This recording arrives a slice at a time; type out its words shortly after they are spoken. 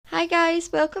guys,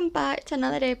 welcome back to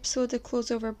another episode of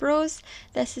Clothes Over Bros.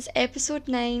 This is episode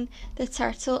 9, The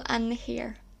Turtle and the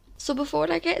Hare. So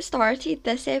before I get started,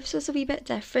 this episode's a wee bit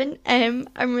different. I'm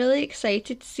really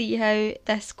excited to see how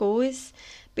this goes.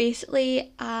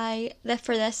 Basically,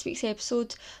 for this week's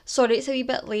episode, sorry it's a wee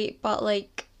bit late, but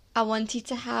I wanted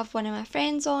to have one of my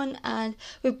friends on, and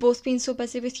we've both been so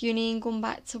busy with uni and going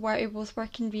back to work. We both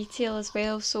work in retail as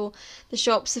well, so the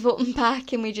shops have opened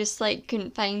back and we just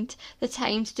couldn't find the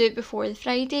time to do it before the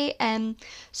Friday.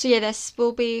 So yeah, this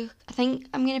will be, I think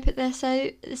I'm going to put this out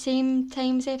at the same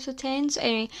time as episode 10. So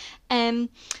anyway,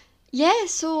 yeah,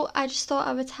 so I just thought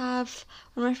I would have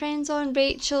one of my friends on,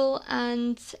 Rachel,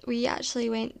 and we actually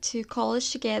went to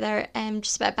college together.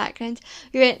 Just a bit of background.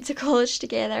 We went to college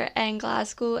together in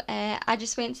Glasgow. I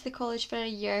just went to the college for a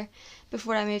year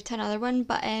before I moved to another one,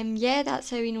 but yeah, that's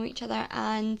how we know each other,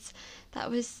 and that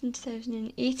was in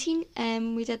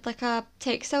 2018. We did a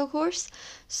textile course.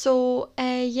 So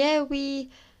yeah,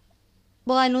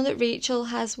 I know that Rachel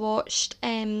has watched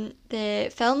the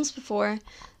films before,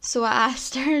 so I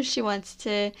asked her if she wanted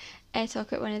to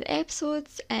talk about one of the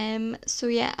episodes. So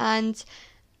yeah, and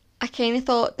I kind of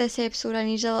thought this episode I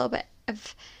needed a little bit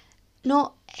of,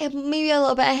 not maybe a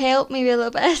little bit of help, maybe a little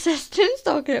bit of assistance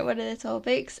talking about one of the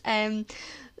topics.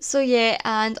 So yeah,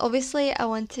 and obviously I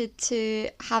wanted to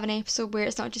have an episode where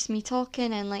it's not just me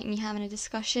talking and me having a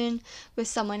discussion with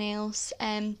someone else.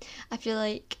 I feel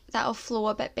like that'll flow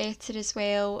a bit better as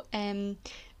well,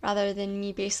 rather than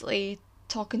me basically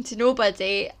talking to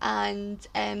nobody. And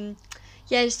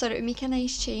yeah, I just thought it would make a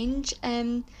nice change.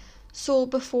 So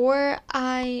before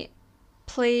I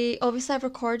play, obviously I've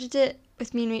recorded it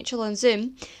with me and Rachel on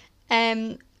Zoom.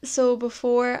 So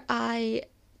before I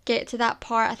get to that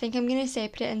part, I think I'm going to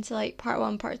separate it into part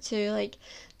 1, part 2,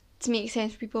 to make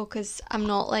sense for people, because I'm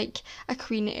not a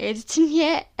queen at editing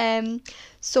yet.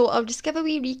 So I'll just give a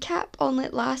wee recap on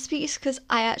last week's, because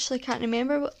I actually couldn't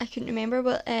remember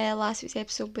what last week's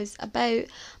episode was about.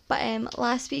 But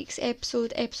last week's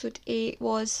episode 8,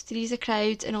 was Three's a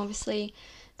Crowd, and obviously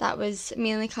that was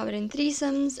mainly covering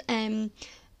threesomes,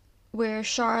 where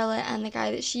Charlotte and the guy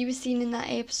that she was seeing in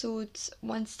that episode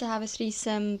wants to have a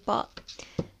threesome, but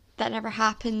that never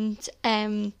happened.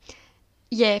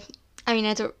 Yeah, I mean,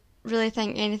 I don't really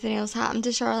think anything else happened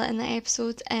to Charlotte in that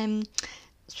episode.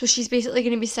 So she's basically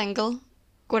going to be single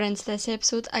going into this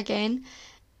episode again,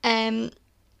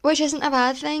 which isn't a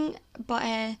bad thing,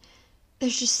 but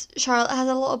there's just, Charlotte has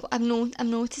a lot of, I'm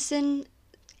noticing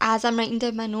as I'm writing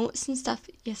down my notes and stuff,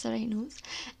 yes, I write notes,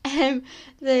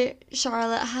 the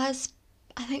Charlotte has,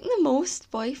 I think, the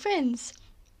most boyfriends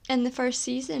in the first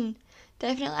season.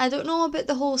 Definitely, I don't know about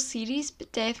the whole series,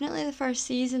 but definitely the first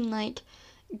season,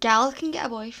 gal can get a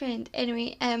boyfriend.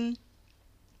 Anyway,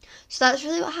 so that's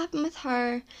really what happened with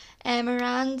her.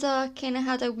 Miranda kind of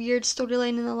had a weird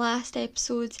storyline in the last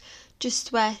episode,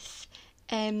 just with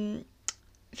feeling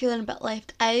a bit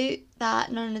left out,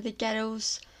 that none of the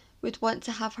girls would want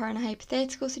to have her in a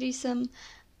hypothetical threesome.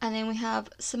 And then we have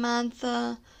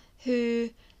Samantha,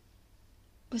 who,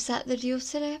 was that the real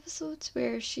today episode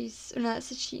where she's, no,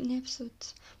 that's a cheating episode.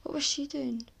 What was she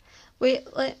doing? Wait,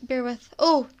 bear with.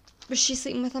 Oh, was she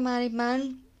sleeping with a married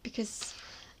man? Because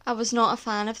I was not a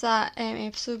fan of that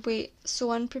episode. Wait,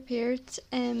 so unprepared.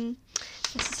 This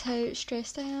is how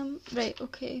stressed I am. Right,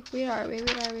 okay, where are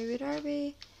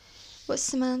we? What's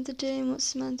Samantha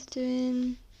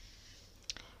doing?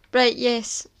 Right,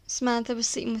 yes, Samantha was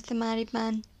sleeping with the married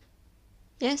man.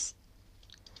 Yes?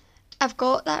 I've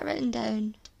got that written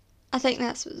down. I think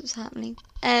that's what was happening.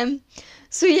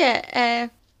 So yeah,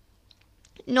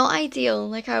 not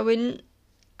ideal.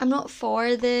 I'm not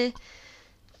for the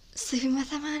sleeping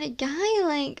with a married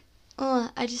guy.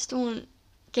 I just don't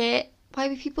get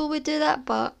why people would do that,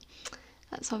 but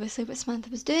that's obviously what Samantha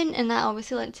was doing, and that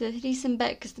obviously led to the threesome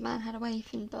bit because the man had a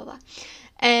wife and blah blah.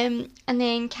 And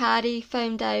then Carrie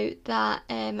found out that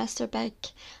Mr. Big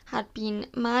had been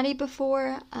married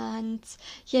before, and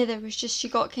yeah, she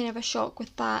got kind of a shock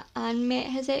with that and met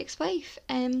his ex-wife.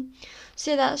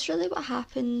 So yeah, that's really what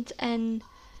happened in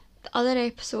the other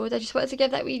episode. I just wanted to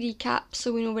give that wee recap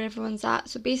so we know where everyone's at.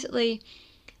 So basically,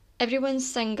 everyone's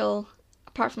single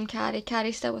apart from Carrie.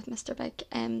 Carrie's still with Mr. Big.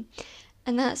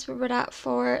 And that's where we're at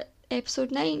for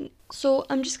episode 9. So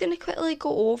I'm just going to quickly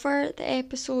go over the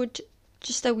episode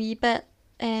just a wee bit,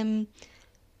 in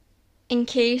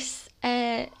case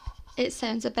it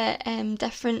sounds a bit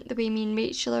different the way me and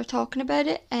Rachel are talking about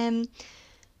it. I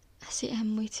say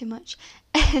way too much.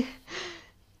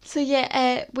 So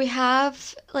yeah, we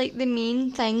have the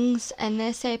main things in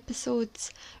this episode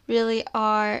really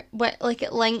are what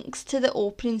it links to the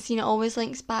opening scene. It always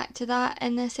links back to that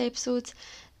in this episode.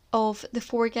 of the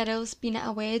four girls being at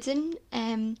a wedding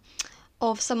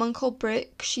of someone called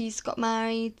Brooke. She's got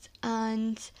married,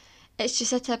 and it's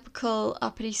just a typical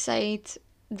Upper East Side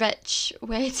rich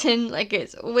wedding. Like,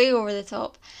 it's way over the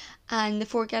top, and the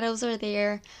four girls are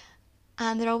there,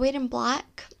 and they're all wearing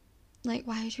black. Like,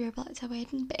 why would you wear black to a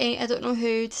wedding? But I don't know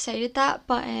who decided that,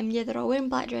 but yeah, they're all wearing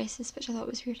black dresses, which I thought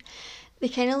was weird. They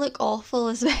kind of look awful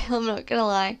as well, I'm not gonna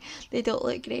lie. They don't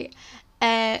look great.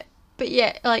 But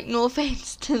yeah, like, no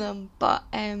offence to them, but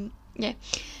yeah.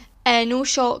 No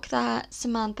shock that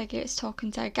Samantha gets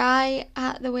talking to a guy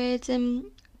at the wedding.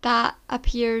 That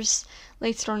appears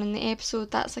later on in the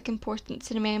episode. That's like important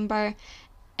to remember.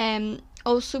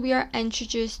 Also, we are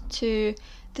introduced to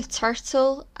the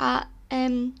turtle at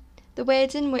the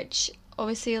wedding, which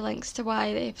obviously links to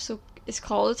why the episode is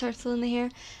called The Turtle in the Hare.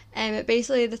 But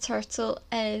basically, the turtle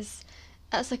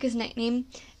that's like his nickname.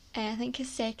 I think his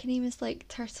second name is like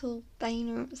Turtle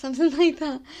Bean or something like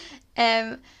that.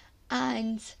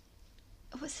 And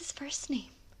what's his first name?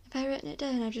 Have I written it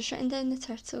down? I've just written down the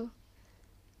turtle.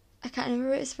 I can't remember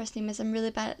what his first name is. I'm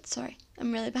really bad at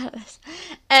this.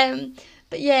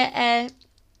 But yeah,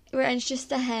 we're introduced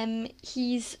to him.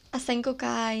 He's a single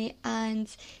guy,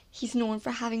 and he's known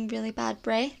for having really bad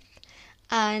breath,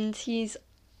 and he's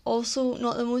also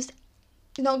not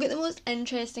got the most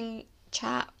interesting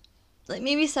chat. Like,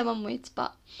 maybe someone would,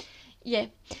 but yeah,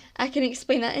 I can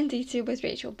explain that in detail with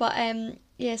Rachel. But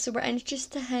yeah, so we're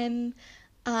introduced to him,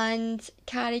 and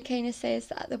Carrie kind of says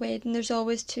that at the wedding there's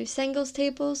always two singles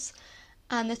tables,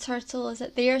 and the turtle is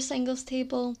at their singles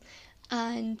table,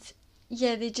 and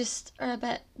yeah, they just are a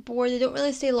bit bored. They don't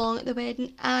really stay long at the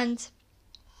wedding, and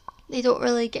they don't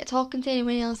really get talking to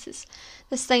anyone else. It's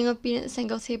this thing of being at the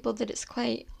single table that it's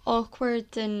quite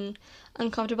awkward and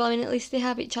uncomfortable. I mean, at least they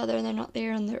have each other and they're not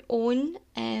there on their own.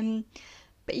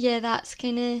 But yeah, that's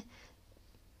kind of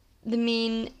the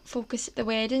main focus at the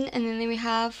wedding. And then we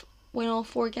have when all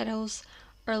four girls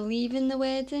are leaving the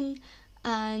wedding,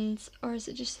 or is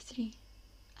it just the three?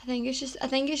 I think it's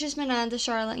just Miranda,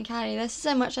 Charlotte, and Carrie. This is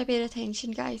how much I paid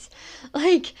attention, guys.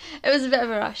 Like, it was a bit of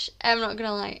a rush. I'm not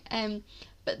gonna lie.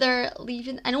 But they're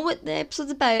leaving. I know what the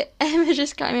episode's about. I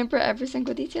just can't remember every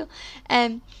single detail.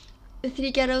 The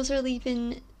three girls are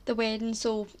leaving the wedding,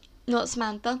 so not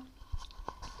Samantha.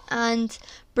 And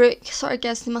Brooke sort of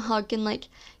gives them a hug and like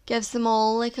gives them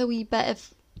all like a wee bit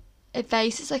of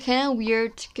advice. It's like kind of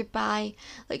weird goodbye.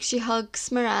 Like, she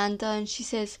hugs Miranda and she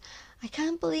says, "I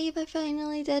can't believe I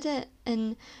finally did it."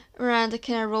 And Miranda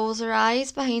kind of rolls her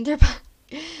eyes behind her back.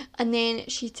 And then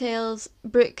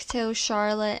Brooke tells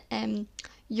Charlotte,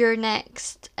 "You're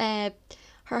next."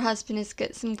 Her husband has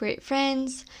got some great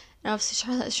friends, and obviously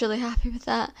Charlotte's really happy with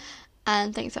that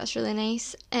and thinks that's really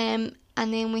nice. And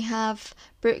then we have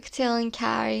Brooke telling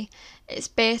Carrie it's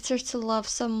better to love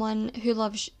someone who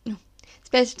loves you. No, it's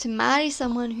better to marry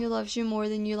someone who loves you more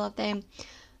than you love them,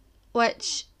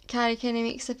 which Carrie kind of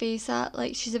makes a face at,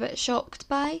 like she's a bit shocked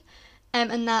by,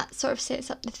 and that sort of sets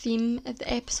up the theme of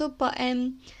the episode. But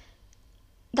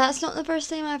that's not the first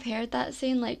time I've heard that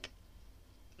saying. Like,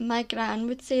 my gran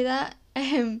would say that,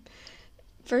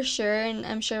 for sure, and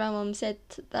I'm sure my mum said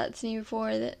that to me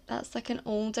before, that's like an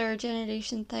older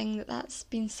generation thing that's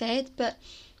been said. But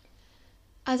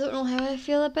I don't know how I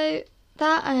feel about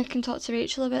that, and I can talk to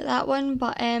Rachel about that one.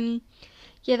 But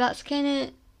yeah, that's kind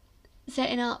of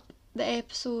setting up the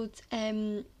episode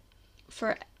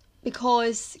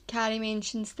because Carrie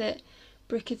mentions that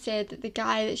Brooke had said that the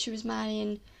guy that she was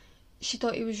marrying, she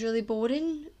thought he was really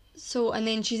boring. So, and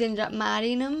then she's ended up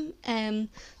marrying him.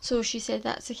 So she said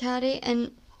that to Carrie,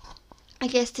 and I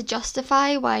guess to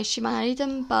justify why she married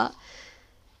him. But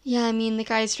yeah, I mean, the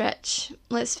guy's rich.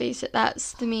 Let's face it,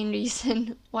 that's the main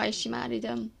reason why she married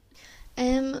him.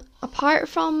 Apart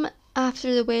from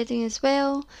after the wedding as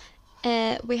well,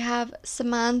 we have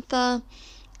Samantha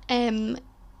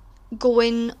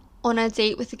going on a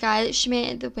date with the guy that she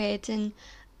met at the wedding,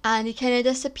 and he kind of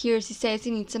disappears. He says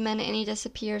he needs a minute and he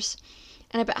disappears,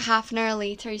 and about half an hour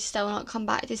later he's still not come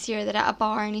back to see her. They're at a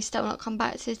bar and he's still not come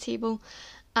back to the table,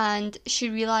 and she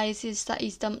realises that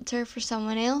he's dumped her for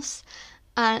someone else.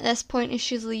 And at this point, as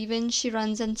she's leaving, she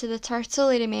runs into the turtle.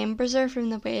 He remembers her from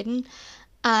the wedding,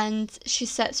 and she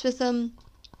sits with him,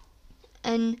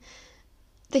 and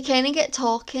they kind of get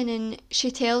talking, and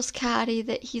she tells Carrie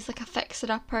that he's like a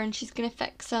fixer-upper and she's going to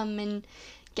fix him and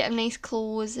get him nice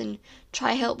clothes and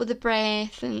try help with the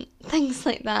breath and things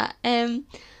like that.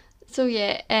 So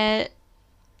yeah,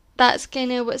 that's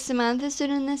kind of what Samantha's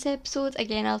doing in this episode.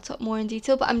 Again, I'll talk more in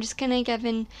detail, but I'm just kind of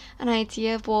giving an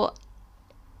idea of what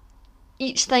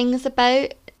each thing is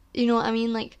about, you know what I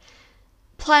mean, like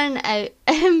planning it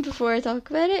out before I talk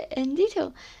about it in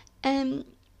detail.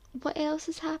 what else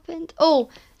has happened? Oh,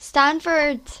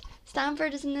 Stanford.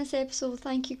 Stanford is in this episode.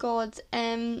 Thank you God.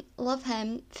 Love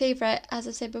him. Favorite, as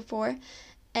I said before.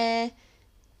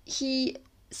 He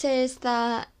says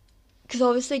that because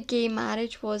obviously gay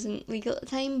marriage wasn't legal at the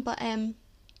time, but when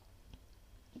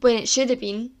it should have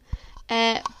been.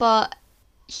 But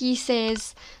he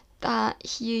says that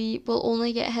he will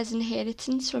only get his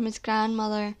inheritance from his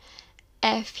grandmother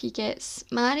if he gets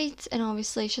married, and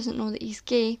obviously she doesn't know that he's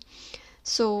gay.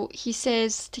 So he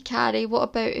says to Carrie, what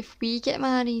about if we get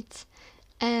married?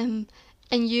 And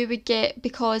you would get,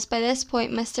 because by this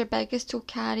point Mr. Big has told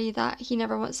Carrie that he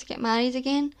never wants to get married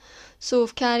again. So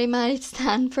if Carrie married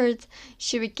Stanford,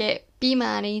 she would be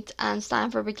married and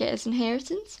Stanford would get his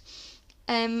inheritance.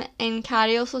 And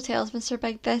Carrie also tells Mr.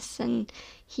 Big this, and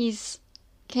he's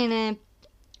kind of,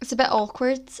 it's a bit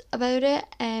awkward about it.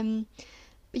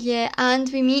 Yeah, and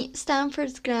we meet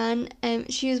Stanford's gran.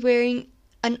 She is wearing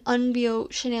an unreal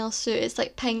Chanel suit. It's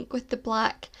like pink with the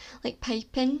black like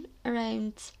piping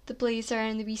around the blazer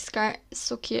and the wee skirt. It's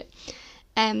so cute.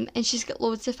 And she's got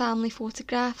loads of family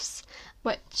photographs,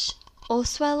 which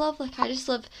also I love. Like I just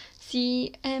love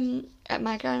at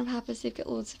my grandpapa's they've got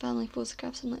loads of family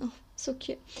photographs. I'm like, oh, so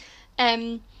cute.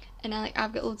 And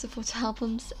I've got loads of photo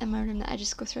albums in my room that I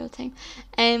just go through all the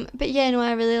time. But yeah, no,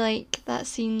 I really like that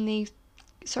scene. They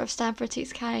sort of Stanford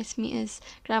takes Carrie to meet his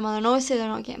grandmother, and obviously they're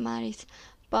not getting married,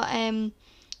 but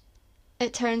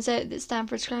it turns out that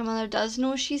Stanford's grandmother does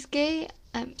know she's gay.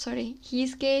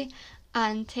 He's gay,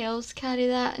 and tells Carrie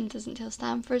that, and doesn't tell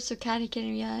Stanford. So Carrie kind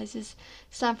of realizes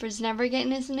Stanford's never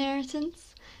getting his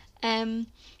inheritance. And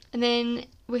then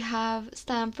we have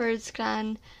Stanford's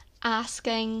gran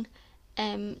asking,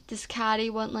 does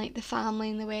Carrie want like the family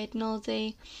and the wedding all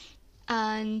day?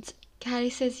 And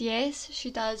Carrie says yes, she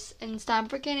does, and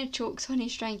Stanford kind of chokes on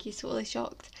his drink. He's totally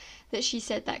shocked that she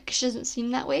said that because she doesn't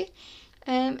seem that way.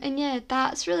 And yeah,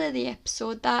 that's really the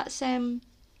episode. That's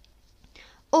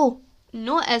oh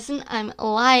no, it isn't. I'm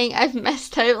lying. I've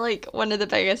missed out like one of the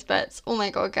biggest bits. Oh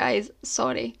my god, guys,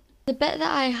 sorry. The bit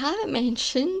that I haven't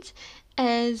mentioned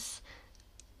is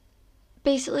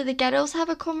basically the girls have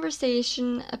a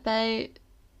conversation about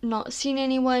not seeing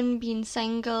anyone, being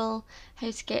single,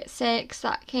 how to get sex,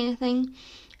 that kind of thing.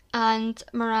 And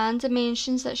Miranda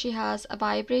mentions that she has a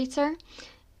vibrator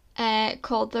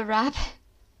called the Rabbit.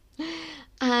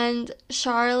 And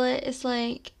Charlotte is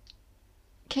like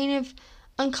kind of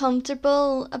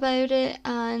uncomfortable about it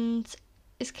and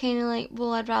is kind of like,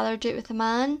 well, I'd rather do it with a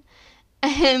man.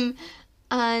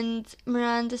 And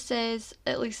Miranda says,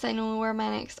 at least I know where my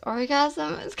next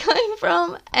orgasm is coming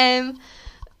from.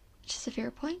 Which is a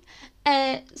fair point.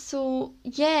 So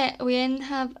yeah, we then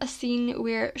have a scene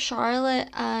where Charlotte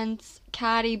and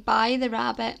Carrie buy the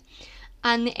rabbit,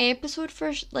 and the episode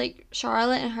for like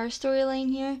Charlotte and her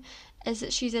storyline here is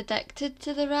that she's addicted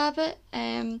to the rabbit.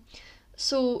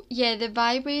 So yeah, the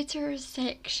vibrator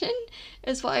section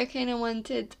is what I kind of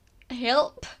wanted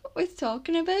help with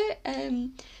talking about.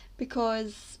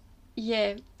 Because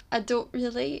yeah, I don't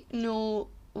really know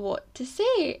what to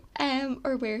say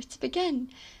or where to begin.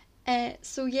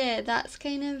 So yeah, that's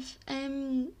kind of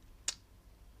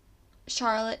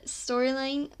Charlotte's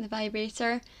storyline, the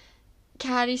vibrator.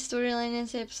 Carrie's storyline in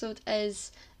this episode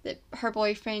is that her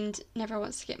boyfriend never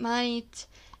wants to get married.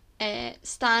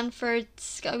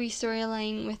 Stanford's got a wee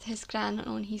storyline with his gran not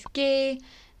knowing he's gay.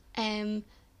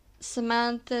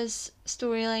 Samantha's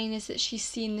storyline is that she's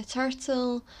seen the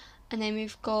turtle. And then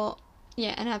we've got,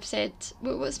 yeah, and I've said,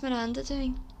 what's Miranda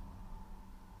doing?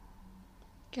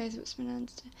 Guys, what's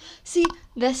Miranda doing? See,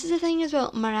 this is the thing as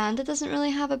well. Miranda doesn't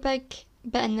really have a big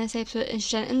bit in this episode, and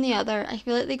she didn't in the other. I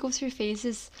feel like they go through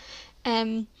phases.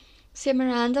 See,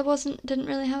 Miranda didn't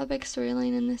really have a big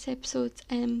storyline in this episode.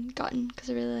 Gotten because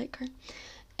I really like her.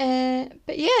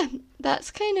 But yeah,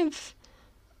 that's kind of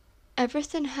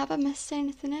everything. Have I missed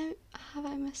anything out? Have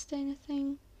I missed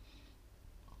anything?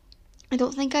 I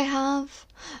don't think I have.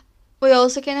 We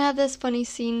also kind of have this funny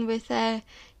scene with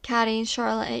Carrie and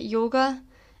Charlotte at yoga,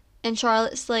 and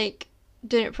Charlotte's like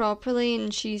doing it properly,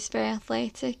 and she's very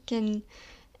athletic, and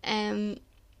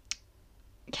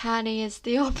Carrie is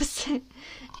the opposite.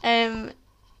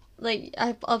 Like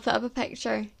I'll put up a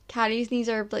picture. Carrie's knees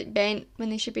are like bent when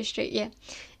they should be straight. Yeah.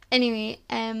 Anyway,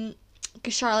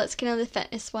 because Charlotte's kind of the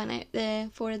fitness one out the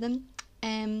four of them.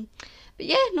 But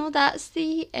yeah, no, that's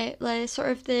the sort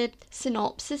of the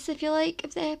synopsis, if you like,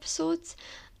 of the episodes.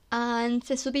 And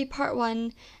this will be part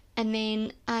 1, and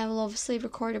then I will obviously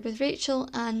record it with Rachel,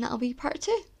 and that'll be part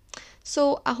 2.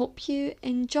 So I hope you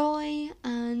enjoy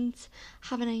and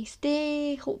have a nice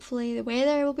day. Hopefully the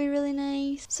weather will be really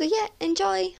nice. So yeah,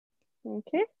 enjoy.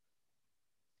 Okay.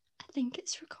 I think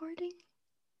it's recording.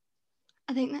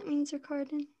 I think that means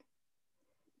recording.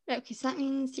 Right, okay, so that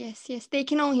means yes. They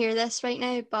can all hear this right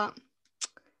now, but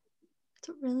I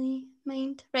don't really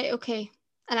mind. Right, okay.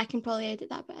 And I can probably edit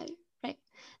that bit out. Right,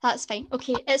 that's fine.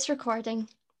 Okay, it's recording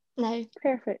now.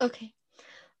 Perfect. Okay.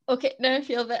 Okay, now I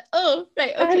feel a bit. Oh,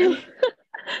 right, I know. okay.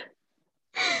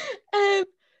 um,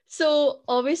 so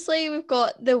obviously we've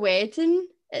got the wedding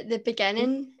at the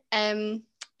beginning, and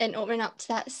opening up to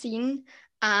that scene,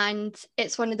 and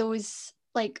it's one of those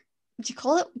like, do you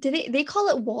call it? Do they call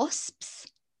it wasps?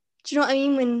 Do you know what I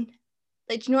mean when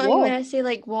like, do you know what I mean when What? I say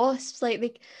like wasps? Like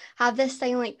they have this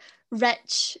thing like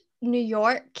rich New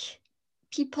York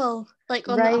people like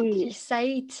on the Upper Right. East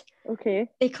Side. Okay.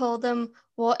 They call them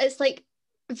what? It's like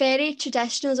very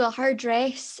traditional as well. Her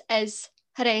dress is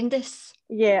horrendous.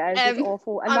 Yeah, it's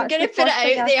awful. And I'm that's gonna the put it first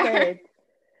thing out I there. said.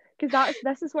 Because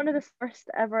this is one of the first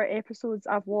ever episodes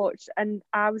I've watched, and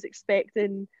I was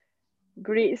expecting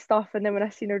great stuff, and then when I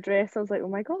seen her dress, I was like, oh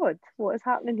my God, what is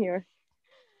happening here?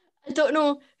 I don't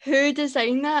know who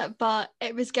designed that, but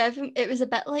it was a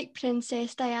bit like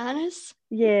Princess Diana's,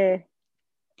 Yeah,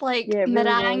 like yeah, it really was.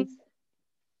 meringue,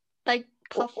 like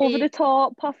Over the puffy.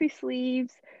 top, puffy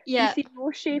sleeves. You Yeah. see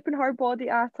no shape in her body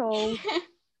at all.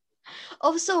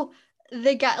 Also,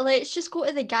 the guy, let's just go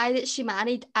to the guy that she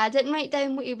married. I didn't write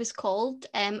down what he was called.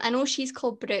 I know she's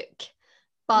called Brooke,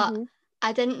 but Hmm.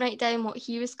 I didn't write down what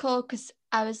he was called because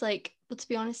I was like, well, to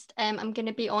be honest, I'm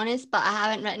gonna be honest, but I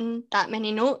haven't written that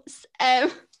many notes.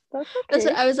 That's That's what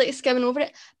okay. I was like skimming over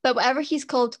it. But whatever he's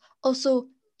called, also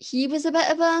he was a bit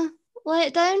of a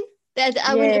letdown.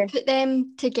 I wouldn't Yeah, have put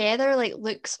them together like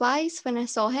looks wise when I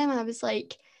saw him. I was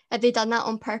like, have they done that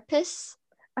on purpose?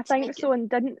 I To think make it. so. And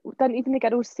didn't even the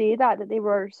girls say that they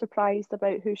were surprised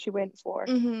about who she went for?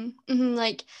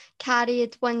 Like Carrie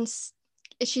had once,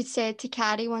 she'd said to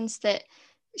Carrie once that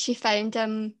she found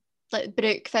him, like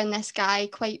Brooke found this guy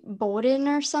quite boring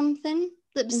or something.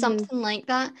 It was Hmm. something like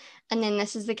that. And then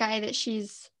this is the guy that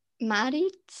she's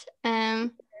married.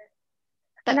 Um,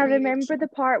 And bit I weird. remember the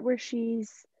part where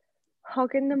she's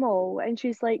hugging them all and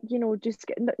she's like, just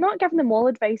not giving them all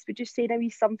advice, but just saying a wee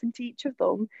something to each of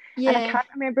them. And I Yeah. can't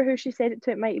remember who she said it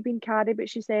to. It might have been Carrie, but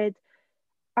she said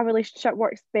a relationship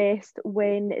works best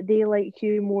when they like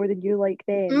you more than you like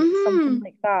them. Something Mm-hmm.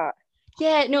 like that.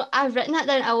 Yeah, no, I've written that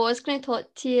down. I was going to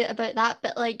talk to you about that,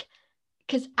 but like,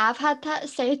 because I've had that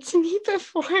said to me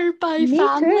before by Me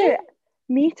family. too.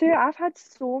 Me too. I've had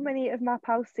so many of my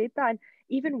pals say that, and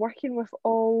even working with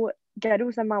all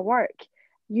girls in my work,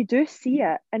 you do see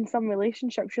it in some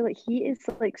relationships. You're like, he is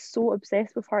like so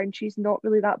obsessed with her, and she's not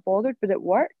really that bothered, but it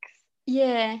works.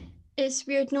 Yeah, it's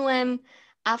weird. No,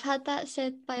 I've had that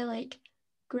said by like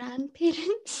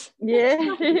grandparents. Yeah.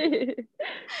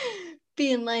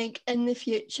 Being like in the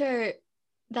future,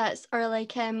 that's or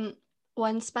like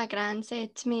once my gran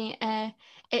said to me,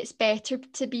 it's better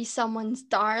to be someone's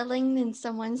darling than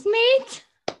someone's mate.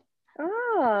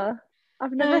 Ah,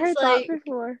 I've And I never was heard that like,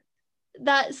 before.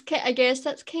 I guess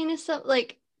that's kind of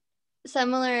like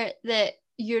similar that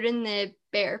you're in the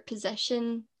better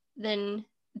position than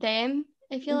them,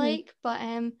 if you Hmm. like. But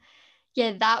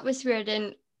yeah, that was weird,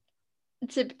 and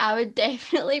I would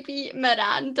definitely be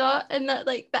Miranda and that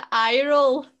like the eye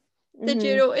roll. Did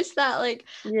you Hmm. notice that? Like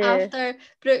Yeah. after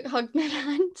Brooke hugged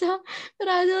Miranda,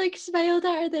 Miranda like smiled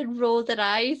at her, then rolled her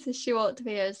eyes as she walked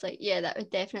away. I was like, yeah, that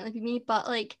would definitely be me. But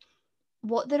like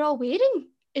what they're all wearing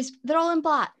is they're all in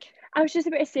black. I was just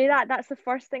about to say that. That's the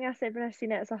first thing I said when I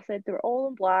seen it. Is I said they were all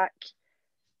in black.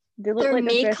 They look Their like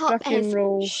they're dressed for a makeup is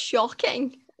funeral.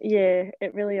 shocking. Yeah,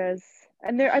 it really is.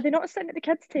 And are they not sitting at the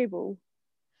kids' table?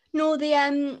 No,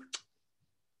 they've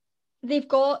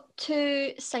got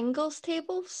two singles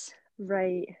tables.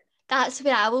 Right. That's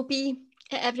where I will be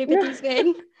at everybody's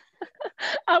wedding.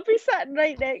 I'll be sitting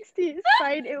right next to you. It's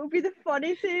fine. It will be the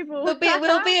funny table. We'll be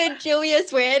at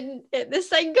Julia's wedding at the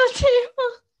single table.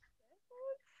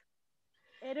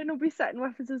 Erin will be sitting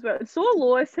with us as well. And so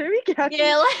Lois, who are we getting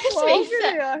Yeah, let's along face with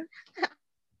it. here?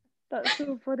 That's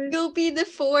so funny. We'll be the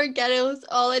four girls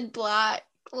all in black.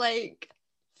 Like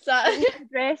But that.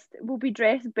 we'll be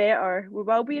dressed better. We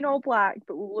will be in all black,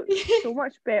 but we'll look so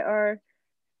much better.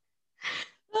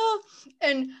 Oh,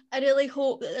 and I really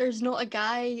hope that there's not a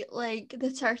guy like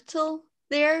the turtle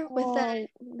there with the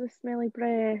Oh, the smelly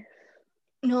breath.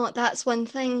 no, that's one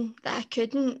thing that I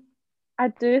couldn't. I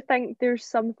do think there's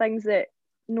some things that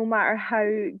no matter how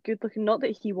good looking, not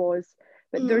that he was,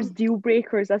 but there's Mm, deal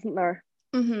breakers, isn't there?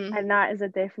 mm-hmm. And that is a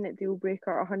definite deal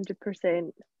breaker,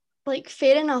 100%. Like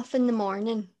fair enough in the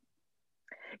morning.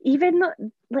 even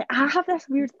like I have this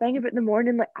weird thing about the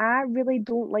morning. Like I really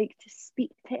don't like to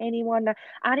speak to anyone.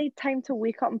 I need time to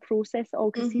wake up and process it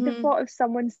all. Because see, the thought of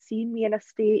someone seeing me in a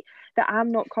state that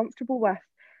I'm not comfortable with,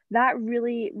 that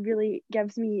really, really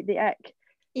gives me the ick.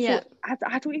 Yeah. So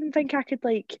I don't even think I could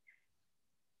like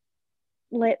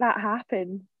let that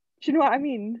happen. Do you know what I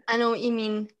mean? I know what you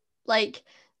mean. Like,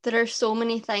 there are so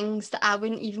many things that I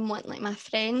wouldn't even want like my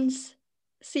friends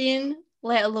seeing,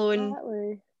 let alone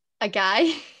Exactly. a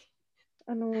guy.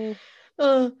 I know.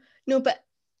 Oh, no, but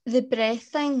the breath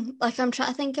thing, like I'm trying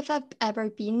to think if I've ever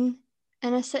been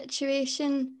in a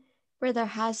situation where there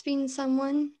has been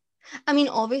someone. I mean,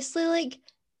 obviously, like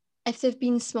if they've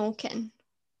been smoking,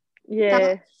 Yeah,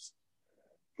 that's,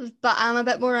 but I'm a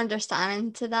bit more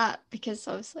understanding to that because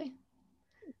obviously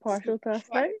partial to us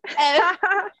before. now.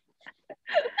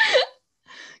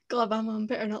 God, my mum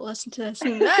better not listen to this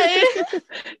now.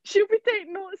 Should we take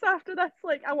notes after this?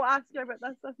 Like, I will ask you about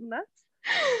this and this.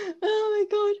 Oh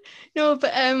my God. No,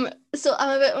 but so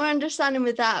I'm a bit more understanding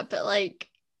with that, but like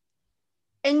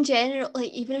in general,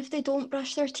 like even if they don't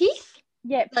brush their teeth,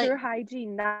 Yeah, like poor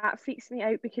hygiene, that freaks me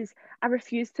out because I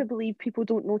refuse to believe people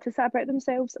don't notice that about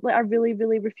themselves. Like, I really,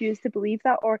 really refuse to believe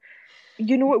that. Or,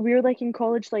 you know what we're like in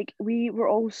college? Like, we were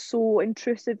all so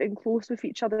intrusive and close with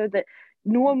each other that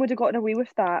no one would have gotten away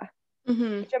with that.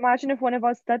 mhm. Could you imagine if one of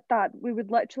us did that? We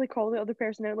would literally call the other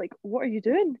person out, like, what are you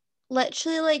doing?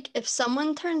 Literally, like if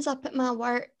someone turns up at my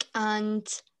work and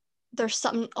there's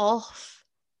something off,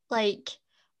 like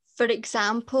for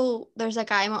example, there's a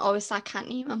guy in my obviously I can't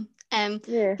name him,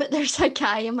 Yeah. but there's a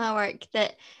guy in my work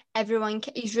that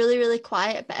he's really, really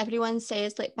quiet, but everyone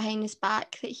says like behind his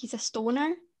back that he's a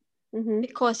stoner Mm-hmm.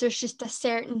 because there's just a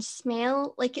certain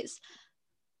smell. Like it's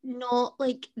not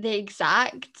like the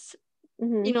exact,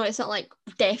 Mm-hmm. it's not like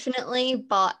definitely,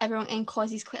 but everyone and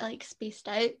cause he's quite like spaced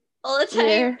out all the time.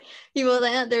 Yeah.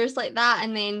 Then there's like that,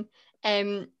 and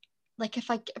then like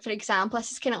if I, for example,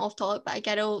 this is kind of off topic, but a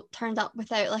girl turned up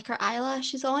without like her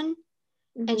eyelashes on,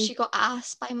 and Mm-hmm. she got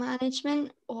asked by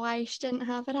management why she didn't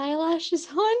have her eyelashes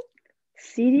on.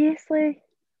 Seriously?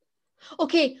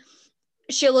 Okay,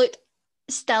 she looked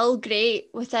still great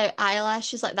without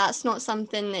eyelashes. Like that's not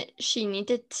something that she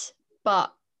needed,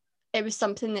 but it was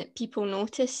something that people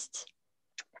noticed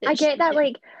I that get she that. did.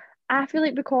 Like, I feel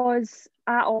like because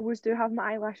I always do have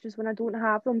my eyelashes when I don't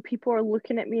have them, people are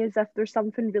looking at me as if there's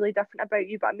something really different about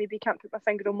you, but I maybe can't put my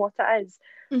finger on what it is.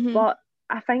 Mm-hmm. But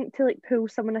I think to like pull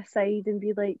someone aside and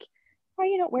be like, why are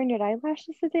you not wearing your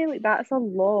eyelashes today? Like, that's a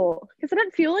lot. Because I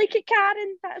didn't feel like it,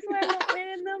 Karen. That's why I'm not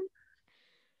wearing them.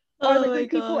 Or Oh like my when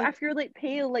people, God. if you're like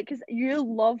pale, like, because you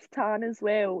love tan as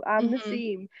well, I'm the Mm-hmm.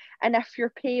 same. And if you're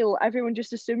pale, everyone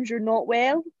just assumes you're not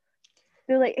well.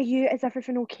 They're like, are you, is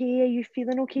everything okay? Are you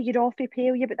feeling okay? You're awfully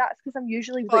pale. Yeah, but that's because I'm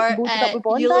usually like Or loaded up with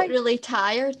you look Bondi. really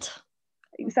tired.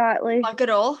 Exactly. Bugger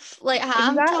off. Like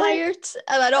I'm Exactly. tired.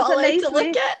 Am I That's not a allowed nice to look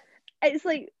way. it? It's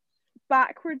like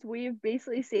backwards way of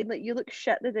basically saying like you look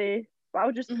shit today, but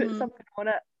I'll just put Mm-hmm. something on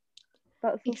it.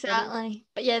 That's so funny. Exactly.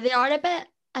 But yeah, they are a bit.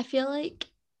 I feel like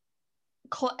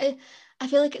I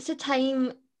feel like it's a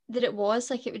time that it was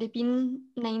like it would have been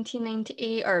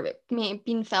 1998 or it may have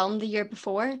been filmed the year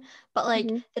before, but like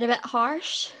Hmm. they're a bit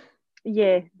harsh.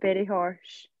 Yeah, very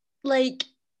harsh. Like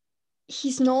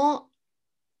he's not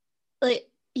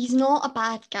he's not a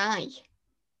bad guy.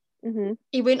 Hmm.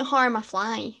 He wouldn't harm a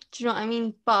fly. Do you know what I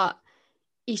mean? But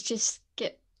he's just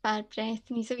got bad breath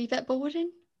and he's a wee bit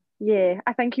boring. Yeah,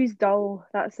 I think he's dull.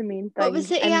 That's the main What was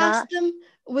thing. it he And that asked them?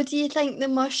 What do you think the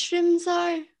mushrooms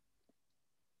are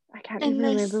I can't in even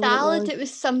this remember what it salad? was. It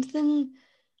was something,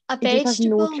 a He just has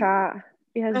no vegetable chat.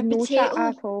 He or has a no chat potato.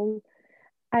 at all.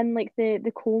 And like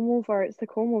the comb over, it's the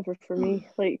comb over for Oh. me.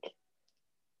 Like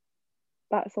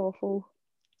that's awful.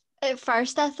 At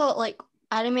first, I thought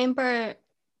I remember.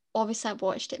 Obviously, I've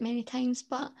watched it many times,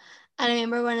 but I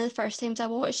remember one of the first times I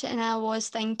watched it, and I was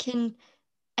thinking,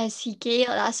 is he gay?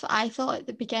 Like, that's what I thought at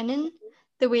the beginning.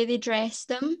 The way they dressed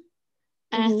him,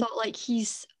 and I Hmm. thought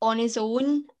he's on his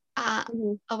own at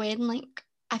Hmm. a wedding. Like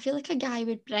I feel like a guy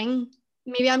would bring.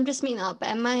 Maybe I'm just making that up, but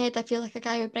in my head, I feel like a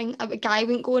guy would bring. A guy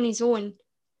wouldn't go on his own.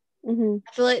 Hmm.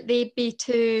 I feel like they'd be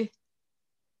too.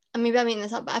 And maybe I'm making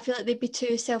this up, but I feel like they'd be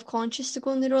too self-conscious to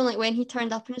go on their own. Like when he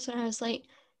turned up on his own, I was like,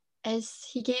 is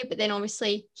he gay? But then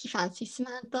obviously he fancies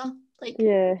Samantha. Like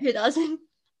Yeah, who doesn't?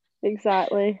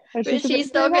 exactly. I was But just about to she's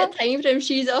say not that. got time for him.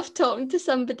 She's off talking to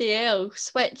somebody else,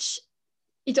 which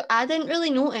I didn't really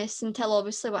notice until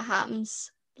obviously what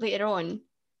happens later on.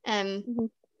 Um, Hmm.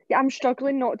 Yeah, I'm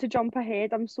struggling not to jump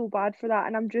ahead. I'm so bad for that.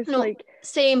 And I'm just no, like,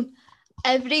 same.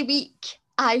 Every week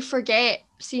I forget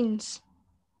scenes.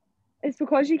 It's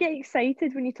because you get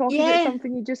excited when you talk about Yeah.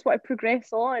 something, you just want to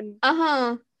progress on.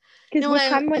 Uh-huh. Because No, with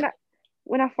him,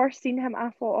 when I first seen him, I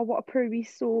thought, oh, what a poor wee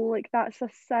soul. Like that's a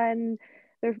sin.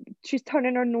 They're, she's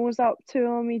turning her nose up to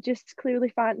him. He just clearly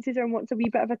fancies her and wants a wee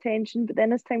bit of attention. But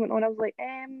then as time went on, I was like,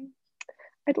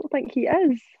 I don't think he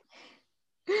is.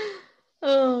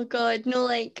 oh God, no,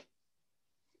 like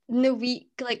in the week,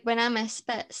 like when I miss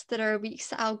bits, there are weeks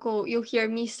that I'll go, you'll hear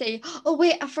me say, oh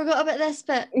wait, I forgot about this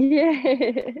bit.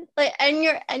 Yeah. Like in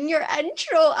your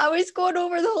intro, I was going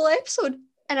over the whole episode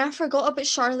and I forgot about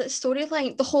Charlotte's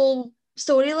storyline, the whole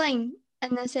storyline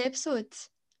in this episode. It's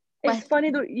With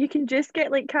funny though, you can just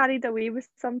get like carried away with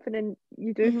something and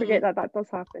you do forget mm-hmm, that that does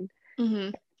happen. mm-hmm.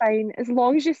 Fine. As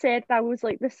long as you said I was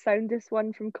like the soundest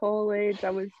one from college, I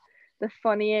was the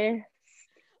funniest.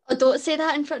 Oh, don't say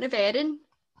that in front of Erin.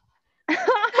 She'll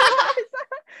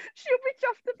be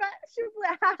chuffed a bit. She'll be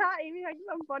like, haha, Amy thinks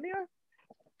I'm funnier.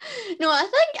 No, I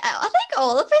think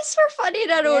all of us were funny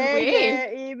in our own Yeah, way. yeah,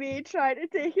 Amy, trying to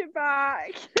take it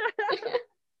back.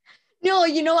 No,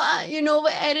 you know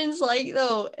what Erin's like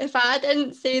though. If I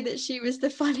didn't say that she was the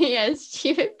funniest,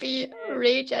 she would be Yeah.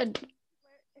 raging.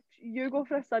 If you go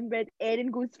for a sunbed,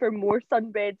 Erin goes for more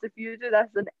sunbeds. If you do this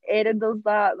and Erin does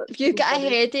that, that's If you so get a funny.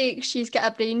 headache, she's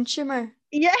got a brain tumor.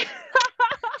 Yeah.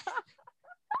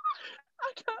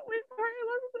 I can't wait for her to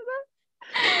listen to this.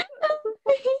 That's so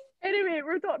funny. Anyway,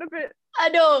 we're talking about I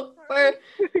know we're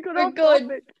going we're off good.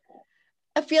 topic.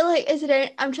 I feel like is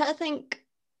there? I'm trying to think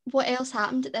what else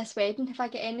happened at this wedding. If I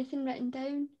get anything written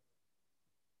down,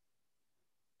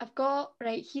 I've got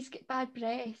right. He's got bad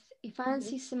breath. He Mhm.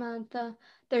 fancies Samantha.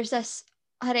 There's this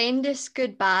horrendous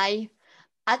goodbye.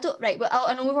 I don't right. Well,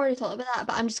 I know we've already talked about that,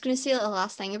 but I'm just gonna say like, the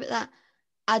last thing about that.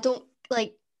 I don't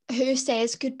like who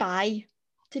says goodbye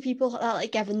to people like that,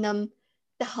 like giving them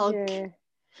the hug. Yeah.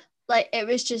 Like it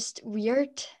was just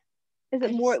weird. Is it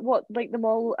I more just what like them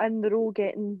all in the row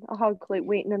getting a hug, like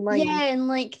waiting in line? yeah, and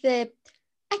like I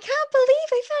can't believe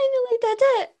I finally did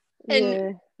it, and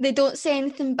Yeah. they don't say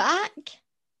anything back.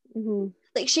 Hmm.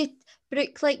 Like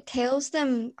Brooke like tells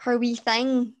them her wee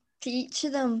thing to each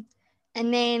of them,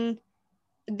 and then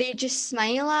they just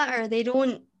smile at her. They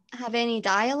don't have any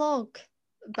dialogue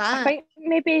I back, think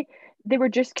maybe they were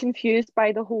just confused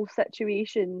by the whole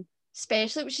situation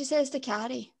especially what she says to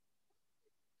Carrie.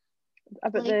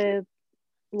 about Like, the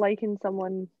liking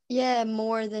someone. yeah,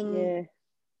 more than Yeah,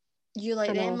 you I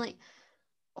like them. know. Like,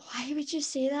 why would you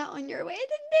say that on your wedding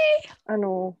day? I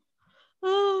know.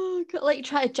 Oh, God, like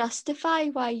try to justify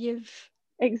why you've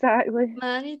Exactly.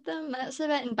 married them. That's a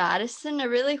bit embarrassing. I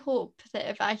really hope that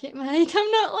if I get married,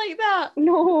 I'm not like that.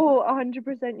 No,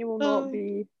 100% you will not Oh,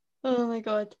 be. oh my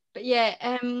God. But yeah,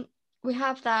 we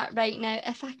have that right now.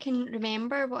 If I can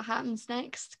remember what happens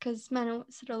next, because my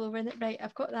notes are all over it. Right,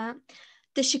 I've got that.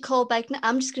 Does she call Big Nick?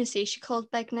 I'm just gonna say she called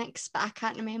Big Nick's, but I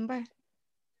can't remember.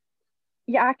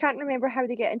 Yeah, I can't remember how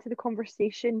they get into the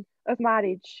conversation of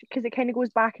marriage because it kind of goes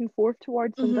back and forth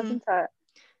towards them, Mm-hmm. doesn't it?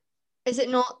 Is it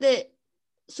not that?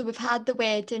 So we've had the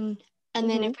wedding, and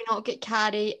then if Hmm. we not get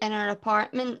Carrie in our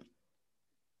apartment,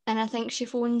 and I think she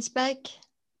phones Big.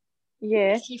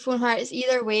 Yeah. Does he phone her? It's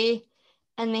either way,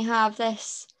 and they have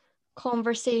this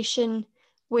conversation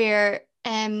where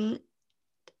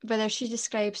whether she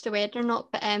describes the wedding or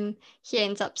not, but he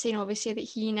ends up saying obviously that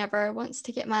he never wants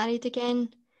to get married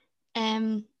again.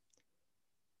 Um,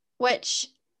 which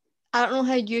I don't know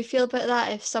how you feel about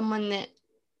that if someone that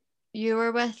you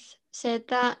were with said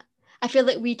that. I feel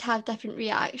like we'd have different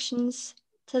reactions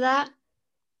to that.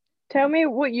 Tell me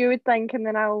what you would think, and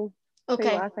then I'll tell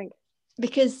you what Okay, I think.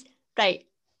 because right,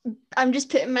 I'm just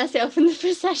putting myself in the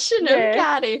position of Yeah.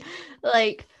 Carrie.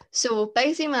 Like, so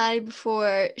Big's married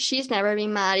before, she's never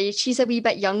been married, she's a wee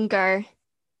bit younger.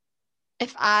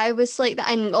 If I was like that,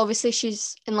 and obviously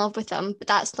she's in love with him, but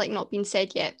that's like not been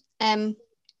said yet.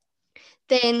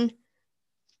 Then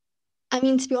I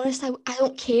mean, to be honest, I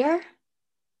don't care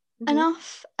Hmm.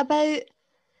 enough about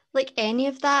like any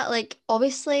of that. Like,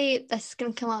 obviously, this is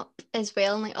gonna come up as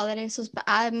well in like other episodes, but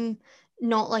I'm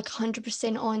not like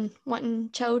 100% on wanting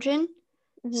children.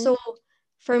 Hmm. So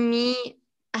for me,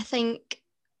 I think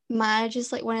marriage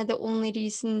is like one of the only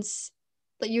reasons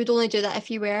that you would only do that if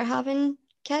you were having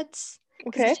kids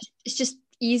because Okay. it's just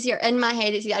easier in my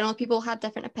head. It's I know people have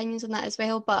different opinions on that as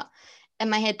well, but in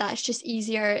my head that's just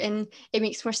easier and it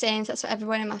makes more sense. That's what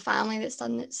everyone in my family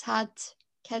that's had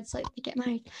kids like to get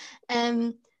married.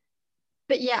 Um,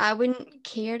 but yeah, I wouldn't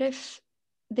care if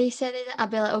they said it. I'd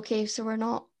be like, okay, so we're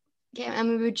not getting, and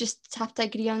we would just have to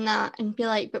agree on that and be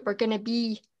like, but we're gonna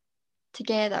be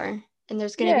together and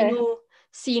there's going to be Yeah. no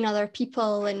seeing other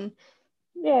people and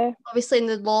Yeah. Obviously in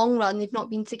the long run they've not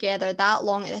been together that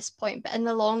long at this point, but in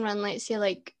the long run, let's say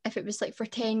like if it was like for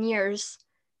 10 years,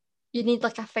 you need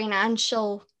like a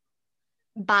financial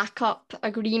backup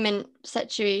agreement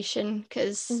situation,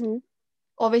 because Hmm.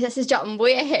 obviously this is jumping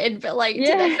way ahead, but like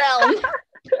to the Yeah. film,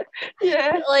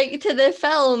 Yeah. like to the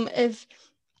film, if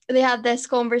they have this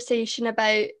conversation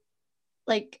about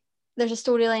like there's a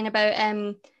storyline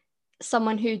about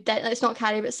someone who did, it's not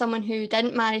Carrie, but someone who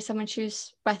didn't marry someone she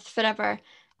was with forever,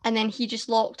 and then he just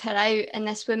locked her out, and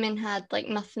this woman had like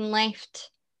nothing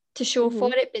left to show for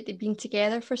Hmm. it, but they'd been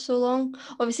together for so long.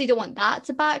 Obviously, you don't want that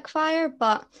to backfire,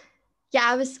 but yeah,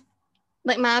 I was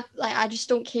like, I just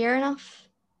don't care enough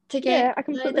to get Yeah, I married.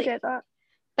 completely Like, get that.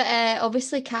 but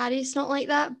obviously Carrie's not like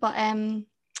that. But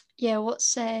yeah,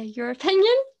 what's your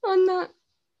opinion on that?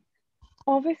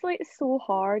 Obviously, it's so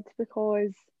hard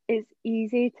because it's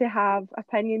easy to have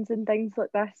opinions and things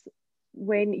like this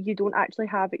when you don't actually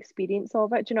have experience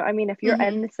of it. Do you know what I mean? If you're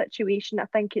in Mm-hmm. the situation, I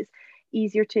think it's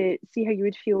easier to see how you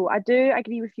would feel. I do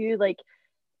agree with you, like,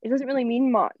 it doesn't really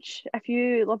mean much. If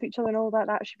you love each other and all that,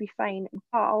 that should be fine.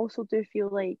 But I also do feel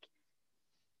like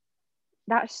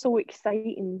that's so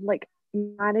exciting. Like,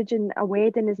 managing a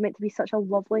wedding is meant to be such a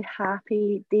lovely,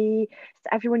 happy day. It's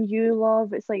everyone you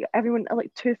love. It's like everyone,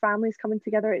 like two families coming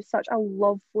together. It's such a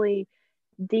lovely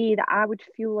day that I would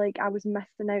feel like I was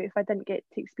missing out if I didn't get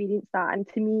to experience that. And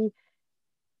to me,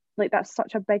 like, that's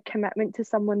such a big commitment to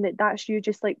someone, that's you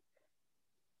just like,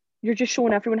 you're just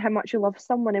showing everyone how much you love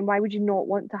someone, and why would you not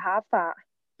want to have that?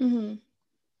 Mm-hmm.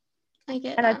 I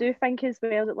get And I that. do think as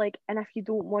well that, like, and if you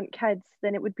don't want kids,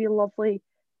 then it would be lovely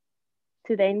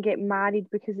to then get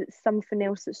married, because it's something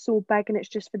else that's so big and it's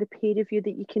just for the pair of you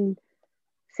that you can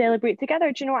celebrate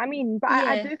together. Do you know what I mean? But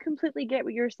I Yeah. do completely get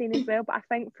what you're saying as well. But I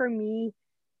think for me,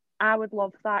 I would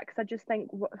love that, because I just think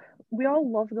we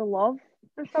all love the love.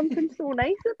 There's something so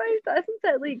nice about it,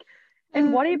 isn't it? Like,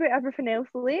 and worry about everything else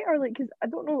later. Like, because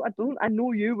I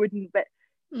know you wouldn't, but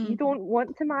you Mm, don't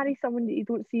want to marry someone that you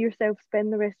don't see yourself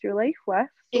spend the rest of your life with.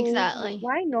 So exactly.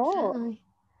 why not? Exactly.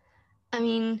 I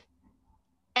mean,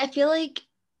 I feel like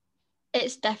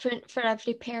it's different for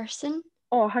every person.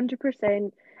 Oh, 100%.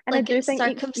 And I Like do it's think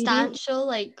experience, circumstantial,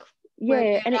 like where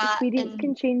yeah, and you're at, experience and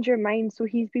can change your mind. So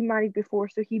he's been married before,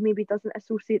 so he maybe doesn't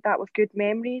associate that with good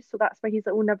memories. So that's why he's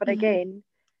like, oh, never mhm, again.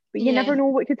 But you never yeah, know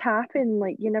what could happen.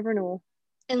 Like, you never know.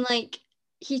 and like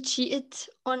he cheated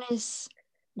on his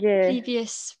Yeah.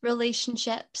 previous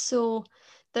relationship, so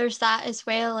there's that as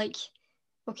well. Like,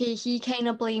 okay, he kind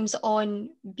of blames it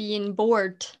on being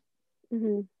bored.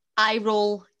 Hmm. I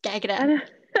roll, get it, I know.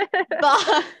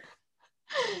 but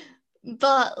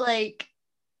but like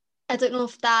I don't know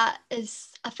if that is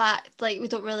a fact. Like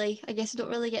I guess we don't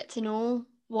really get to know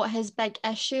what his big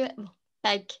issue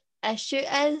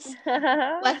is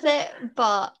with it.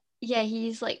 But yeah,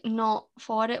 he's like not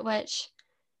for it, which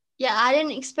yeah, I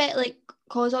didn't expect, like,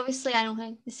 cause obviously I know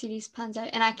how the series pans out,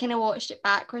 and I kind of watched it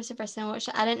backwards the first time I watched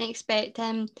it. I didn't expect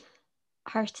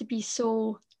her to be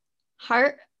so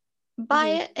hurt by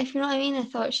Hmm. it, if you know what I mean. I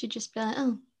thought she'd just be like,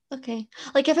 oh, okay.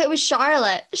 Like if it was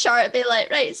Charlotte be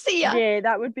like, right, see ya. Yeah,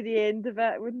 that would be the end of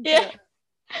it, wouldn't Yeah. it?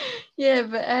 Yeah,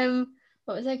 but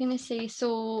what was I gonna say?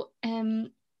 So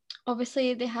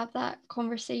obviously they have that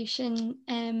conversation.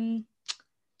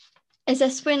 Is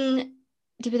this when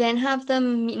do we then have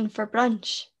them meeting for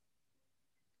brunch?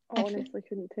 I I feel, honestly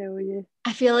couldn't tell you.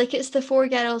 I feel like it's the four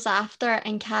girls after,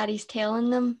 and Carrie's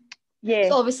telling them. Yeah.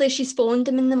 So obviously she's phoned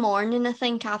them in the morning, I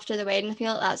think, after the wedding. I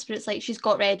feel like that's what it's like. She's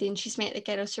got ready and she's met the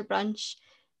girls for brunch,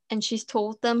 and she's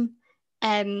told them.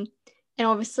 Um, and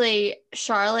obviously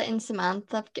Charlotte and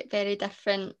Samantha get very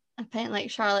different opinion. Like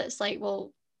Charlotte's like,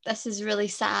 well, this is really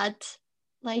sad.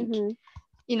 Like, Hmm.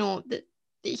 that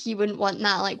he wouldn't want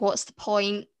that. Like, what's the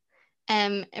point?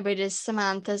 Whereas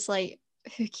Samantha's like,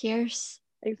 who cares?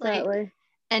 Like, Exactly.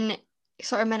 and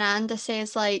sort of Miranda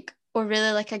says like, or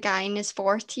really like a guy in his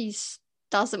 40s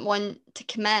doesn't want to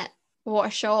commit. What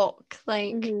a shock.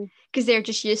 Like, Hmm. because they're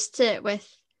just used to it with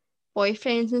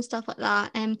boyfriends and stuff like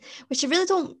that. Which I really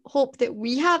don't hope that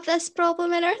we have this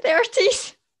problem in our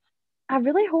 30s. I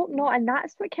really hope not. And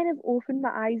that's what kind of opened my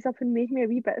eyes up and made me a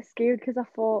wee bit scared, because I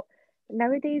thought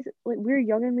nowadays, like, we're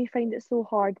young and we find it so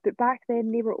hard, but back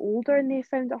then they were older and they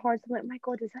found it hard. So I'm like, my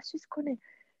God, is this just going to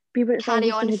be what it's Carry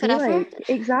always on going to be forever. like?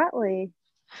 Exactly.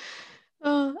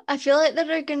 Oh, I feel like there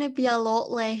are going to be a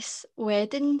lot less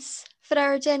weddings for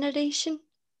our generation.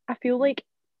 I feel like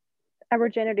our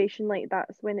generation, like,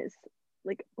 that's when it's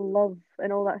like love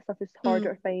and all that stuff is Mm,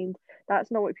 harder to find.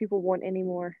 That's not what people want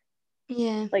anymore.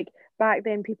 yeah. Like, back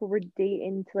then people were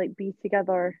dating to like be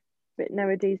together, but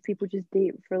nowadays people just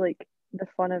date for like the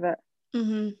fun of it.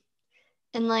 Mm-hmm.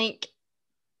 And like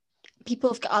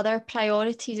people have got other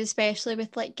priorities, especially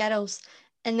with like girls,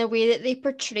 and the way that they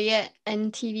portray it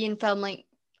in TV and film, like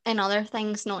and other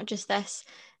things, not just this,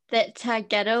 that to a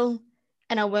girl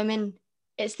and a woman,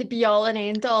 it's the be all and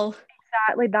end all,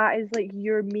 Exactly, that is like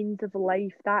your means of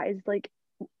life. That is like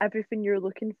everything you're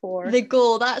looking for. the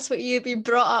goal. That's what you've been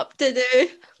brought up to do.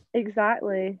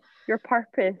 Exactly. Your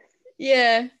purpose.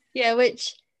 Yeah, yeah,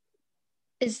 which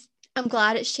is, I'm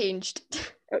glad it's changed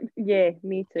Yeah,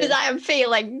 me because too. I am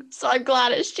failing, so I'm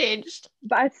glad it's changed.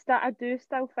 But I do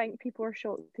still think people are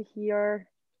shocked to hear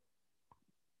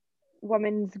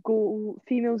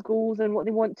females' goals and what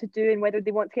they want to do and whether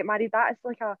they want to get married. That is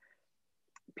like a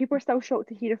people are still shocked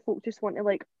to hear if folk just want to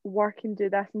like work and do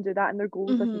this and do that, and their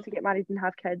goals Hmm. isn't to get married and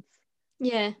have kids.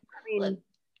 Yeah, I like, mean,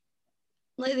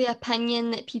 like the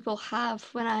opinion that people have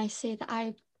when I say that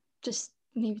I just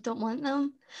maybe don't want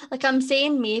them. Like I'm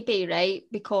saying maybe, right?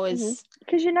 Because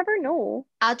because you never know.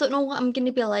 I don't know what I'm going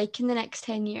to be like in the next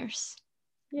 10 years.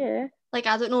 Yeah. Like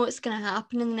I don't know what's going to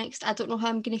happen in the next, I don't know how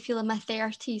I'm going to feel in my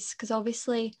 30s because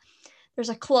obviously there's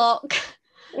a clock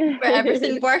where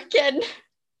everything's working.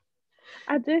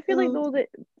 I do feel like So, though that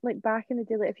like back in the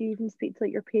day, like if you even speak to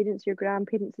like your parents, your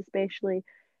grandparents especially,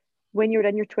 when you're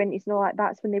in your 20s and all that,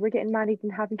 that's when they were getting married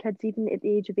and having kids even at the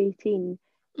age of 18.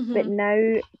 But mhm,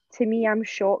 now, to me, I'm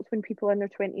shocked when people in their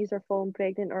 20s are falling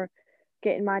pregnant or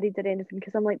getting married or anything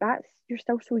because I'm like, that's you're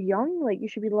still so young. Like, you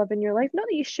should be living your life. Not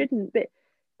that you shouldn't, but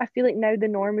I feel like now the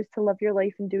norm is to live your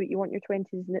life and do what you want in your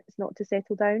 20s and it's not to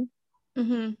settle down.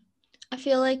 mhm. I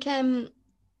feel like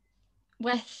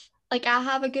with like I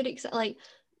have a good like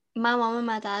my mum and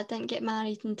my dad didn't get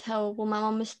married until, well, my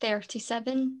mum was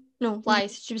 37. No, Mm-hmm.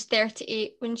 lies. She was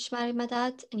 38 when she married my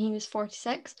dad, and he was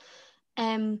 46.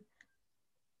 Um,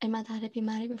 and my dad had been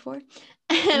married before.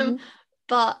 Um, Mm-hmm.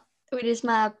 but whereas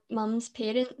my mum's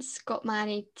parents got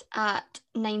married at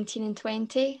 19 and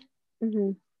 20,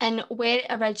 Mm-hmm. and were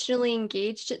originally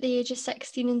engaged at the age of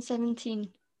 16 and 17. Isn't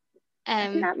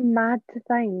Um, that mad to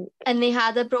think? and they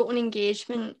had a broken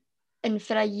engagement, and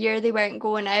for a year they weren't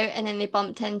going out, and then they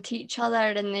bumped into each other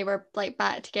and they were like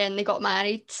back together and they got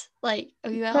married like a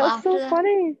wee while That's after so that.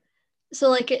 funny. So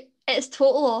like it's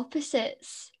total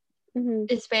opposites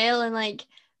Mm-hmm. as well. And like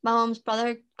my mom's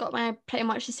brother got married pretty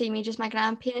much the same age as my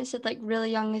grandparents did, like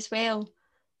really young as well.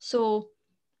 So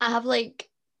I have like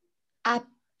I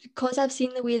because I've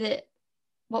seen the way that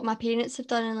what my parents have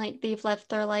done and like they've lived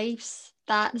their lives,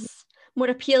 Mm-hmm. that's more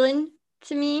appealing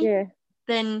to me Yeah.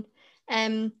 than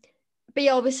but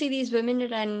yeah, obviously these women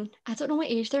are in, I don't know what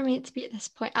age they're meant to be at this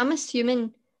point. I'm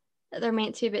assuming that they're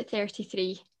meant to be about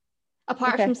 33,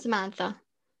 apart Okay. from Samantha.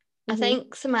 I Mm-hmm.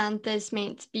 think Samantha's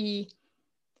meant to be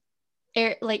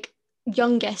like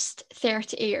youngest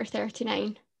 38 or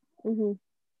 39. Mm-hmm.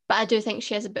 But I do think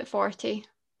she is about 40.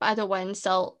 But I don't want to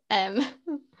insult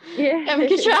Yeah.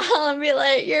 Cattrall and be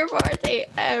like, you're 40.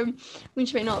 When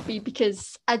she might not be,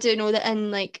 because I do know that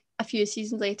in like a few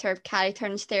seasons later, Carrie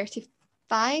turns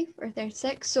 35 or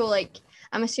 36. So like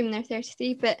I'm assuming they're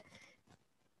 33. But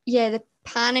yeah, the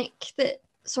panic that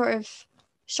sort of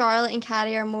Charlotte and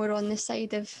Carrie are more on the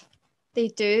side of they're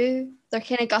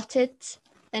kind of gutted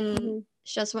and Mm-hmm.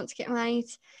 she does want to get married.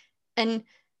 And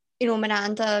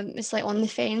Miranda is like on the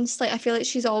fence. Like I feel like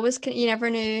she's always you never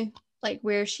knew like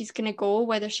where she's gonna go,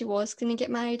 whether she was gonna get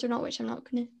married or not, which I'm not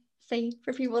gonna say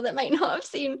for people that might not have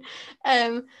seen.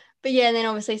 Um, but yeah, and then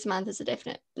obviously Samantha's a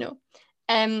definite no.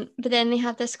 But then they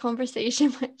have this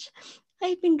conversation which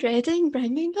I've been dreading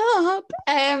bringing up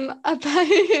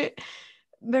about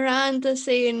Miranda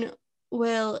saying,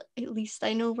 "Well, at least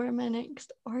I know where my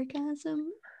next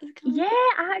orgasm is Yeah, coming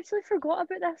from." I actually forgot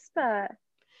about this bit.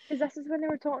 Because this is when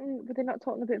were they not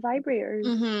talking about vibrators?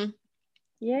 Mm-hmm.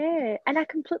 Yeah, and I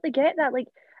completely get that. Like,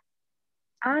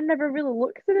 I never really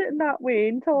looked at it in that way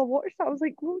until I watched that. I was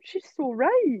like, well, she's so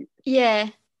right. Yeah,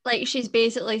 like she's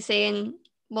basically saying,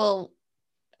 well,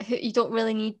 you don't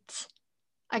really need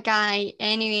a guy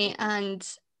anyway, and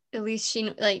at least she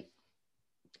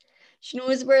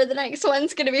knows where the next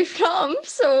one's gonna be from.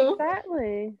 So,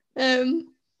 Exactly.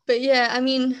 but yeah, I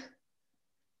mean,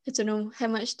 I don't know how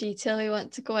much detail we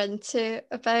want to go into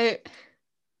about.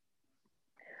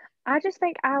 I just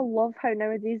think I love how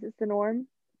nowadays it's the norm.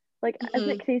 Like, isn't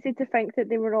Mhm. it crazy to think that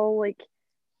they were all like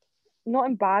not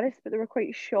embarrassed, but they were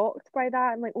quite shocked by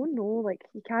that and like, oh no, like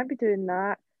you can't be doing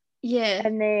that. Yeah.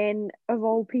 And then of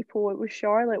all people, it was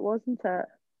Charlotte, wasn't it?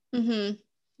 Mhm.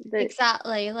 That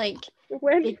Exactly. went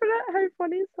They for it. How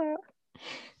funny is that?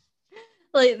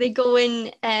 they go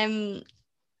in.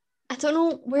 I don't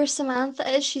know where Samantha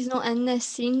is. She's not in this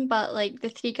scene, but like the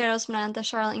three girls, Miranda,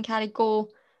 Charlotte, and Carrie go,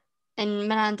 and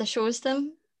Miranda shows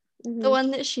them the Hmm.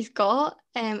 one that she's got,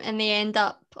 and they end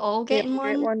up all They getting all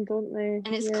get one, one, don't they?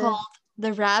 and it's Yeah, called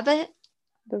the rabbit.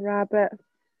 the rabbit.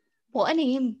 What a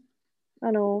name.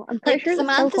 I know. I'm pretty Like, sure it's still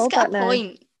Samantha's called got that a now.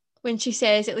 point when she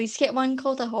says at least get one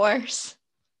called a horse.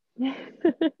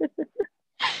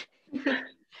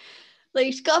 Like,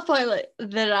 she's got a point, like,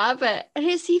 the rabbit. And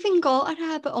it's even got a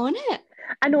rabbit on it.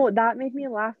 I know that made me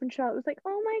laugh and Charlotte was like,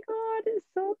 "Oh my God, it's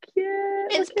so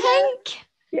cute! It's Look at it!" pink.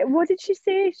 Yeah, what did she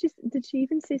say? Did she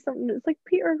even say something? It's like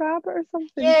Peter Rabbit or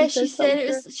something. She Yeah, she said said something it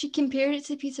to her. was, she compared it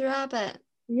to Peter Rabbit.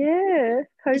 Yeah,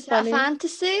 how Is that a funny.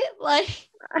 fantasy? Like,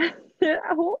 I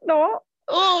hope not.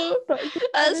 oh, That's so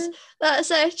that's funny.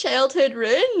 that's a childhood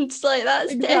ruined. Like,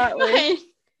 that's Exactly. terrifying.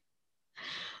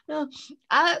 No,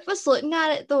 I was looking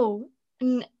at it though,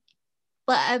 and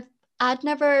like I'd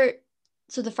never.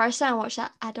 So the first time I watched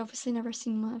that, I'd obviously never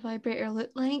seen what a vibrator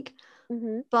looked like,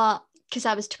 Mm-hmm. but because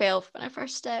I was 12 when I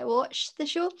first watched the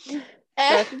show.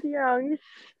 Uh, Started young.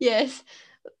 yes,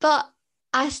 but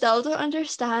I still don't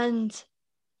understand,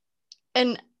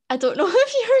 and I don't know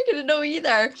if you're gonna know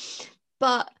either.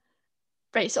 But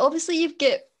right, so obviously you've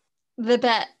got the bit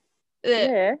that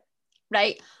Yeah.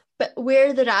 right, but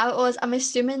where the rabbit was, I'm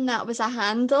assuming that was a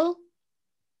handle,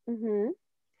 Mm-hmm.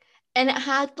 and it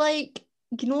had like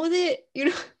you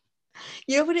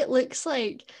know what it looks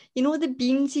like. You know the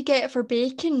beans you get for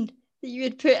bacon that you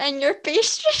would put in your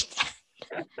pastry.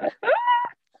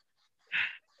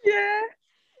 Yeah.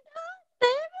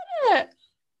 Damn it.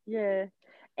 Yeah.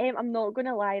 I'm not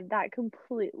gonna lie, that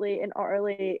completely and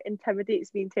utterly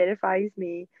intimidates me and terrifies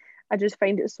me. I just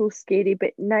find it so scary.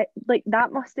 But now, like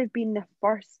that must have been the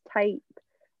first type,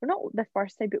 well, not the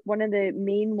first type, but one of the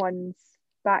main ones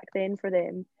back then for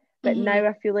them. But Mm-hmm. now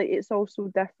I feel like it's also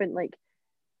different. Like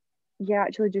you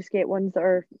actually just get ones that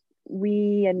are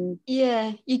wee and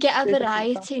Yeah, you get a do different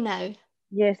stuff. variety now.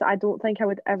 Yes, I don't think I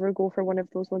would ever go for one of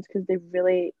those ones because they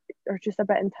really are just a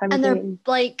bit And they're intimidating.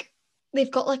 like,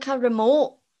 they've got like a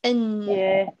remote and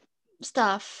Yeah,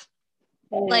 stuff.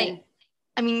 yeah. Like,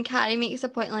 I mean, Carrie makes a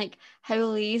point like, how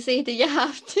lazy do you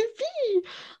have to be?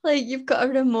 Like, you've got a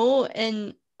remote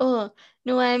and, oh,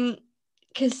 no,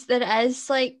 because there is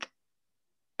like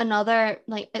another,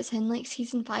 like, it's in like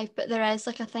season 5, but there is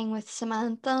like a thing with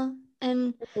Samantha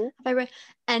and Mhm. if I re-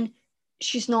 and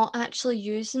she's not actually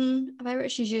using a vibrator,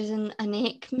 she's using a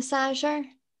neck massager.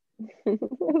 That's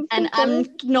And so I'm funny.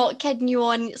 not kidding you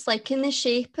on, it's like in the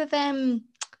shape of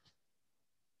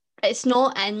it's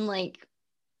not in like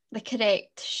the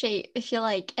correct shape, if you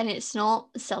like, and it's not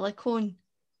silicone.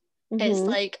 It's Mm-hmm.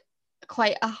 like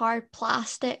quite a hard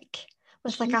plastic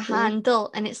with like a Jesus.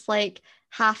 handle, and it's like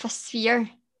half a sphere,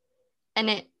 and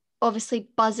it obviously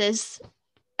buzzes.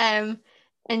 Um,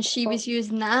 and she was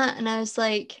using that, and I was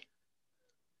like,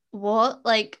 what?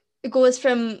 Like it goes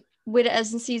from where it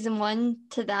is in season 1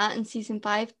 to that in season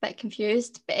 5, bit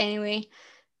confused. But anyway,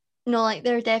 no, like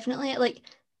they're definitely like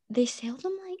they sell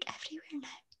them like everywhere now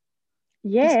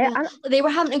as Yeah, well. They were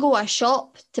having to go to a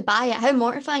shop to buy it. How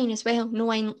mortifying as well. No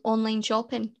online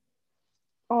shopping.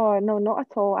 oh no, not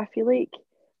at all. I feel like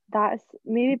that's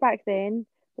maybe back then,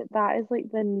 but that is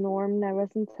like the norm now,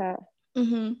 isn't it?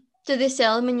 Mm-hmm. Do they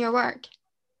sell them in your work?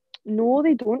 No,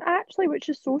 they don't actually, which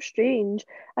is so strange.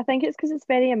 I think it's because it's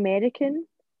very American,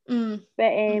 Mm. but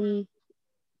Mm-hmm.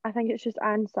 I think it's just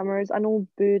Ann Summers. I know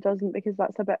Boo doesn't because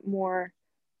that's a bit more.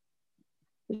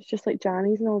 It's just like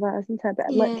jammies and all that, isn't it?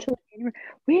 But Yeah. literally,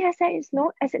 where is it? It's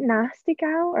not. Is it Nasty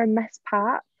Gal or Miss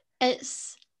Pat?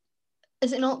 It's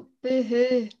is it not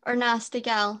Boohoo or Nasty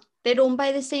Gal? They're owned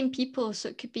by the same people, so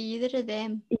it could be either of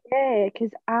them. Yeah,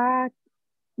 because I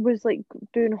was like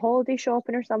doing holiday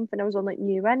shopping or something. I was on like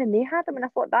New In and they had them, and I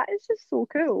thought that is just so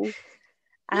cool.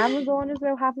 Amazon as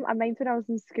well have them. I mind when I was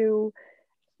in school,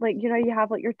 like you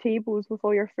have like your tables with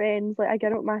all your friends. Like I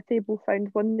get at my table, found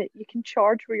one that you can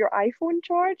charge for your iPhone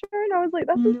charger, and I was like,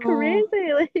 this is crazy.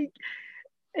 No. Like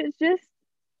it's just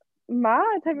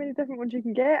mad how many different ones you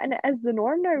can get, and it is the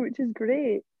norm now, which is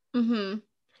great. Mm-hmm.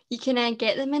 You can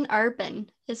get them in urban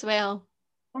as well.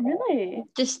 Oh, really?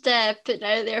 Just putting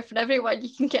out there for everyone, you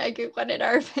can get a good one in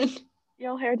urban.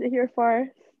 Y'all heard it here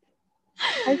first.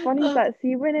 How funny is Oh, that?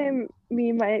 See, when me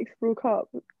and my ex broke up,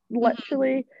 mhm.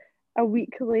 literally a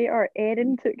week later,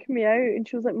 Erin took me out and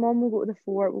she was like, Mom, we'll go to the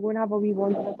fort, we're going to have a wee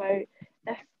wander about.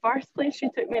 The first place she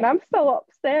took me, and I'm still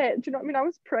upset. Do you know what I mean? I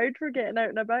was proud for getting out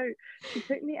and about. She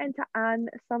took me into Ann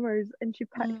Summers and she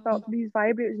picked up Mm. these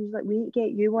vibrators and she's like, we need to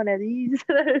get you one of these.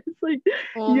 It's like,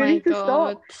 Oh you my need to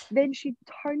stop. God. Then she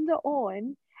turned it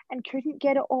on and couldn't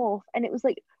get it off. And it was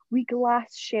like wee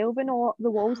glass shelving all up the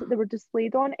walls that they were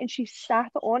displayed on, and she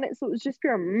sat on it, so it was just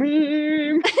pure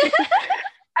meme.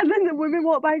 And then the woman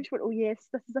walked by and she went, "Oh yes,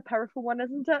 this is a powerful one,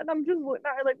 isn't it?" And I'm just looking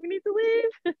at her like, "We need to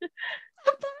leave."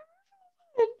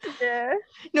 Yeah.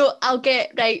 No, I'll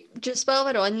get right just while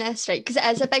we're on this, right? Because it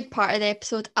is a big part of the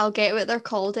episode. I'll get what they're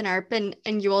called in urban,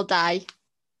 and you will die.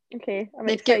 Okay, I'm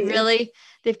They've got excited. really,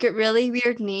 they've got really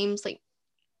weird names. Like,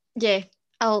 yeah,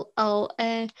 I'll.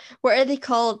 What are they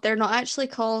called? They're not actually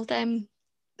called.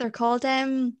 They're called.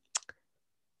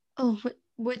 Oh,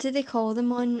 what do they call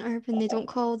them on urban? They don't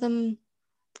call them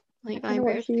I like don't know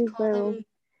what vibrators. she They is call well. them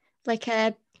like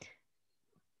a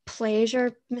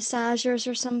pleasure massagers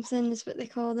or something. Is what they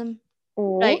call them.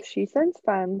 Oh, Right. she sounds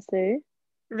fancy.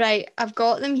 Right, I've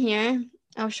got them here.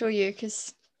 I'll show you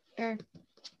because they're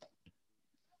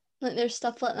like there's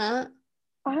stuff like that.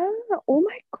 Ah, oh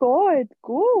my God,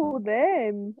 go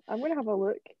them. I'm gonna have a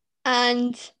look.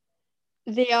 And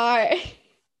they are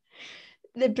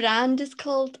the brand is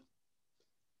called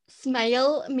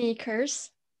Smile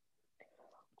Makers.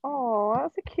 Oh,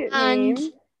 that's a cute And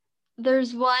name.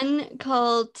 there's one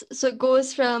called so it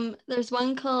goes from there's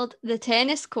one called the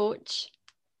tennis coach.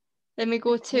 Then we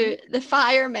go to Okay. the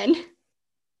fireman.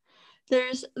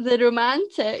 There's the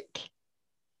romantic,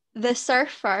 the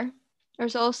surfer.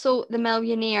 There's also the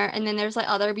millionaire, and then there's like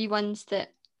other wee ones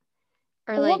that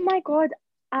are Oh like my God,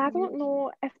 I don't unique.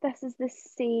 know if this is the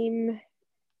same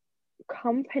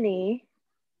company.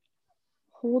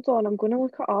 Hold on, I'm gonna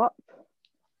look it up.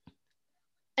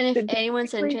 And if But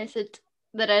anyone's basically, interested,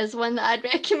 there is one that I'd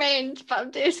recommend, but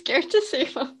I'm too scared to say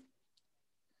them.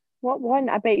 what one?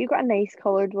 I bet you got a nice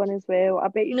coloured one as well. I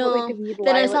bet you got like the No, wee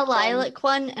there is a lilac one. lilac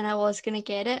one, and I was gonna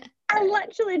get it, I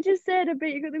literally just said, I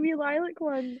bet you got the wee lilac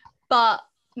one. but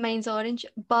mine's orange.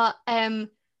 But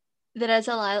there is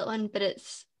a lilac one, but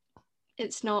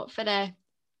it's not for a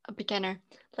beginner.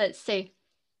 Let's say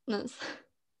that's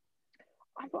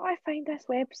I thought I find this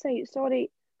website.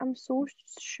 Sorry, I'm so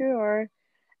sure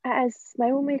it is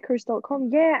smilemakers.com.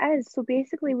 Yeah, it is. So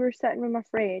basically, we were sitting with my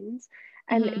friends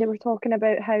and hmm they were talking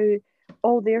about how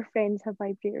all their friends have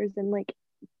vibrators and like,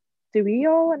 do we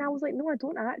all? And I was like, no, I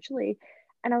don't actually.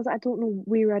 And I was like, I don't know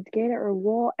where I'd get it or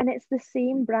what. And it's the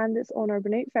same brand that's on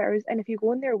Urban Outfitters. And if you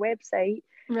go on their website,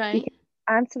 you right. can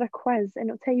answer a quiz and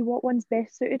it'll tell you what one's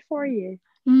best suited for you.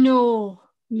 No,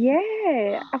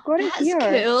 Yeah, I've got it that's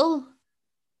here. cool.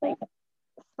 Like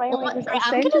Smile What? Makers. I'll Right,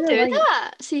 I'm send you gonna the do link.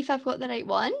 that. See if I've got the right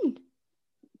one.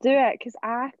 Do it because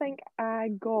I think I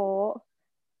got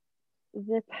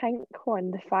the pink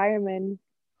one, the fireman.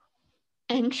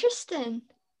 Interesting.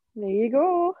 There you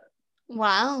go.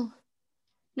 Wow.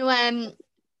 No,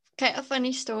 kind of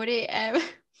funny story.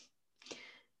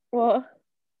 What?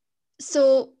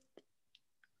 So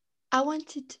I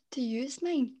wanted to use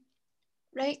mine,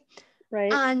 right?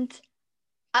 Right. And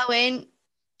I went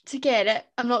to get it.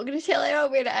 I'm not going to tell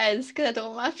anyone where it is because I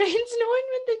don't want my friends knowing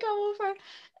when they come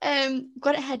over.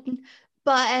 Got it hidden,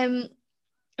 but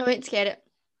I went to get it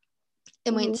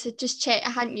and went Mm-hmm. to just check.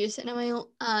 I hadn't used it in a while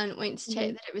and went to check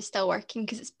Mm-hmm. that it was still working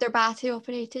because they're battery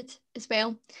operated as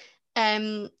well.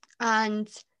 Um, and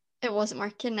it wasn't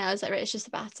working. And I was like, right, it's just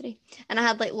the battery. And I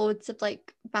had like loads of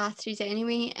like batteries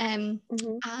anyway.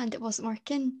 Mm-hmm. And it wasn't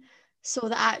working. So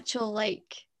the actual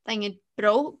like thing had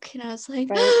broke, and I was like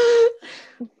Right.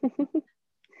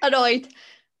 annoyed.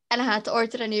 And I had to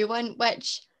order a new one,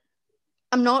 which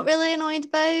I'm not really annoyed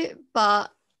about,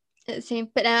 but at the same.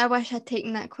 But then I wish I'd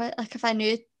taken that quick. Like if I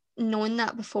known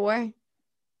that before,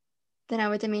 then I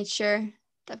would have made sure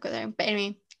that I've got there. But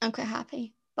anyway, I'm quite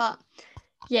happy. But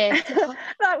yeah,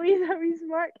 that wee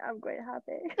smirk. I'm quite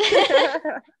happy.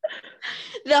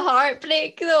 the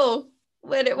heartbreak though,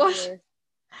 when it was. Yeah.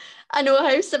 I know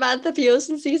how Samantha feels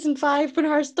in season 5 when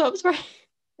her stops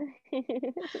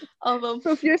working. Although,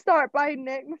 So if you start buying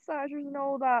neck massagers and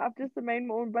all that, I've just to mind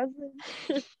my own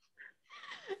business.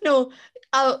 no,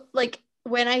 I'll like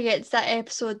when I get to that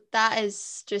episode, that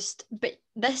is just. But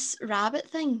this rabbit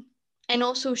thing, and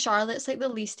also Charlotte's like the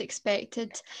least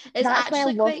expected, is That's why I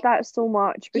actually love quite. that so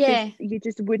much because Yeah. you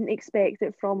just wouldn't expect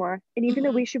it from her. And even the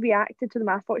hmm way she reacted to them,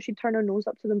 I thought she'd turn her nose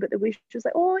up to them, but the way she was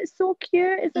like, "Oh, it's so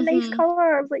cute. It's a nice hmm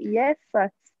color." I was like, "Yes,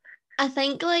 sis." I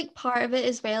think like part of it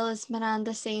as well is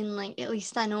Miranda saying like at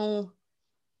least I know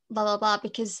blah blah blah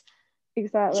because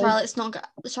Exactly. Charlotte's not got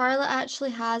Charlotte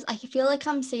actually has I feel like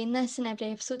I'm saying this in every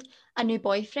episode a new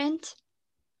boyfriend.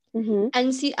 Mhm.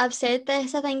 And see, I've said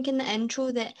this, I think, in the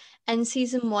intro that in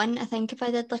season 1, I think if I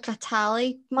did like a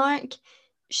tally mark,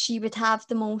 she would have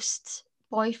the most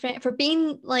boyfriend for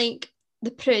being like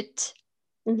the prude.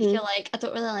 I Mhm. feel like I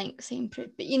don't really like saying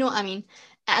prude, but you know what I mean.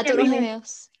 I I get don't what know you how mean.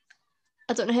 else.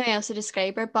 I don't know how else to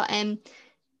describe her, but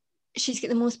she's got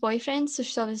the most boyfriends, so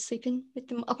she's always sleeping with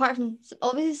them. Apart from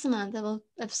obviously Samantha will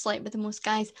have slept with the most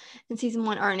guys in season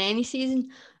 1 or in any season,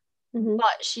 Mhm.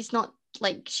 but she's not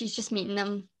like she's just meeting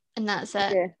them and that's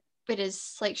it. Yeah.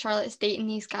 whereas like Charlotte's dating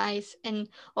these guys, and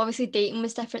obviously dating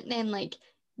was different then. Like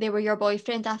they were your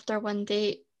boyfriend after one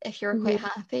date if you were quite Mm-hmm.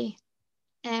 happy.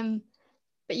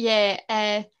 But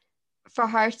yeah, for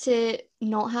her to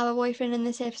not have a boyfriend in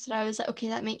this episode, I was like, okay,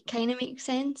 that kind of makes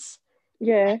sense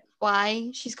Yeah.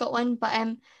 why she's got one. But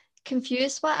I'm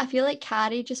confused. What I feel like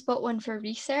Carrie just bought one for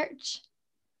research.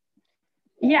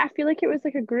 Yeah, I feel like it was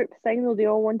like a group thing though. They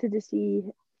all wanted to see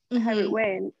how it Mhm.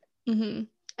 went. Mhm.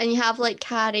 And you have like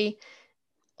Carrie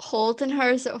holding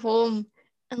hers at home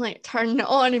and like turning it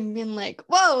on and being like,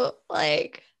 whoa,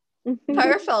 like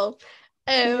powerful.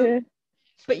 Um, Yeah.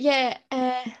 but yeah,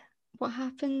 what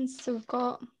happens? So we've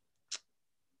got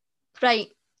right.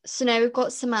 So now we've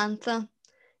got Samantha,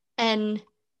 and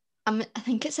I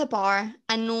think it's a bar.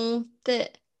 I know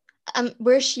that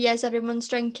where she is, everyone's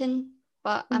drinking,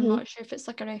 but I'm Mm-hmm. not sure if it's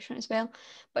like a restaurant as well.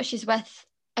 But she's with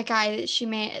a guy that she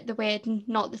met at the wedding,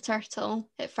 not the turtle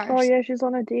at Oh first. yeah, she's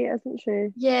on a date, isn't she?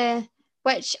 Yeah,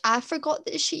 which I forgot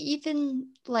that she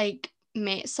even like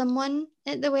met someone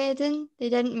at the wedding. They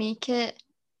didn't make it.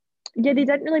 Yeah, they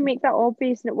didn't really make that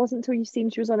obvious, and it wasn't until you seen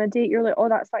she was on a date, you're like, oh,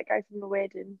 that's that guy from the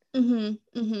wedding.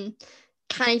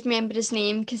 Can't even remember his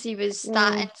name because he was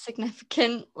that Mm,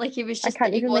 insignificant. Like he was I just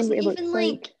can't he even remember wasn't what he even looks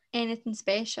like. like anything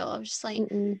special. I was just like,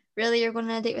 Mm-mm. really, you're going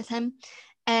on a date with him?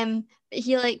 But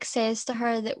he like says to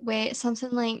her that when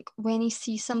something like when he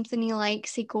sees something he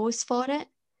likes, he goes for it.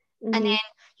 And Mm-hmm. then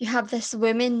you have this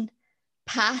woman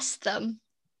past them,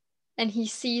 and he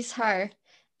sees her,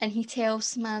 and he tells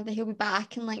Samantha he'll be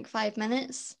back in like 5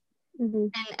 minutes. Mm-hmm.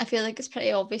 And I feel like it's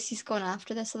pretty obvious he's gone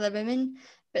after this other woman,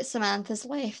 but Samantha's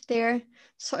left there,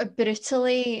 sort of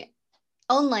brutally.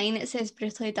 Online, it says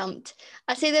brutally dumped.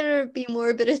 I'd say there would be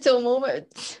more brutal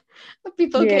moments of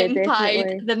people Yeah, getting pied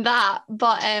definitely. than that.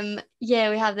 But yeah,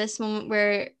 we have this moment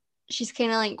where she's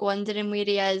kind of like wondering where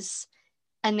he is,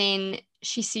 and then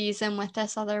she sees him with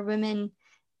this other woman,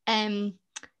 um,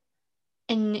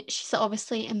 and she's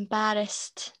obviously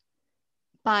embarrassed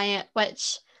by it,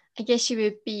 which I guess she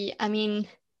would be. I mean,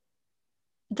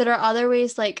 there are other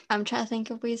ways, like I'm trying to think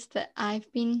of ways that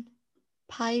I've been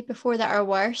pied before that are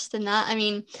worse than that. I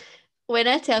mean, when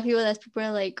I tell people this, people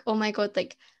are like, "Oh my God!"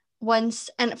 Like once,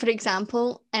 and for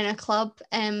example, in a club,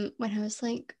 when I was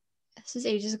like, this was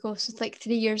ages ago, so it's like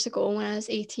 3 years ago when I was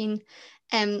 18,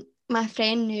 my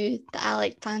friend knew that I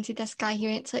like fancied this guy. He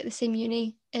went to like the same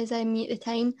uni as me at the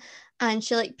time, and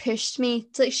she like pushed me.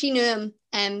 To, like she knew him,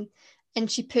 and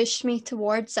she pushed me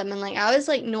towards him, and like I was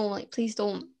like, "No, like please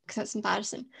don't," because that's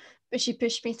embarrassing. But she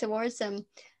pushed me towards him,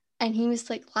 and he was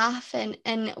like laughing,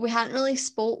 and we hadn't really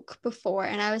spoke before,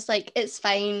 and I was like, it's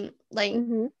fine,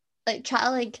 Mm-hmm. like try to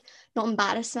like not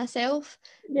embarrass myself.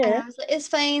 And Yeah. I was like, it's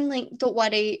fine, like don't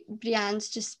worry, Brienne's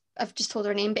just, I've just told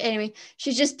her name, but anyway,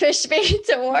 she just pushed me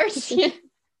towards you.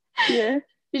 Yeah.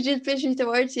 She just pushed me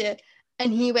towards you,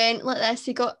 and he went like this.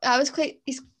 I was quite,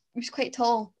 he was quite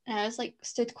tall, and I was like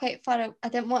stood quite far out. I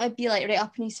didn't want to be like right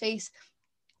up in his face,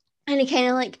 and he kind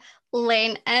of like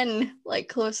leaned in like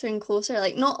closer and closer,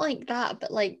 like not like that,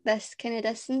 but like this kind of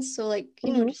distance. So like,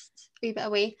 Mm-hmm. just a wee bit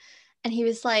away. And he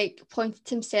was like pointed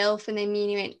to himself, and then me and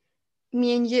he went,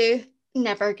 me and you,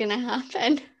 never gonna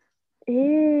happen.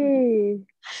 Hey.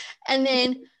 And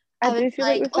then I I was do feel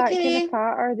like like, with that kind of okay.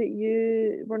 patter that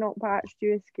you were not patched,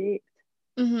 you escaped.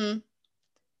 Mm-hmm.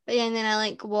 But yeah, and then I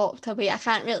like walked away. I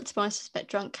can't really, to be honest, I was a bit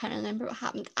drunk, can't remember what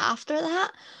happened after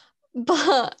that.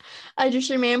 But I just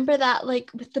remember that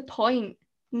like with the point,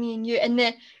 me and you, and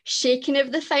the shaking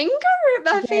of the finger at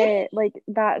my face. Yeah, like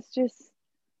that's just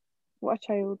what a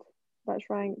child. That's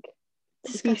rank.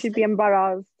 He should be Disgusting.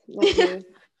 embarrassed, not you.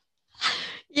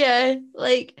 Yeah,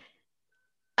 like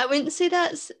I wouldn't say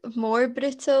that's more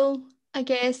brutal, I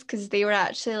guess, because they were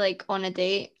actually like on a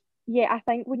date. Yeah, I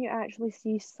think when you actually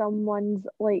see someone's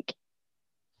like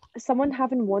someone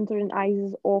having wandering eyes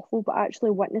is awful, but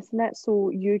actually witnessing it, so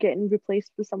you getting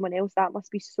replaced with someone else, that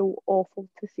must be so awful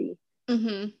to see.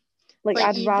 Mm-hmm. Like Like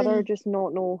I'd rather even just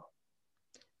not know.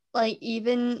 like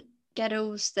even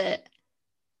girls that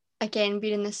again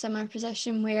be in a similar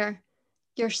position where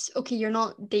okay, you're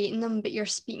not dating them, but you're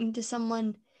speaking to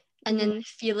someone, and then Mhm. the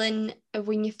feeling of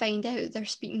when you find out they're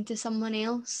speaking to someone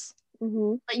else,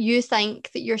 Mhm. like you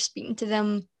think that you're speaking to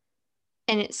them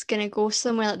and it's gonna go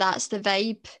somewhere, like that's the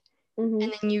vibe,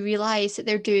 and Mhm. then you realize that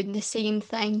they're doing the same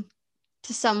thing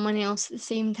to someone else at the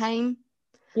same time.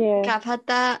 Like Yeah. I've had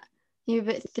that maybe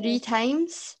about Yeah. 3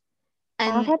 times,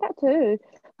 I've and had that too.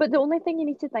 But the only thing you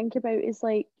need to think about is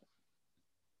like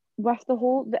with the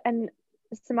whole the in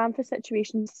Samantha's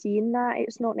situation, seeing that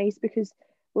it's not nice because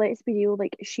let's be real,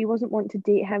 like she wasn't wanting to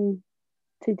date him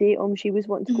to date him. She was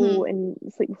wanting to go mhm, and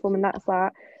sleep with him, and that's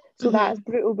that. So that's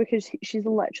brutal because she's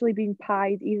literally been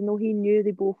pied, even though he knew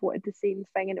they both wanted the same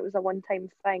thing and it was a one-time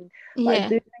thing. But I Yeah.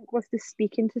 do think with the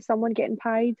speaking to someone getting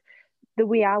pied, the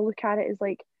way I look at it is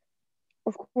like,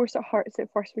 of course it hurts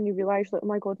at first when you realise like, oh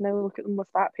my God, now look at them with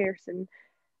that person.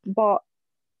 But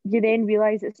you then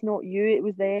realise it's not you, it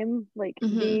was them. Like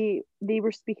they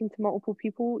were speaking to multiple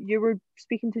people. You were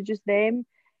speaking to just them,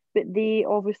 but they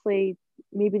obviously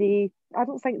maybe I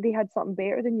don't think they had something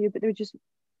better than you, but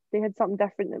they had something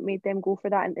different that made them go for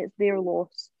that, and it's their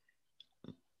loss.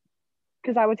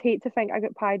 Because I would hate to think I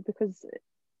got pied because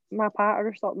my partner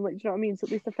or something, like, do you know what I mean? So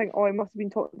at least I think, oh, I must have been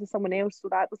talking to someone else, so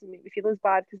that doesn't make me feel as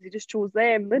bad because they just chose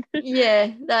them.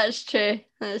 Yeah, that's true.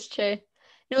 That's true.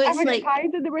 No, If it's I get like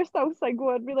pied and they were still single,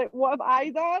 I'd be like, what have I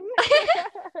done?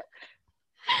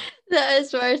 that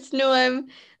is worse. No,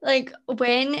 like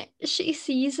when she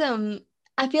sees him,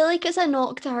 I feel like it's a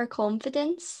knock to her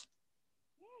confidence.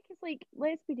 Yeah, because like,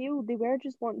 let's be real, they were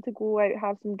just wanting to go out,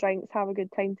 have some drinks, have a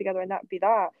good time together, and that'd be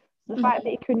that. So the fact that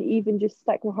he couldn't even just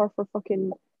stick with her for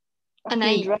fucking a A few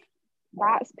night. drinks,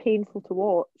 that's painful to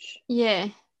watch. Yeah.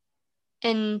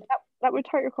 And That would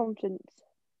hurt your confidence.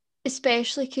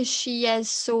 especially because she is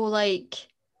so like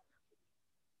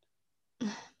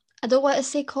I don't want to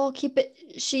say cocky, but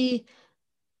she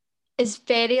is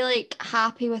very like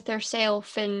happy with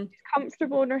herself and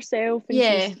Comfortable in herself and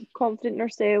yeah. she's confident in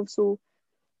herself, so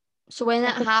So when I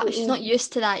that happens, she's completely not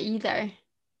used to that either.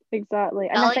 exactly.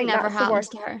 And That I like think never that's the happens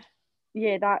worst. to her.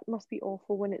 Yeah, that must be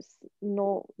awful when it's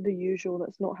not the usual.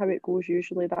 That's not how it goes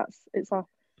usually. It's a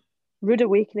rude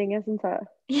awakening, isn't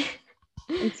it?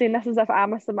 I'm saying this as if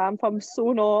I'm a Samantha. I'm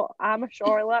so not. I'm a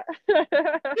Charlotte.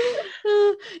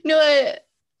 I No,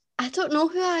 I don't know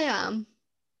who I am.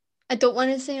 I don't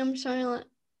want to say I'm Charlotte.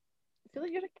 feel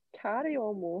like you're a carry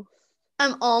almost.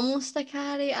 I'm almost a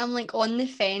Carrie. I'm like on the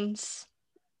fence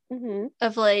Mm-hmm.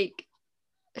 of like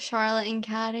Charlotte and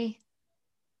Carrie.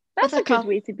 With That's a a good couple,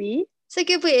 way to be. it's a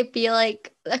good way to be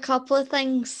like a couple of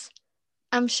things.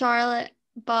 I'm Charlotte,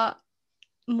 but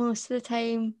most of the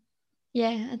time,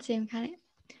 yeah, I'd say I'm Carrie.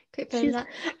 Quite proud of She's that.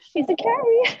 she's a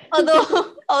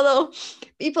carry. Although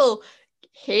people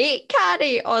hate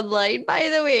Carrie online, by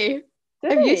the way. Do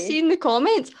Have you they? seen the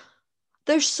comments?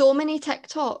 There's so many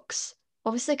TikToks.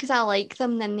 Obviously, because I like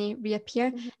them, then they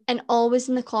reappear. Mhm. And always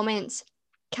in the comments,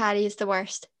 Carrie is the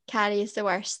worst. Carrie is the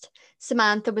worst.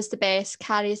 Samantha was the best.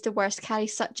 Carrie is the worst.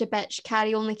 Carrie's such a bitch.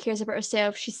 Carrie only cares about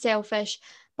herself. She's selfish.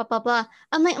 Blah, blah, blah.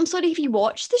 I'm like, I'm sorry if you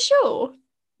watched the show.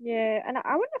 Yeah, and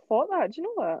I wouldn't have thought that. Do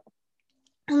you know that?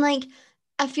 And like,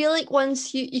 I feel like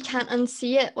once you can't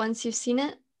unsee it once you've seen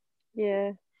it.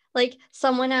 Yeah. Like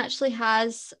someone actually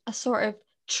has a sort of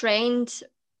trend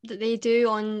that they do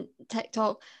on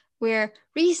TikTok where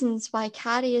reasons why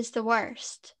Carrie is the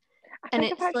worst. I And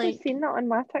think I've it's actually like seen that on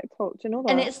my TikTok. Do you know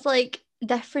and that? it's like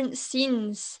different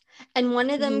scenes. And one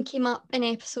of Mm-hmm. them came up in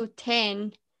episode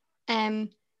 10. Um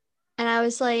and I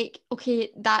was like, okay,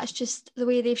 that's just the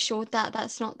way they've showed that.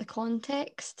 That's not the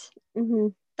context. Mm-hmm.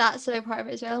 That's a big part of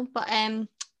it as well. But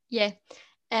yeah.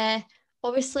 Uh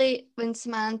obviously when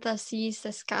Samantha sees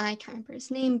this guy, I can't remember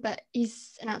his name, but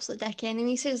he's an absolute dick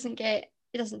anyway, so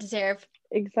he doesn't deserve to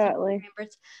be Exactly.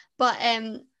 remembered. But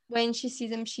when she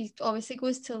sees him, she obviously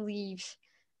goes to leave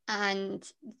and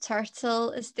the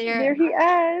turtle is there. There he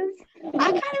is.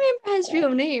 I can't remember his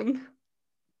real name.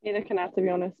 Neither can I, to be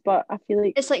honest, but I feel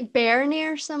like It's like Bernie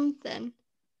or something.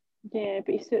 yeah,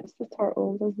 but he suits the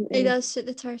turtle, doesn't He he? does suit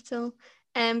the turtle.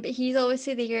 But he's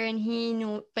obviously there and he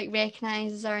like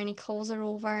recognizes her and he calls her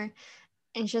over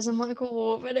and she doesn't want to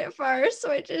go over at first,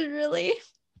 which is really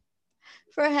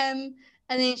for him.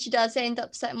 And then she does end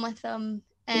up sitting with him.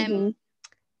 Mm-hmm.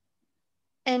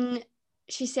 And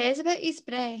she says about his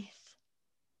breath.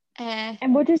 Uh,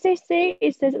 And what does they say?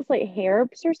 It says it's like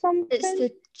herbs or it's something.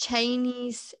 the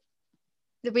Chinese,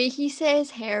 the way he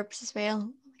says herbs as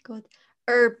well. Oh my god,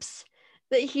 herbs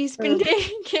that he's been Herbs.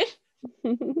 taking.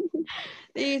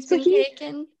 That he's So been he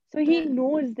taking. so he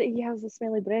knows that he has a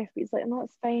smelly breath, but he's like, no,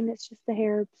 it's fine, it's just the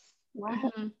herbs. What?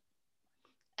 Mhm.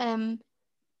 Um,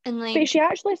 and But like she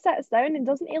actually sits down and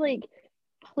doesn't he like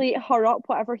plate her up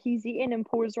whatever he's eating and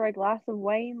pours her a glass of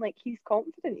wine? Like he's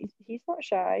confident. He's not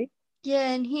shy.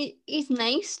 yeah, and he's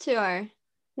nice to her.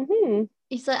 Mm-hmm.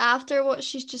 He's like after what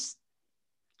she's just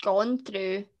gone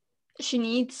through, she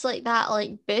needs like that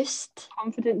like boost.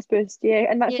 Confidence boost, yeah.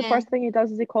 And that's the Yeah. first thing he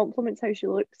does is he compliments how she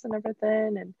looks and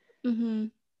everything. And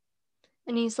Mhm.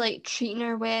 And he's like treating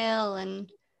her well,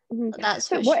 and mhm. that's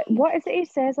But what she. what is it he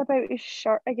says about his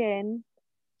shirt again?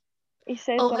 He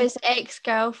says Oh, his something.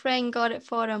 ex-girlfriend got it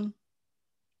for him.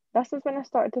 This is when I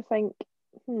started to think,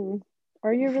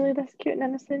 are you really this cute and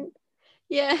innocent?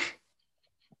 Yeah.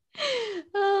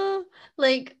 Oh,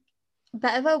 like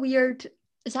bit of a weird.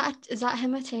 Is that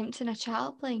him attempting a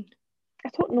child plane? I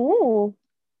don't know.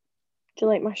 Do you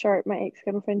like my shirt? My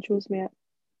ex-girlfriend chose me it.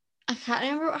 I can't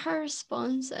remember what her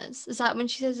response is. Is that when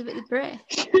she says about the breath?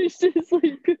 She's just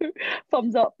like,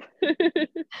 thumbs up.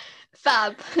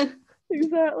 Fab.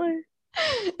 Exactly.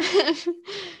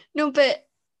 No, but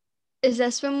is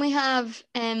this when we have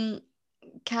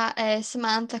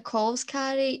Samantha calls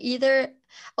Carrie either?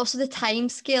 Also, the time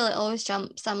scale it always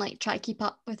jumps. I'm like trying to keep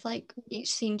up with like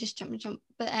each scene, just jump.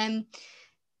 But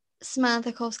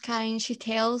Samantha calls Carrie and she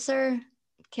tells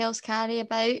Carrie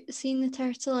about seeing the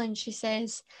turtle, and she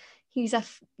says he's a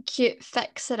cute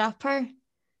fixer-upper.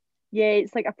 Yeah,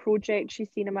 it's like a project. She's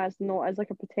seen him as not as like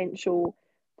a potential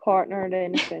partner or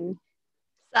anything.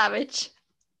 Savage.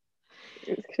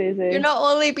 It's You're crazy. not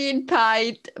only being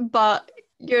pied, but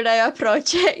you're now a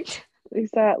project.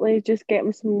 Exactly. Just get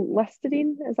him some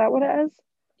Listerine. Is that what it is?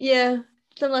 Yeah,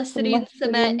 some Some Listerine,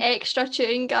 some Listerine. extra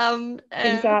chewing gum.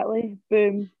 Exactly.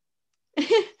 Boom. No,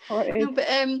 Sorted. but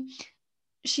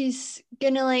she's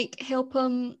gonna like help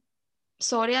him.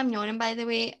 Sorry, I'm yawning by the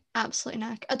way. Absolutely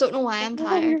knack. I don't know why I'm No,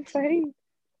 tired. you're fine.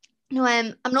 No,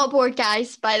 I'm not bored,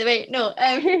 guys. By the way, no,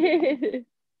 When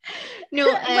no,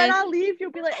 I leave,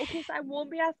 you'll be like, okay, so I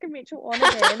won't be asking Rachel on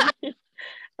again.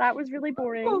 That was really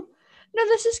boring. no, no,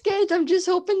 this is good. I'm just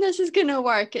hoping this is gonna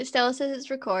work. It still says it's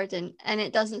recording, and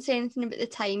it doesn't say anything about the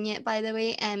time yet. By the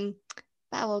way,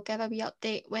 but I will give a wee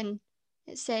update when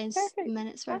it says Perfect.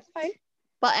 minutes worth. That's fine.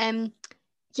 But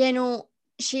you know,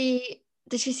 she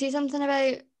did she say something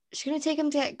about she's gonna take him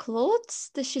to get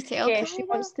clothes? Does she tell Yeah, Carrie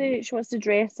that? she wants to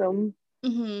dress him.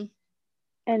 Mm-hmm.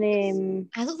 And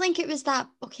I don't think it was that.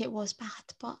 Okay, it was bad,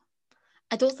 but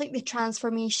I don't think the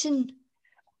transformation.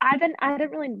 I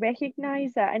didn't really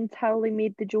recognize it until they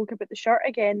made the joke about the shirt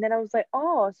again. Then I was like,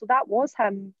 oh, so that was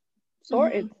him Mm-hmm.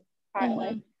 sorted, apparently.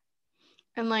 Mm-hmm.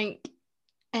 And like,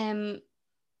 um,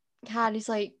 Harry's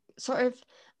like sort of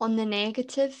on the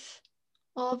negative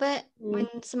of it Mm.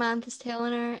 when Samantha's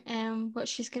telling her what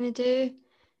she's gonna do.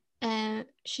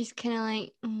 She's kind of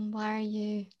like, why are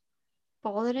you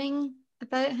bothering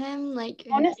about him? Like,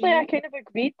 who Honestly, I cares? kind of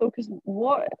agreed though, because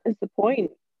what is the point?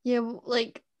 Yeah,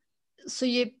 like, so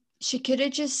she could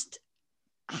have just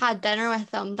had dinner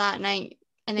with him that night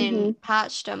and then Hmm.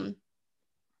 patched him.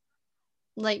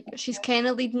 Like, she's kind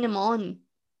of leading him on.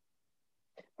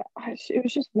 It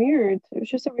was just weird. It was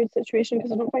just a weird situation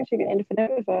because I don't think she got anything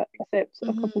out of it except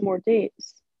a couple Hmm. more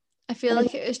dates. I feel And I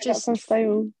like don't think that's her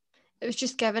style. it was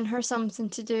just giving her something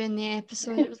to do in the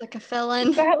episode. It was like a fill-in.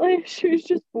 Exactly. She was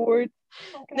just bored.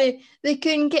 Okay. They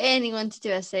couldn't get anyone to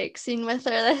do a sex scene with her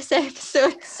this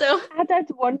episode, so I did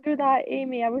wonder that,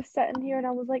 Amy. I was sitting here and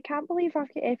I was like, can't believe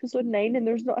I've got episode 9 and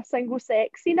there's not a single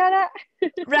sex scene in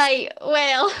it. right,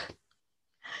 well,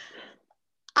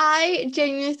 I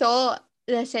genuinely thought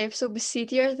this episode was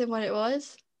seedier than what it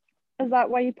was. Is that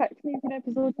why you picked me for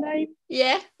episode 9?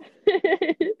 Yeah.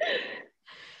 You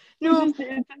No, just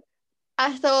needed to.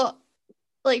 I thought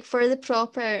like for the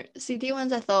proper seedy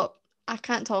ones, I thought I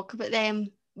can't talk about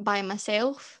them by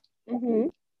myself. Hmm.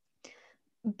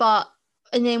 But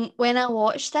and then when I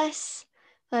watched this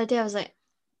the other day, I was like,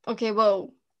 okay,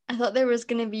 well, I thought there was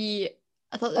gonna be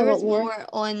I thought A there lot was more. more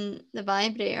on the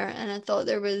vibrator and I thought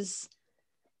there was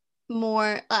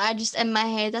more like I just in my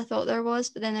head I thought there was,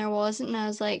 but then there wasn't and I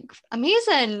was like,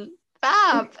 amazing,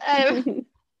 fab.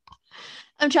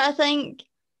 I'm trying to think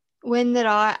when there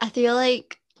are, I feel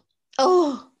like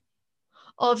oh,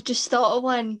 I've just thought of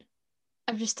one.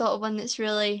 I've just thought of one that's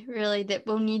really, really that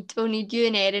we'll need you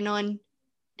and Erin on.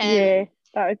 Yeah,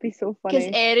 that would be so Because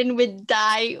funny. Erin would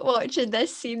die watching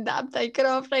this scene that I'm thinking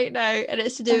of right now, and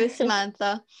it's to do with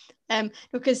Samantha.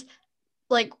 Because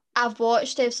like I've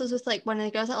watched episodes with like one of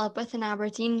the girls that I live with in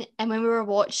Aberdeen, and when we were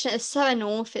watching it, it's so I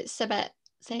know if it's a bit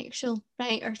sexual,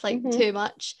 right, or like Hmm. too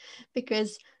much,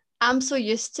 because I'm so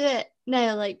used to it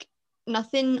now. Like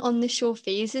nothing on the show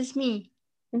phases me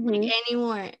like Hmm.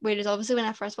 anymore. Whereas obviously when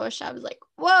I first watched it, I was like,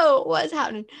 "Whoa, what is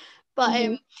happening?" But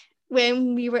Hmm.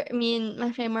 when me and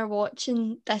my friend were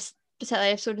watching this particular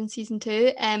episode in season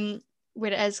two,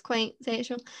 where it is quite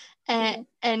sexual, Hmm.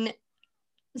 and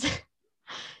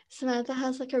Samantha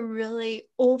has like a really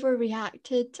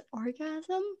overreacted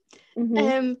orgasm, Hmm.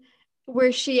 um,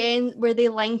 where they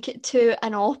link it to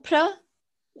an opera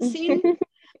scene,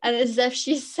 and it's as if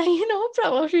she's singing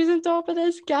opera while she's on top of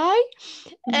this guy,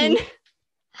 Hmm. and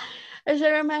I just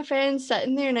remember my friend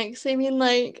sitting there next to me and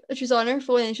like she's on her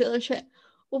phone and she went,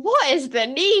 well, what is the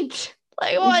need?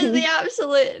 Like what is the Hmm.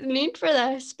 absolute need for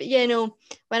this? But yeah, no,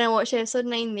 when I watched episode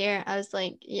 9 there, I was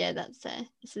like, yeah, that's it.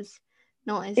 This is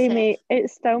not as Amy, it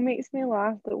still makes me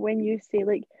laugh that when you say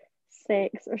like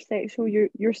sex or sexual,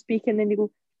 you're speaking, then they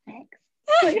go sex.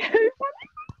 Like how funny.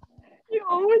 You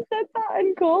always did that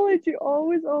in college. You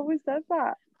always did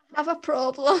that. I have a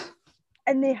problem.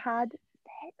 And they had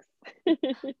sex.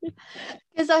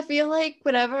 Because I feel like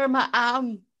whenever I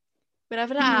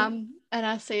Mhm. am and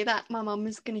I say that, my mum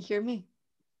is gonna hear me.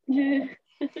 Yeah.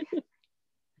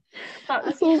 I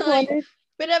That's so feel like funny.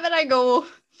 whenever I go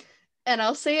and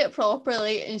I'll say it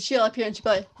properly and she'll appear and she'll be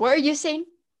like, what are you saying?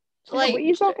 Yeah, what are Like,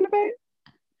 you talking about?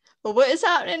 what is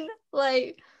happening?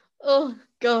 Like, oh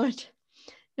God.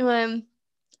 No,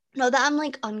 not that I'm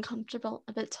like uncomfortable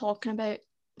about talking about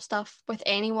stuff with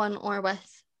anyone or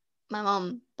with my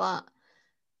mum, but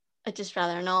I'd just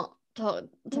rather not talk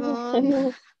to my I mum.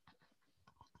 know.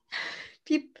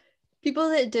 People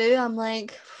that do, I'm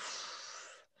like,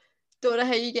 don't know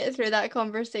how you get through that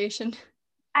conversation.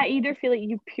 I either feel like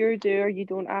you pure do or you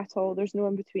don't at all. There's no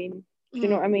in between. Do you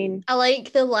know what I mean? I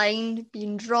like the line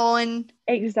being drawn.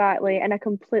 Exactly. And I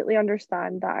completely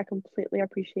understand that. I completely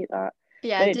appreciate that. But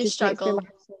yeah, But I it do just makes me struggle laugh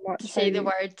so to much how say the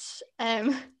words.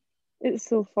 it's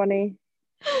so funny.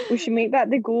 We should make that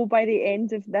the goal by the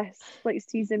end of this, like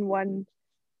season one,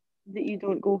 that you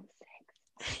don't go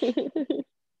sex.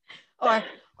 or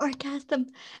orgasm.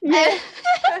 Yeah.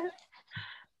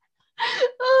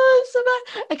 Oh, so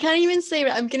bad. I can't even say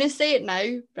it. I'm gonna say it now,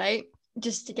 right?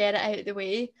 Just to get it out of the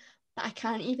way. But I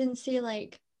can't even say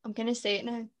like I'm gonna say it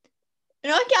now.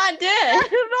 No, I can't do I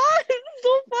it. know, it's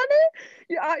so funny.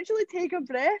 You actually take a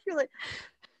breath. You're like,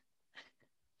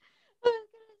 I was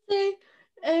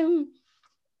gonna say,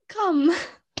 come.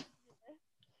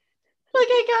 Like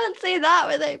I can't say that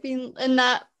without being in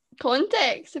that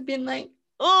context of being like,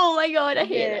 oh my God, I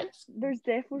hate yeah, this. there's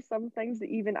definitely some things that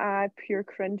even I pure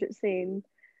cringe at saying,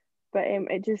 but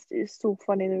it just is so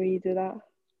funny the way you do that.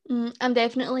 I'm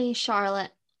definitely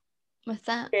Charlotte with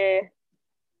that. Yeah,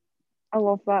 I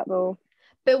love that though.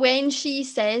 But when she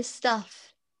says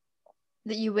stuff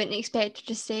that you wouldn't expect her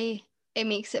to say, it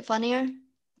makes it funnier.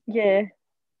 Yeah,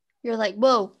 You're like,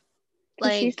 whoa,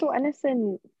 because she's like so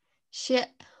innocent. shit.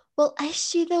 Well, is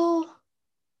she though?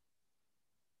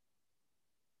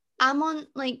 I'm on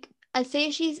like I'd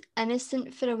say she's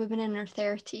innocent for a woman in her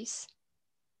 30s.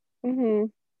 Mm-hmm.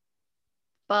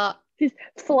 But She's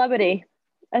flibbery,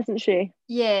 isn't she?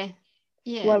 yeah,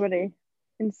 yeah. Flibbery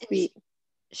and And sweet.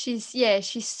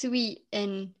 she's sweet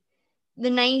and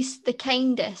the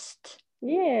kindest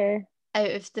Yeah,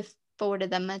 out of the four of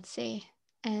them, I'd say.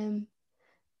 Um,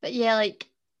 but yeah, like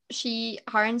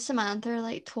her and Samantha are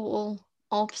like total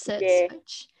opposites, yeah,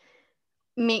 which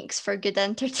makes for good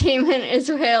entertainment as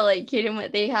well, like hearing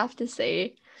what they have to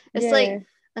say. It's like yeah,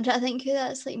 I'm trying to think who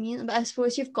that's like me, but I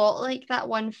suppose you've got like that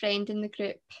one friend in the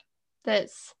group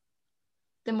that's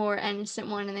the more innocent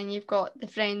one, and then you've got the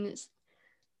friend that's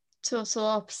total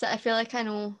opposite. I feel like I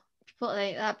know people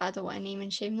like that, but I don't want to name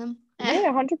and shame them.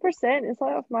 yeah, 100%. It's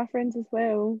like with my friends as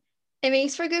well. It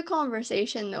makes for good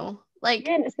conversation though. Like,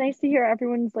 Yeah, and it's nice to hear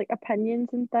everyone's like opinions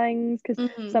and things because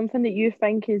mhm, something that you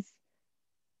think is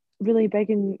really big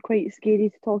and quite scary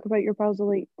to talk about, your pals are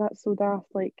like, that's so daft,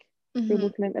 like you're mhm.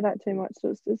 looking into that too much.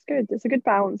 So it's good. It's a good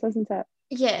balance, isn't it?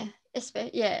 Yeah, it's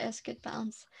good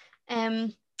balance.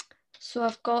 Um, so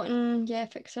I've gotten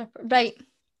fix up right.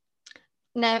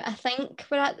 Now, I think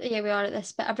we are at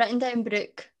this bit. I've written down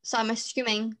Brooke, so I'm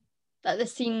assuming that the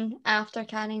scene after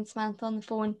Carrie and Samantha on the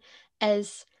phone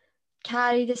is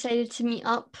Carrie decided to meet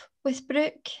up with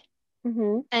Brooke,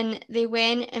 Mm-hmm. and they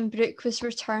went, and Brooke was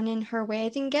returning her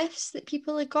wedding gifts that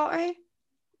people had got her.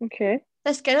 Okay.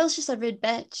 This girl's just a rude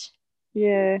bitch,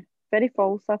 Yeah. Very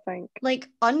false, I think. like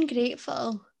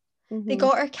ungrateful. They Mm-hmm.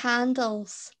 got her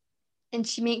candles, and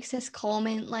she makes this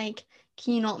comment like,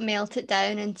 "Can you not melt it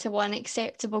down into one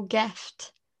acceptable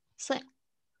gift?" It's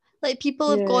like people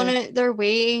have gone Yeah. out their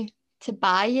way to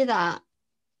buy you that.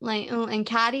 Like, oh, and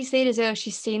Carrie's there as well.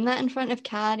 She's saying that in front of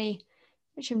Carrie,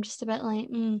 which I'm just a bit like,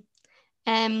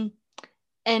 Um,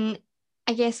 and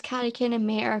I guess Carrie kind of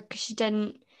met her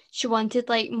because she wanted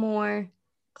like more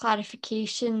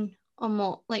clarification on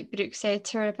what like Brooke said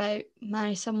to her about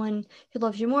marry someone who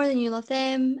loves you more than you love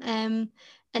them. And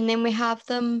then we have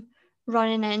them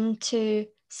running into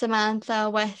Samantha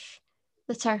with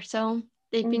the turtle.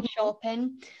 They've been Mm-hmm.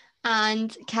 shopping,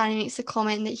 and Carrie makes a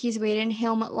comment that he's wearing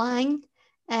helmet Lang.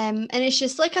 And it's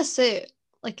just like a suit.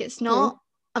 Like it's Mm-hmm. not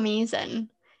amazing.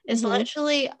 It's Mm-hmm.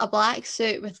 literally a black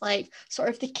suit with like sort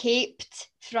of the caped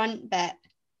front bit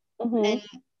Mm-hmm. and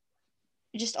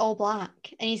just all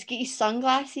black. And he's got his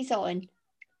sunglasses on.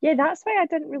 Yeah, that's why I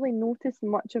didn't really notice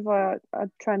much of a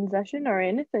transition or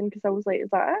anything because I was like, is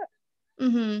that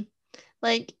Mm-hmm.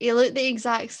 Like he looked the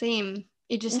exact same.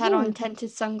 He it? just had Mm-hmm. on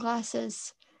tinted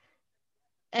sunglasses.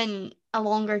 And a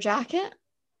longer jacket.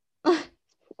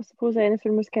 I suppose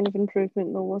anything was kind of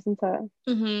improvement though, wasn't it?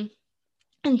 hmm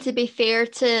And to be fair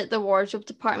to the wardrobe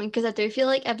department, because I do feel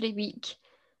like every week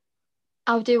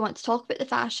I do want to talk about the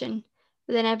fashion,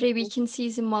 but then every week in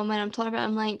season one when I'm talking about it,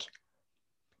 I'm like,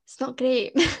 it's not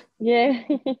great. Yeah.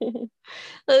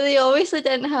 Like, they obviously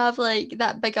didn't have like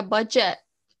that big a budget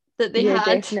that they Yeah,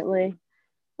 had. definitely.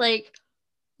 Like,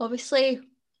 obviously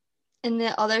in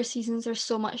the other seasons there's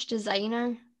so much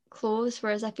designer clothes,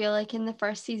 whereas I feel like in the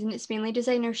first season it's mainly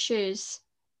designer shoes.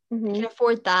 They can Hmm.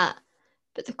 afford that,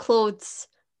 but the clothes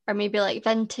are maybe like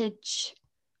vintage,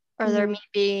 or they're Hmm.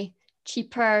 maybe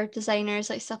cheaper designers,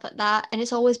 like stuff like that. And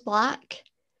it's always black.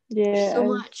 There's so Yeah, it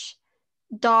is. much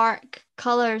dark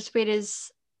colours,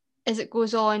 whereas as it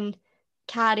goes on,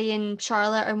 Carrie and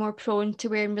Charlotte are more prone to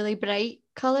wearing really bright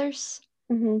colours.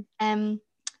 Hmm. Um,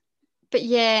 but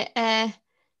yeah, I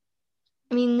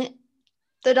mean,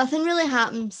 there nothing really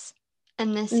happens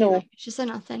in this season. No. It's just a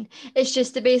nothing. It's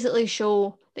just to basically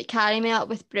show that Carrie met up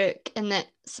with Brooke and that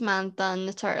Samantha and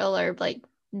the turtle are like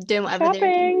doing whatever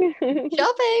they're doing. Shopping.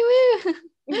 Shopping, woo!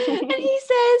 And he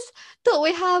says, don't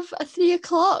we have a 3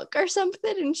 o'clock or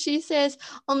something? And she says,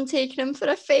 I'm taking him for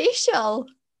a facial.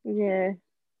 Yeah.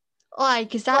 Why?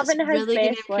 Because that's Living his really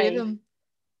going to best improve life. him.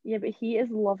 Yeah, but he is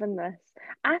loving this.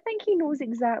 I think he knows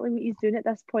exactly what he's doing at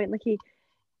this point. Like he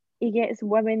gets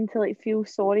women to like feel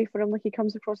sorry for him. Like he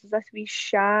comes across as this wee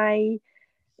shy,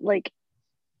 like,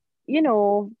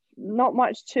 not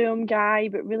much to him guy,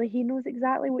 but really he knows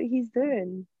exactly what he's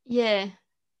doing. Yeah.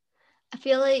 I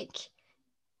feel like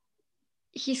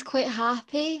he's quite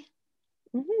happy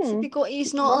to Hmm. be got.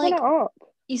 Loving it up.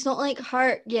 He's not like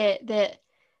hurt yet that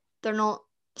they're not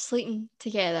sleeping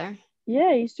together.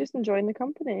 Yeah, he's just enjoying the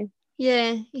company.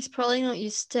 Yeah, he's probably not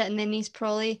used to it, and then he's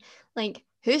probably like,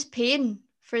 who's paying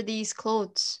for these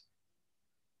clothes?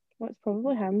 Well, it's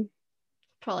probably him.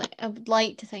 Probably, I would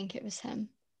like to think it was him.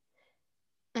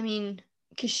 I mean,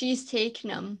 because she's taking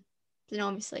him, then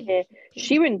obviously Yeah, he's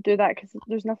she paying. wouldn't do that because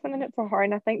there's nothing in it for her,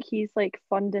 and I think he's like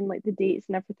funding like the dates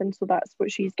and everything, so that's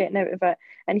what she's getting out of it,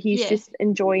 and he's Yeah. just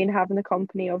enjoying having the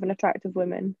company of an attractive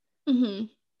woman.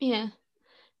 Yeah.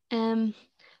 Um,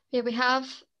 yeah, we have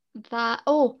that.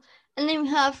 Oh, and then we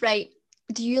have, right,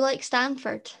 do you like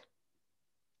Stanford?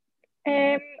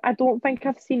 I don't think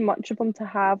I've seen much of him to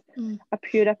have Mm. a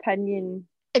pure opinion.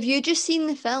 Have you just seen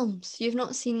the films? You've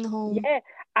not seen the whole. Yeah,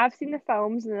 I've seen the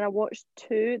films and then I watched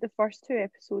the first two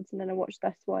episodes, and then I watched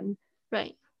this one.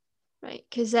 Right, right.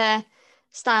 Because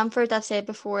Stanford, I've said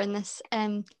before in this,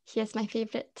 he is my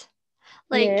favorite.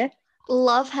 Like, Yeah.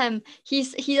 love him. He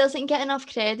doesn't get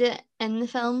enough credit in the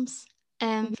films, for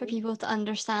Hmm. people to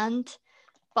understand.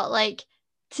 But like,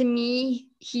 to me,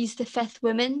 he's the fifth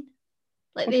woman.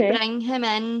 Like, they Okay. bring him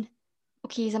in.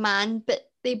 Okay, he's a man, but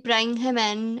they bring him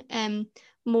in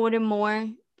more and more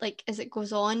like as it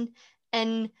goes on.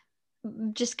 And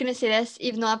I'm just gonna say this,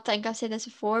 even though I think I've said this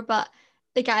before, but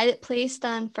the guy that plays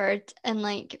Stanford and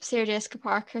like Sarah Jessica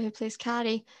Parker who plays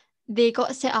Carrie, they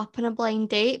got set up on a blind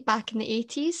date back in the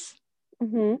 80s.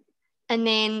 Hmm. And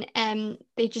then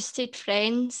they just stayed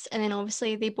friends, and then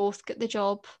obviously they both got the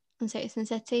job on Sex and the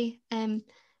City.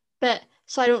 But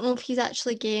so I don't know if he's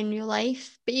actually gay in real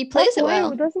life, but he That's plays it well.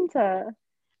 wild, isn't it?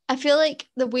 I feel like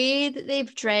the way that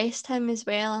they've dressed him as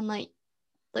well, and like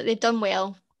they've done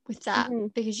well with that, Hmm.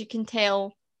 because you can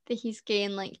tell that he's gay,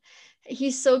 and like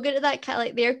he's so good at that kind,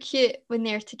 like they're cute when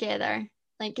they're together.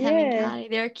 Like him and Yeah. Carrie,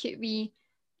 they're a cute wee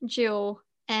duo.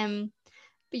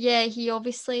 But yeah, he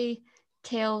obviously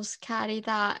tells Carrie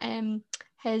that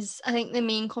his I think the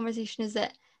main conversation is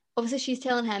that obviously she's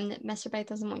telling him that Mr. Big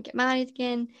doesn't want to get married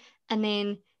again, and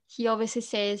then he obviously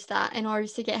says that in order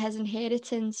to get his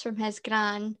inheritance from his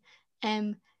gran,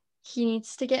 um, he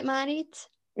needs to get married,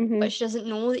 Hmm. but she doesn't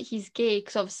know that he's gay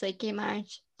because obviously gay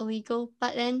marriage illegal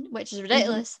back then, which is Hmm.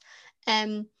 ridiculous.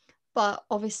 Um, but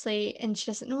obviously, and she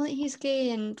doesn't know that he's gay,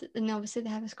 and then obviously they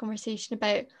have this conversation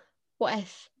about what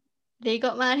if they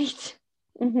got married.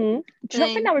 Hmm. Do you And not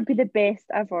think then that would be the best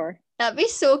ever? that'd be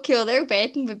so cool. Their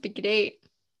wedding would be great.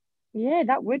 Yeah,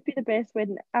 that would be the best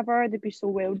wedding ever. They'd be so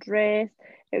well dressed.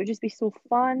 It would just be so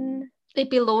fun. They'd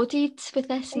be loaded with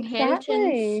this inheritance.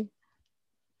 Exactly.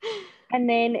 And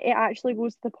then it actually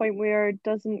goes to the point where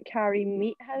doesn't Carrie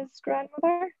meet his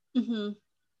grandmother? hmm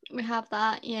We have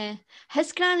that, yeah.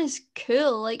 His gran is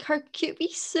cool, like her cute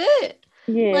wee suit.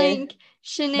 Yeah, Like that is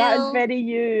Chanel, very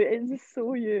you. It's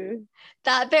so you.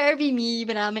 that better be me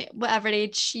when I'm at whatever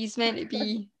age she's meant to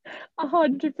be.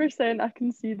 100%, I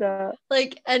can see that.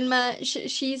 Like in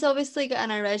she's obviously got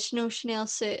an original Chanel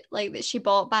suit like that she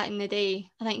bought back in the day.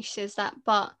 I think she says that,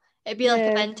 but it'd be like a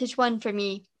Yeah. vintage one for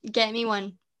me. Get me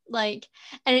one. Like,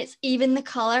 and it's even the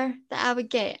color that I would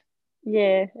get.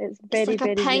 Yeah, it's It's very, like a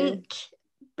very you. pink,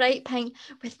 bright pink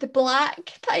with the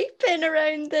black piping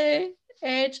around the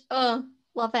edge. Oh,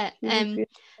 love it. She was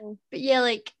beautiful. But yeah,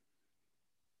 like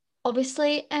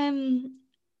obviously,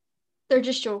 they're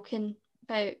just joking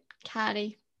about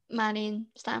Carrie marrying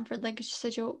Stanford, like it's just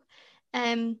a joke.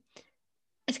 Um,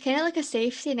 it's kind of like a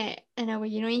safety net in a way,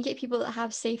 you know, you get people that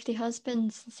have safety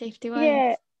husbands and safety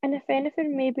Yeah, wives. and if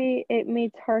anything, maybe it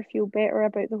made her feel better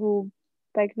about the whole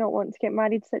big not wanting to get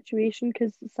married situation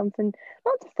because it's something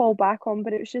not to fall back on,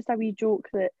 but it was just a wee joke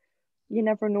that you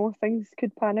never know if things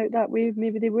could pan out that way.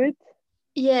 Maybe they would.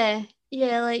 Yeah,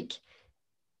 yeah, like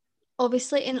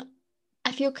obviously, and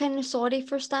I feel kind of sorry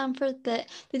for Stanford that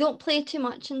they don't play too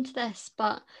much into this,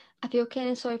 but I feel kind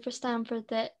of sorry for Stanford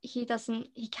that he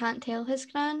can't tell his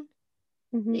gran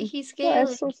that he's gay. That is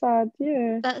Like so sad.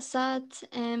 Yeah. that's sad.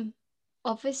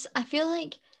 Obvious. I feel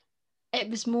like it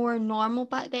was more normal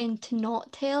back then to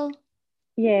not tell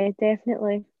Yeah,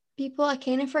 definitely. people. I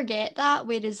kind of forget that,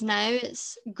 whereas now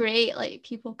it's great. Like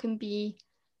people can be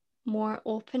more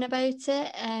open about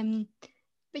it.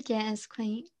 But yeah, it's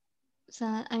quite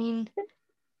sad. I mean,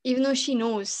 even though she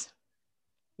knows.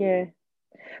 Yeah.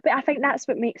 But I think that's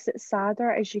what makes it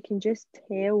sadder is you can just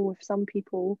tell with some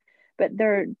people, but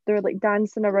they're like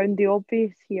dancing around the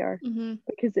obvious here Hmm.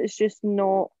 because it's just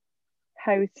not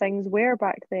how things were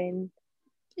back then.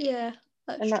 Yeah,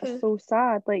 that's And that's true. so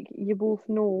sad. Like you both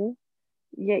know,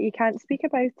 yet you can't speak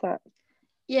about it.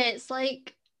 Yeah, it's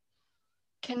like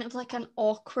kind of like an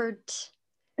awkward.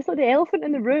 It's like the elephant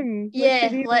in the room. Let's be Yeah,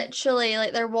 real. literally,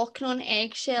 like they're walking on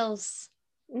eggshells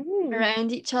Mm-hmm.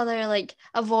 around each other, like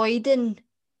avoiding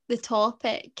the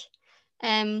topic.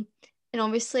 Um, and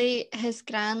obviously his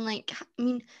gran, like, I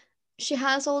mean, she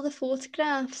has all the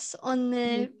photographs on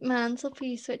Mm-hmm. the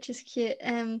mantelpiece, which is cute.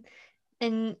 And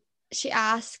she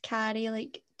asked Carrie,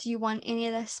 like, do you want any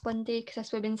of this one day? Because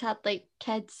this woman's had like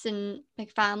kids and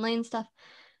like family and stuff.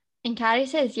 And Carrie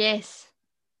says yes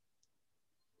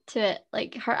to it.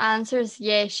 Like her answer is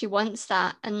yes, she wants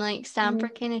that. And like Mm-hmm.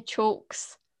 Stanford kind of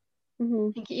chokes. Mm-hmm.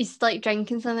 Like he's like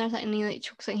drinking something or something and he like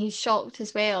chokes and he's shocked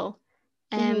as well.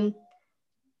 Mm-hmm. Um,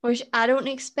 which I don't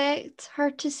expect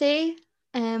her to say.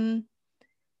 Um,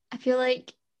 I feel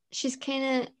like she's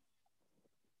kind of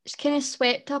she's kind of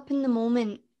swept up in the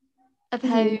moment of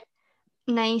how Mm-hmm.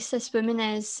 nice this woman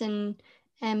is and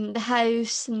the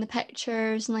house and the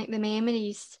pictures and like the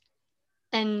memories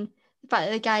and the fact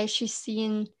that the guy she's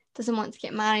seeing doesn't want to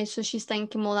get married, so she's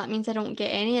thinking, well, that means I don't get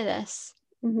any of this.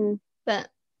 Mm-hmm. But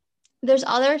there's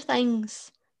other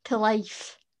things to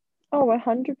life. Oh,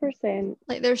 100%.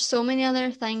 Like there's so many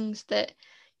other things that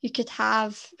you could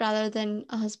have rather than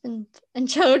a husband and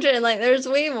children. Like there's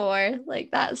way more.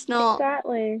 Like that's not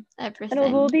Exactly. And everything.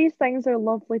 although these things are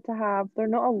lovely to have, they're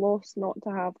not a loss not to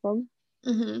have them.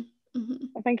 Hmm. Hmm.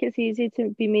 I think it's easy to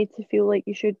be made to feel like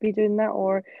you should be doing that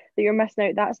or that you're missing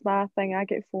out. That's my thing. I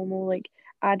get FOMO. Like,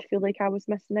 I'd feel like I was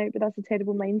missing out, but that's a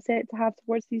terrible mindset to have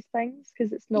towards these things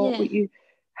because it's not Yeah. what you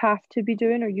have to be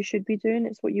doing or you should be doing.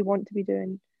 It's what you want to be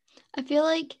doing. I feel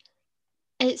like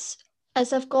it's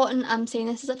as I've gotten, I'm saying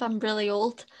this as if I'm really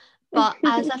old, but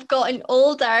as I've gotten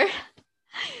older,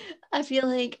 I feel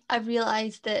like I've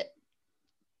realized that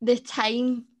the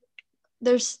time,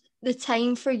 there's the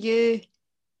time for you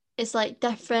is like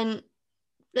different.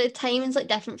 The time is like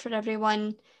different for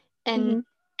everyone. And Hmm.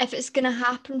 if it's gonna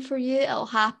happen for you, it'll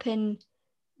happen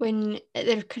when at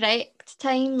the correct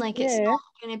time. Like it's Yeah. not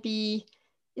gonna be,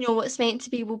 what's meant to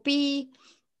be will be.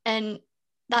 And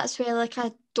that's where like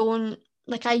I don't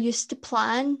like I used to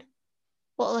plan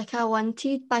what like I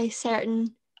wanted by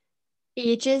certain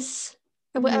ages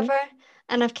or Hmm. whatever,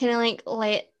 and I've kind of like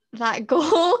let that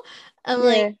go. And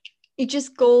like Yeah. you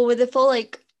just go with the flow.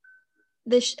 Like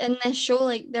this in this show,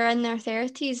 like they're in their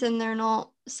 30s and they're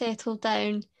not settled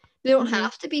down. They don't Hmm.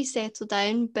 have to be settled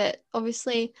down, but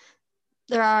obviously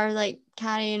there are like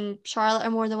Carrie and Charlotte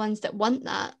are more the ones that want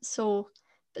that. So,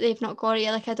 but they've not got it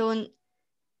yet. Like I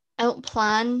don't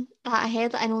plan that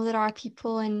ahead. I know there are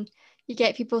people and you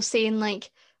get people saying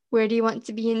like, where do you want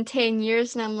to be in 10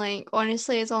 years? And I'm like,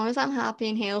 honestly, as long as I'm happy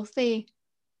and healthy,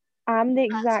 I'm the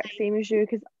that's exact fine. same as you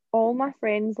because all my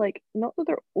friends, like, not that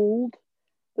they're old,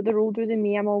 but they're older than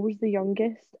me. I'm always the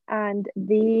youngest, and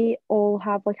they all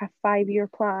have like a 5 year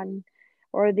plan,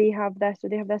 or they have this, or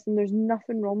they have this, and there's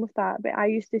nothing wrong with that. But I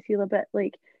used to feel a bit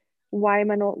like, why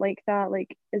am I not like that?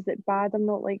 Like, is it bad I'm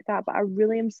not like that? But I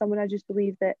really am someone I just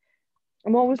believe that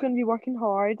I'm always going to be working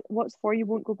hard. What's for you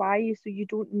won't go by you, so you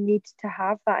don't need to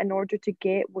have that in order to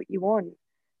get what you want.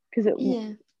 Because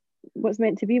Yeah. what's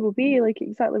meant to be will be like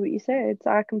exactly what you said. So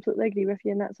I completely agree with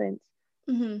you in that sense.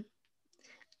 Hmm.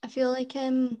 I feel like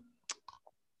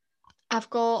I've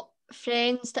got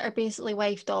friends that are basically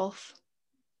wifed off.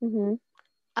 Mhm.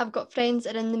 I've got friends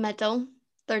that are in the middle,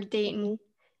 they're dating, Mhm.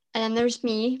 and then there's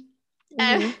me,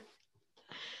 Mhm.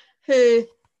 who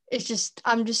is just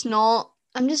I'm just not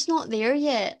there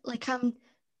yet. Like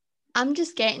I'm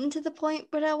just getting to the point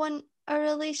where I want a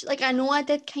relation. Like I know I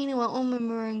did kind of want one when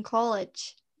we were in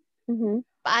college, Mhm.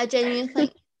 but I genuinely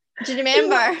think. Do you You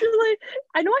remember? literally,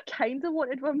 I know I kind of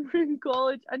wanted when we were in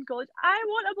college. In college, I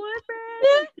want a Yeah,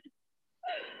 boyfriend.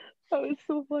 That was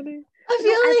so funny. But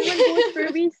no, everyone goes I feel through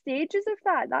like wee stages of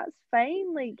that. That's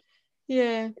fine. Like,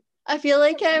 yeah, I feel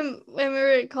like when we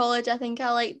were at college, I think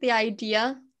I liked the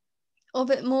idea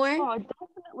of it more. oh,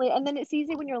 definitely. And then it's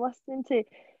easy when you're listening to,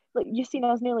 like, you've seen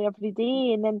us nearly every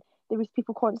day, and then there was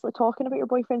people constantly talking about your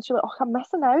boyfriends. You're like, oh, I'm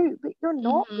missing out, but you're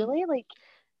not Hmm. really. Like,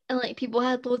 And like people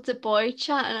had loads of boy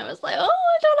chat, and I was like, oh,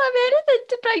 I don't have anything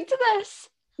to bring to this.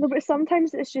 no, but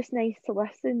sometimes it's just nice to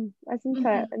listen, isn't it?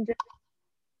 Hmm. And just,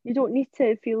 you don't need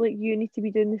to feel like you need to be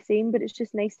doing the same, but it's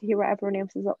just nice to hear what everyone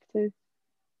else is up to.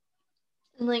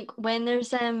 And like when there's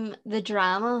the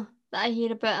drama that I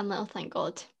hear about, I'm like, oh, thank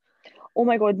God. Oh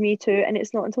my God, me too. And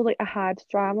it's not until like I had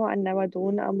drama and now I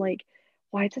don't. I'm like,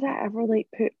 why did I ever like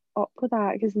put up with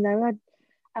that? Because now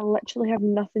I literally have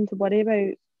nothing to worry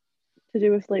about to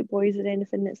do with like boys or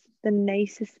anything. It's the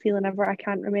nicest feeling ever. I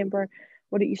can't remember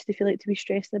what it used to feel like to be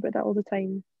stressing about that all the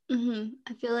time.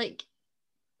 I feel like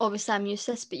obviously I'm used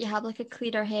to this, but you have like a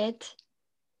clearer head.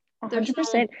 There's no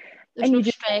 100%. there's And no you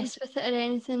do things, stress with it or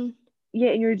anything. yeah,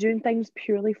 and you're doing things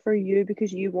purely for you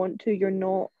because you want to.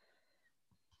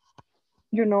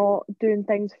 You're not doing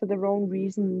things for the wrong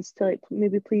reasons to like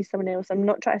maybe please someone else. I'm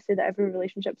not trying to say that every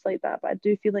relationship's like that, but I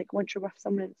do feel like once you're with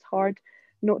someone, it's hard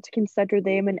not to consider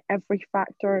them in every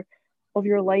factor of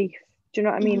your life. Do you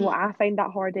know what I mean? Well, Hmm. I find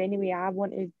that hard anyway. I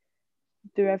want to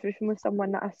do everything with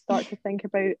someone that I start to think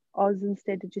about us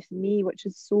instead of just me, which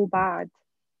is so bad.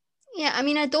 Yeah, I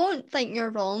mean, I don't think you're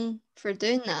wrong for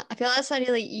doing that. I feel that's a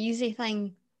really easy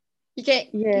thing. You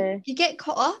get you, Yeah, you get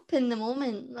caught up in the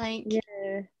moment. Like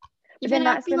yeah. But even then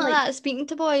I've that's been when like like, that speaking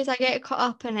to boys, I get caught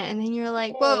up in it, and then you're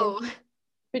like, yeah. whoa.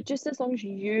 But just as long as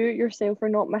you yourself are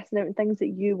not missing out on things that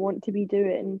you want to be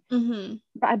doing, Hmm.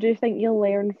 but I do think you'll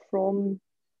learn from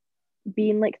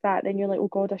being like that, then you're like, oh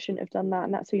God, I shouldn't have done that.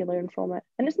 And that's how you learn from it.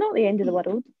 And it's not the end of the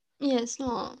world. Yeah, it's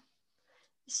not.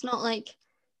 It's not like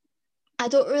I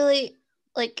don't really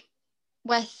like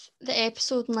with the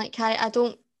episode and like Carrie, I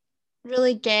don't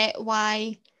really get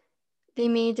why they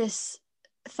made us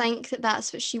think that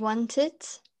that's what she wanted.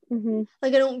 Hmm.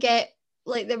 Like I don't get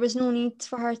like there was no need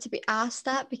for her to be asked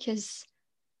that because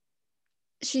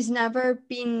she's never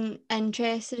been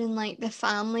interested in like the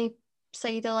family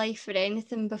side of life or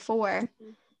anything before.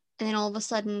 And then all of a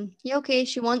sudden, yeah, okay,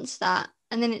 she wants that.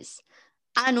 And then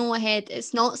I know ahead,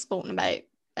 it's not spoken about.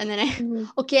 And then, Hmm.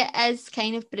 okay, it is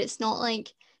kind of, but it's not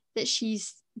like that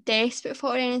she's desperate for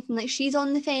it or anything. Like she's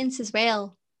on the fence as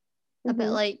well, a bit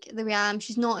Hmm. like the way I am.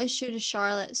 She's not as sure as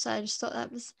Charlotte. So I just thought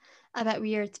that was a bit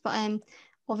weird. But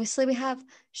obviously we have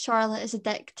Charlotte is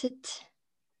addicted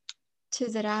to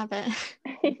the rabbit.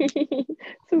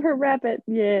 So her rabbit,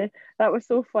 yeah, that was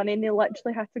so funny. And they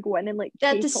literally had to go in and like They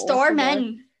had take to it off of storm her.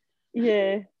 in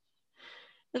Yeah.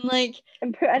 and like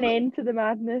And put an end to the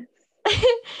madness. and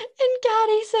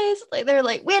Gary says like they're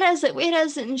like, where is it? Where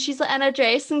is it? And she's like in a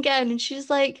dressing gown and she's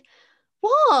like,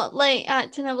 what? Like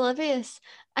acting oblivious.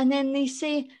 And then they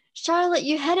say, Charlotte,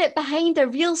 you hid it behind a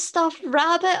real stuffed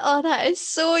rabbit. Oh, that is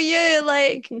so you.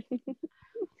 Like,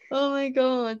 oh my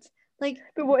God. Like,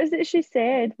 But what is it she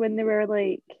said when they were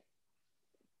like,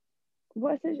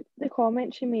 what is it, the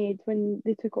comment she made when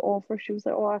they took it off her? She was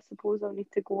like, oh, I suppose I'll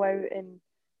need to go out and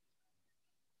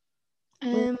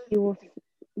like um, deal with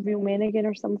real men again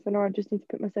or something, or I just need to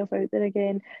put myself out there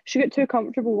again. She got too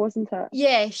comfortable, wasn't it?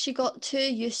 yeah, she got too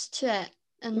used to it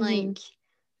and Hmm. like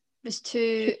was She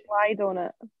too, relied on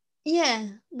it. yeah,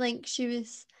 like she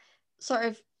was sort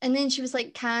of, and then she was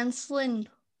like canceling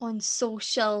on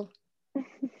social, on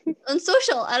a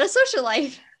social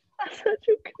life. That's such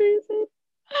a crazy.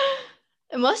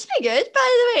 It must be good,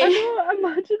 by the I way. know,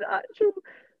 imagine actual.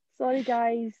 Sorry,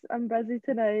 guys, I'm busy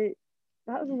tonight.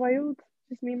 That was wild.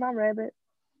 Just me and my rabbit.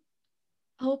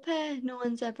 Hope no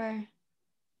one's ever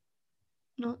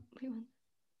not. Wait,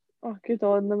 Oh, good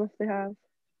on them if they have.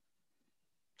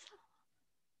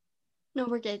 no,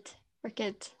 we're good. We're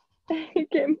good.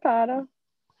 Getting para.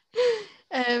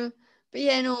 Um, but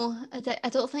yeah, no, I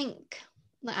don't think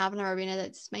like I've never been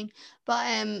addicted to mine, but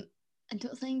I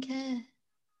don't think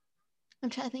I'm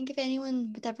trying to think if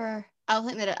anyone would ever. I don't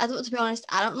think that I don't. To be honest,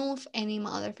 I don't know if any of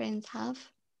my other friends have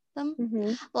them.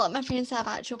 Hmm. A lot of my friends have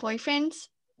actual boyfriends,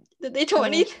 that they don't No,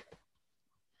 need.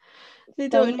 They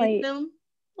still don't need might. them.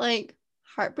 Like,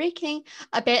 heartbreaking.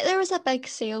 I bet there was a big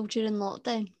sale during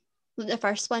lockdown, like the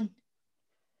first one.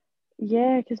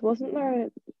 Yeah, because wasn't there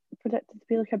predicted to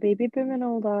be like a baby boom and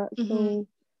all that? Hmm. So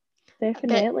I bet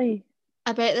definitely.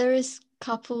 I bet there was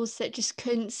couples that just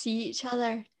couldn't see each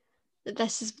other.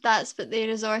 That's what they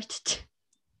resorted to.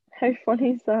 How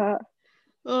funny is that?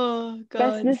 Oh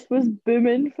God. Business was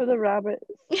booming for the rabbits.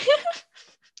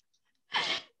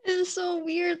 It's so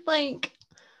weird, like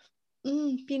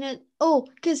being a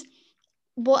because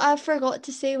what I forgot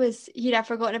to say was here I've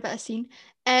forgotten about a scene.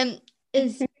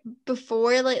 Is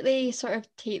before like they sort of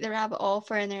take the rabbit off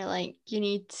her and they're like, you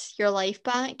need your life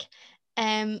back.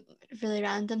 Um, really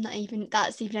random that even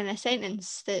that's even in a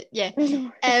sentence. That yeah. I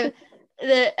know. Um,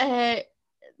 the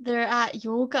they're at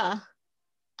yoga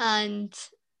and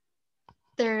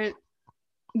they're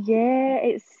Yeah,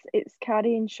 it's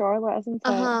Carrie and Charlotte, isn't it?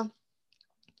 uh-huh.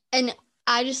 And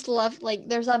I just love like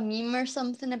there's a meme or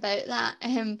something about that.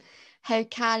 How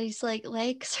Carrie's like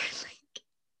legs are like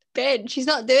bent. She's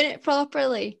not doing it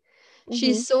properly. Mm-hmm.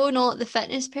 She's so not the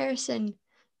fitness person.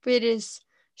 Whereas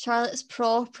Charlotte's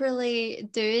properly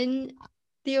doing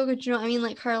the yoga. Do you know what I mean?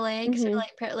 Like her legs are Mm-hmm.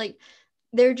 like like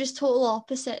they're just total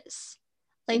opposites.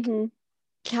 Like Mm-hmm.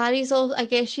 Carrie's all I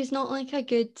guess she's not like a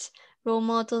good role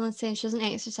model in the sense she doesn't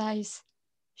exercise.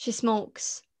 She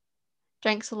smokes,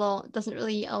 drinks a lot, doesn't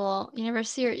really eat a lot. You never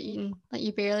see her eating, like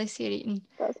you barely see her eating.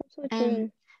 That's actually Um,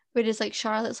 true. whereas like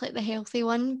Charlotte's like the healthy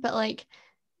one, but like,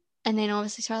 and then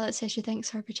obviously Charlotte says she thinks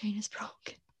her vagina's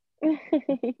broke,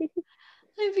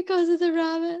 like because of the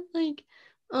rabbit. Like,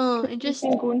 oh, and She's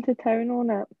been going to town on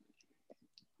it.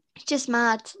 just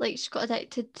mad. Like she got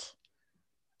addicted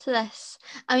to this.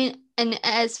 I mean, and it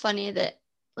is funny that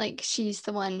like she's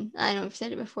the one. I know I've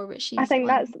said it before, but I she's the think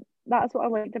one. that's what I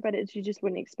liked about it. Is you just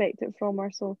wouldn't expect it from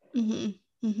her. So Hmm.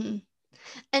 Hmm.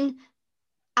 And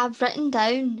I've written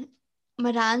down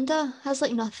Miranda has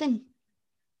like nothing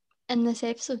in this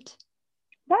episode.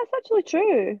 that's actually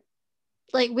true.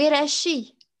 Like, where is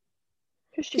she?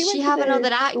 Because Does she she went to have the another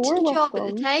store acting with job at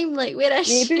the them. time? Like, where is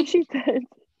Maybe she? she did.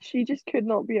 She just could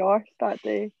not be arsed that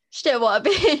day. She didn't want to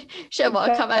be. She didn't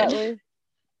want to come in. Exactly.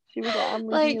 She was like, I'm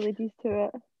leaving you Like, ladies to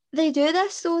it. they do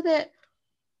this so that.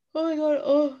 Oh my god!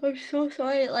 Oh, I'm so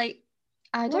sorry. Like,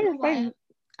 I No, don't know you're why. fine.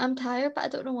 I'm tired, but I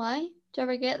don't know why. Do you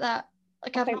ever get that?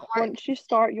 Like, I I've think not once you worked.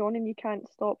 start yawning, you can't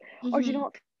stop. Or do you Hmm.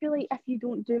 not feel like if you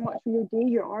don't do much for your day,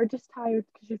 you are just tired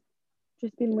because you've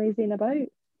just been lazying about?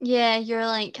 Yeah, you're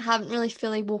like haven't really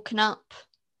fully woken up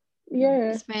Yeah.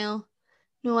 as well.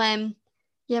 No,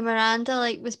 yeah, Miranda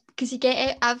like was because you get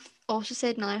it. I've also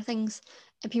said in other things,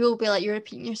 and people will be like, "You're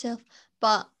repeating yourself,"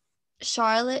 but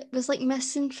Charlotte was like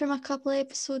missing from a couple of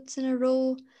episodes in a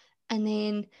row, and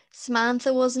then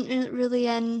Samantha wasn't really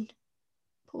in.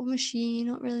 What was she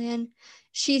not really in?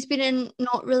 She's been in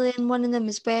not really in one of them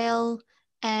as well.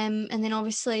 And then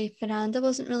obviously Miranda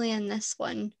wasn't really in this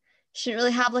one. She didn't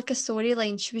really have like a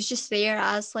storyline. She was just there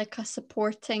as like a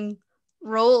supporting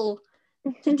role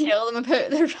to tell them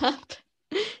about their rap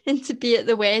and to be at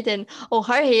the wedding. Oh,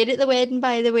 her hair at the wedding,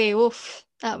 by the way. Oof,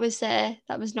 that was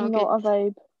not good. Not a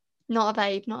vibe. Not a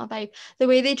vibe, not a vibe. The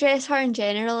way they dress her in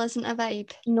general isn't a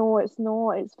vibe. No, it's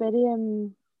not. It's very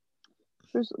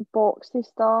there's boxy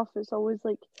stuff. It's always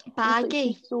like she's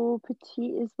Baggy. so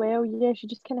petite as well. Yeah, she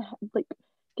just kind of like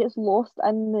gets lost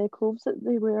in the clothes that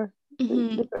they wear. They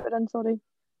Hmm. put her in. Sorry.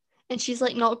 And she's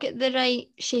like not got the right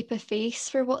shape of face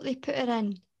for what they put her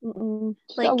in.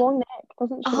 She's got a Like, long neck,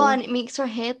 doesn't she? and it makes her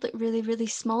head look really, really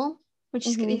small when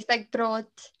she's got Mhm. these big broad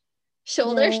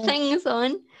shoulder Yeah. things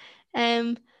on.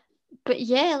 Um, but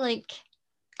yeah, like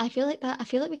I feel like that. I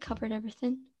feel like we covered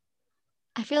everything.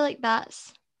 I feel like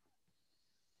that's.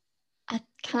 I I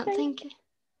can't think think.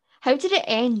 How did it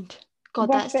end? God,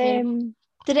 with that's terrible.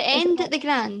 Did it is it end at not the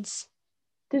Grands?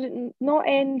 did it not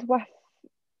end with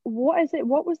what is it?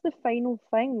 What was the final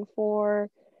thing for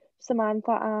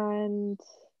Samantha and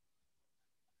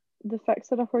the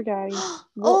fixer upper guy?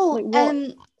 What Oh, like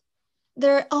what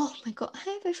there. Oh my God,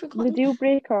 how have I the forgotten? deal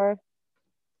breaker?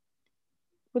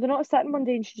 Were they not sitting one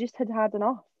day and she just had had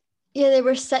enough? Yeah, they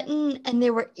were sitting and they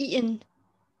were eating,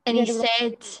 and Yeah, he they were.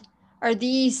 said, "Are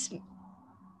these He just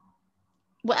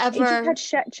whatever?" had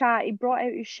shit chat. He brought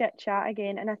out his shit chat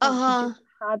again, and I think she Uh-huh. just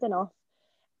had enough.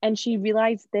 And she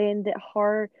realized then that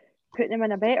her putting him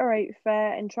in a better outfit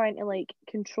and trying to like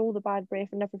control the bad breath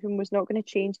and everything was not going to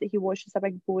change that he was just a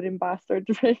big boring bastard,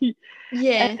 right? And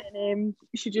Yeah. then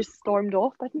she just stormed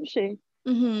off, didn't she?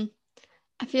 Mm-hmm.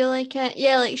 I feel like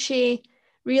yeah, like she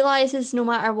realizes no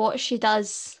matter what she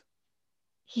does,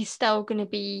 he's still gonna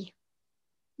be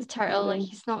the turtle. Like Boring.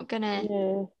 he's not gonna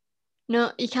Yeah.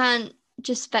 No, you can't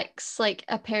just fix like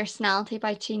a personality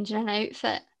by changing an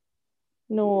outfit.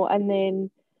 No, and then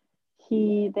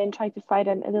he then tried to fire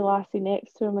into the lassie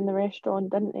next to him in the restaurant,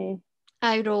 didn't he?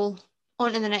 I roll.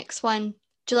 On to the next one.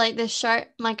 Do you like this shirt?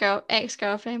 My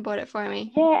ex-girlfriend bought it for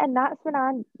me. Yeah, and that's when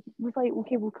I was like,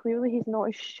 okay, well, clearly he's not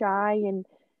as shy and,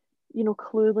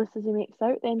 clueless as he makes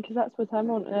out then, because that's with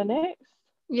him on to the next.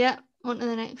 Yeah, on to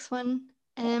the next one.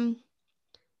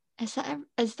 Is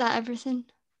that everything?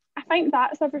 I think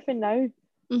that's everything now.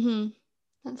 Mm-hmm.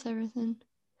 That's everything.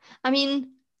 I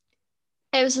mean,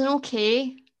 it was an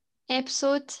okay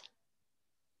episode.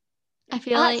 I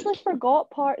feel I like actually forgot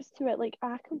parts to it. Like,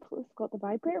 I completely forgot the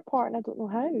vibrator part, and I don't know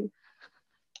how. it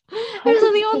How was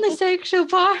only on did the sexual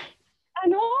part. I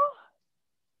know?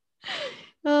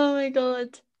 Oh my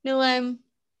god. No,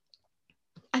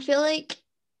 I feel like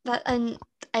that and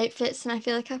outfits, and I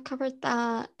feel like I've covered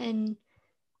that. And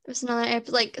there was another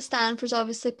episode, like Stanford's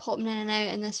obviously popping in and out,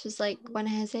 and this was like one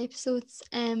of his episodes.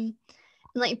 And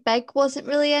like Big wasn't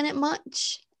really in it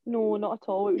much. No, not at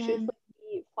all. It was just Um, like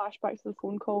the flashbacks of the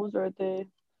phone calls or the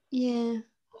yeah.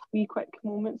 wee quick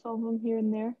moments of them here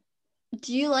and there.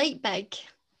 Do you like Big?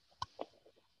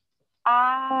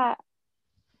 I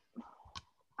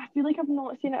I feel like I've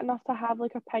not seen it enough to have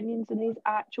like opinions on these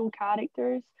actual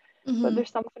characters. But Mm-hmm. there's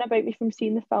something about me from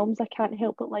seeing the films, I can't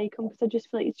help but like him because I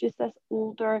just feel like he's just this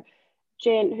older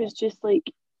gent who's just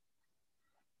like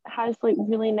has like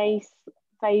really nice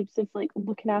vibes of like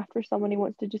looking after someone. He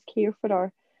wants to just care for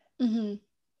her. Mm-hmm.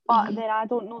 But Mm-hmm. then I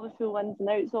don't know the full ins and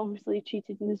outs. Obviously, he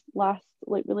cheated in his last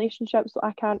like relationship, so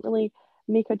I can't really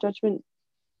make a judgment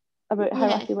about how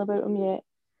I Yeah. feel about him yet.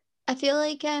 I feel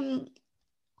like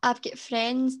I've got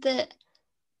friends that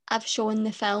I've shown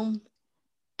the film,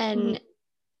 Hmm. and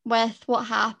with what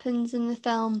happens in the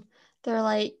film, they're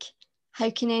like, how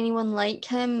can anyone like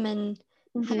him, and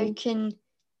how Hmm. can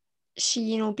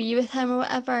she, be with him or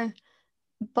whatever.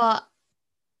 But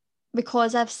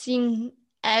because I've seen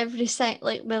every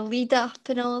like the lead up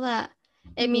and all that,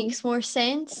 it Hmm. makes more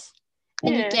sense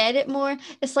and you Yeah. get it more.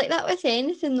 It's like that with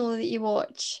anything though that you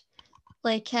watch.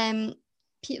 Like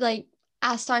like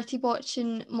I started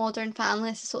watching Modern Family.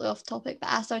 This is totally off topic, but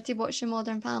I started watching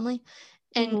Modern Family,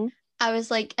 and Hmm. I was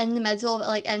like in the middle of it,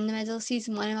 like in the middle of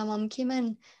season one, and my mum came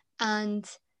in and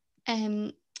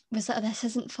um was like, "This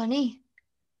isn't funny."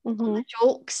 All Hmm. the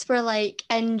jokes were like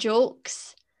in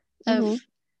jokes of, Hmm.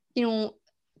 you know,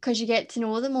 because you get to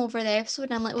know them over the episode.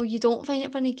 And I'm like, well, you don't find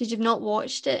it funny because you've not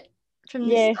watched it from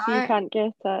the Yeah, so you start. can't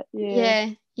get it. Yeah.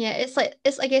 Yeah, yeah.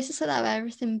 I guess it's like that with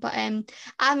everything. But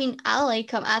I mean, I like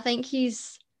him. I think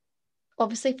he's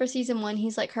obviously for season one,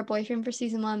 he's like her boyfriend for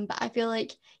season one, but I feel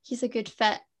like he's a good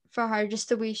fit for her just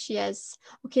the way she is.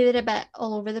 Okay, they're a bit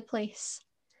all over the place,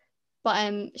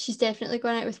 but she's definitely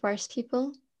going out with worse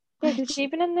people, Yeah, because which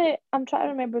even in I'm trying to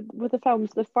remember with the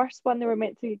films, the first one they were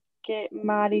meant to get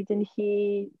married and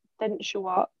he didn't show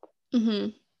up. mm-hmm,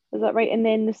 Is that right? And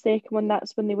then the second one,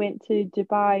 that's when they went to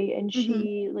Dubai and mm-hmm,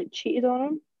 she like cheated on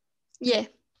him. yeah,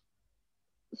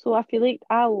 So I feel like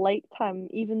I liked him,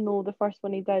 even though the first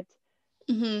one he did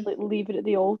mm-hmm. like leave it at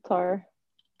the altar.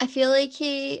 I feel like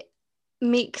he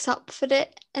makes up for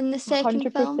it in the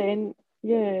second film. 100%.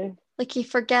 Yeah. Like he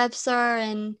forgives her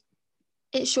and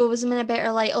it shows him in a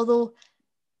better light. Although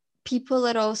people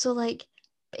are also like,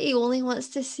 but he only wants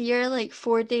to see her like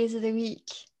 4 days of the week.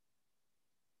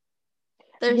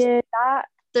 There's Yeah, that,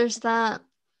 there's that.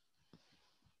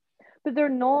 but they're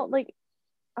not like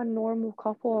a normal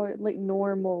couple or like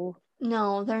normal.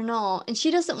 No, they're not. And she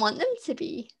doesn't want them to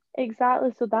be.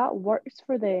 Exactly. So that works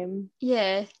for them.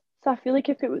 Yeah. So I feel like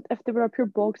if they were a pure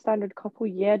bog standard couple,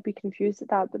 yeah, I'd be confused at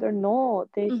that. But they're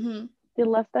not. Mm-hmm. They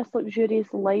live this luxurious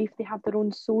life. They have their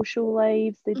own social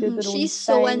lives. They do Mm-hmm. their own She's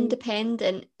so thing.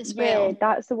 independent as Yeah, well.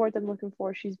 that's the word I'm looking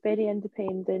for. She's very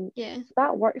independent. Yeah. So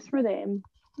that works for them.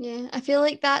 Yeah. I feel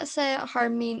like that's her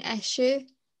main issue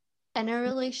in a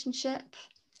relationship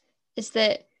is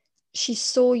that she's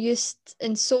so used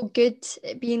and so good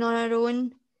at being on her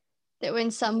own that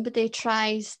when somebody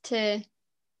tries to,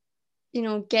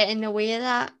 get in the way of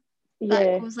that, that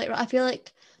Yeah. goes like I feel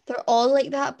like they're all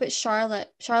like that, but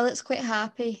Charlotte's quite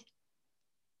happy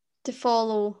to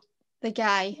follow the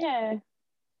guy. Yeah.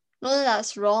 Not that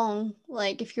that's wrong.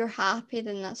 Like if you're happy,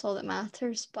 then that's all that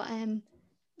matters. But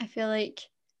I feel like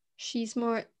she's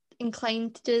more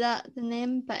inclined to do that than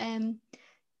them. But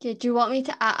yeah, do you want me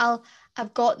to?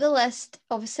 I've got the list.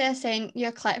 Obviously, I sent you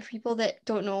a clip for people that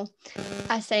don't know.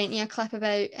 I sent you a clip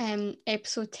about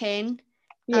episode 10,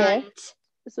 Yeah. and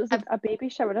So it's I've a baby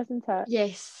shower, isn't it?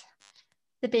 yes,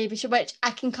 the baby show, which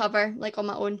I can cover like on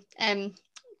my own,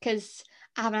 because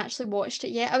I haven't actually watched it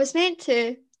yet. I was meant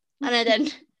to, and I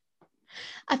didn't.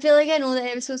 I feel like I know the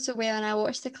episode so well and I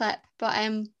watched the clip, but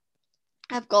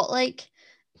I've got like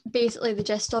basically the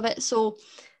gist of it. So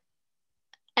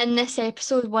in this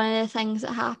episode, one of the things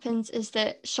that happens is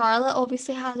that Charlotte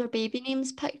obviously has her baby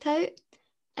names picked out.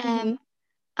 Mm-hmm.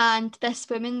 And this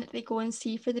woman that they go and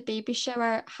see for the baby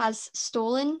shower has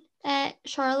stolen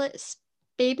Charlotte's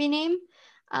baby name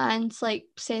and like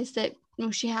says that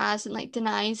no she has and like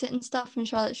denies it and stuff, and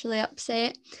Charlotte's really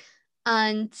upset.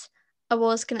 And I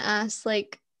was gonna ask,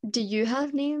 like, do you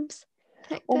have names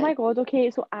picked Oh out? my God,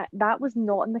 okay, so that was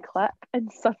not in the clip,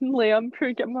 and suddenly I'm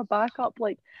getting my back up.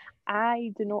 Like,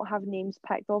 I do not have names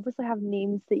picked. Obviously, I have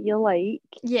names that you like.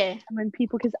 Yeah. And when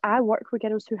people, because I work with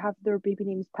girls who have their baby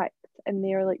names picked and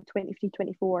they're like 23,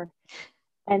 24.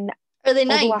 And Are they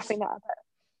although I nice? find that a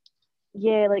bit,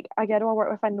 yeah, like a girl I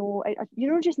work with, I know,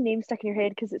 just names stick in your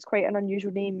head because it's quite an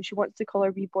unusual name. She wants to call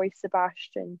her wee boy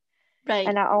Sebastian. Right.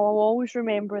 And I'll always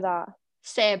remember that.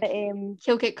 Seb. But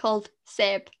He'll get called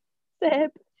Seb.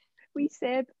 Seb, wee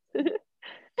Seb.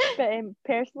 But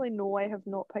personally, no, I have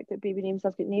not picked out baby names.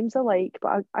 I've got names I like,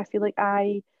 but I feel like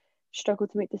I struggle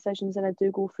to make decisions and I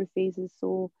do go through phases.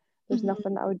 So there's Hmm.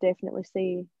 nothing that I would definitely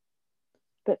say.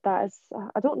 But that is,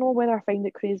 I don't know whether I find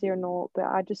it crazy or not, but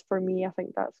for me, I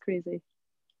think that's crazy.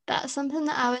 That's something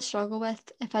that I would struggle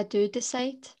with if I do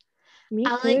decide. Me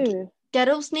I like too.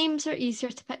 girls' names are easier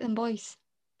to pick than boys.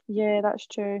 Yeah, that's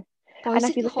true. And Boys I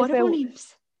have feel like as horrible well,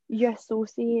 names. you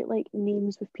associate like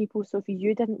names with people. So if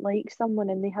you didn't like someone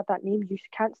and they had that name, you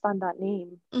can't stand that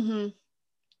name. Hmm.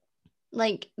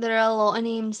 Like there are a lot of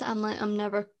names that I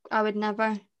would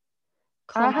never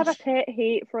call I my. have a pet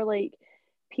hate for like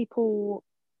people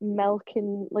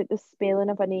milking like the spelling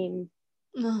of a name.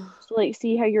 Ugh. So like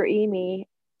see how you're Amy,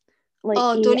 like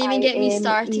Oh, don't even get me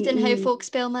started in how AIMEE. folks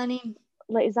spell my name.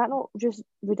 Like is that not just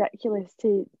ridiculous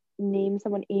to name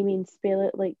someone Amy and spell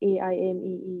it like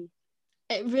AIMEE?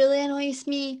 It really annoys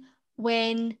me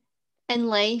when in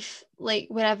life, like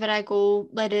wherever I go,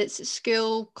 whether it's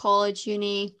school, college,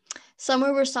 uni,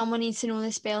 somewhere where someone needs to know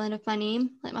the spelling of my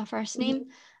name, like my first name, Hmm.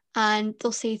 and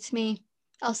they'll say to me,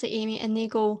 I'll say Amy, and they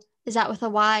go, is that with a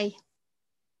Y?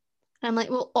 And I'm like,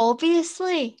 well,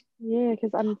 obviously. Yeah,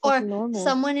 because I'm Or thinking normal.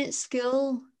 someone at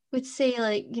school would say,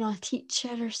 like, a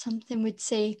teacher or something would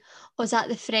say, oh, is that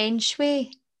the French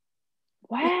way?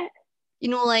 What?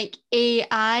 Like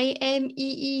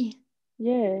AIMEE.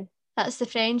 Yeah. That's the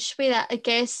French way. That I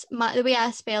guess the way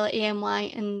I spell it,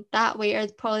 AMY, and that way are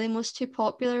probably the most two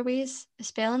popular ways of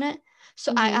spelling it.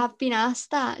 So I Mhm. have been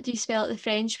asked that, do you spell it the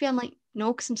French way? I'm like,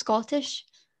 no, because I'm Scottish.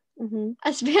 Mhm.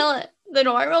 I spell it the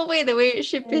normal way, the way it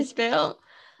should Yeah, be spelled.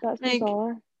 that's Like,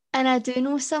 bizarre. and I do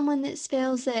know someone that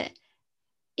spells it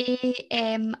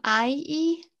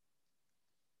AMIE.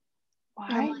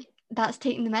 And I'm Why? like, that's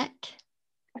taking the mick.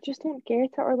 I just don't get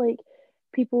it. Or like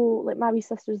people like my wee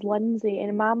sister's Lindsay,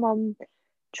 and my mum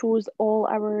chose all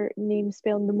our names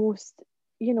spelled in the most,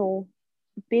 you know,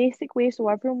 basic way, so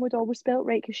everyone would always spell it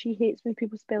right because she hates when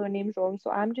people spell their names wrong.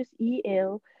 So I'm just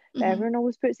EL, but Hmm. everyone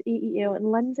always puts AEL.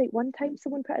 And Lindsay, one time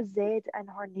someone put a Z in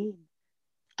her name,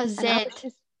 A and I Z. was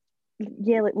just,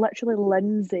 yeah, like literally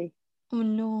Lindsay. Oh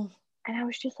no. And I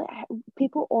was just like,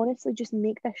 people honestly just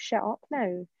make this shit up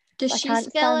now. Does So I she can't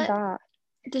spell stand it? that.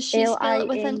 Does she L spell I it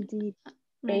with an N D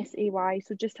right? S A Y.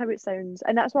 So just how it sounds.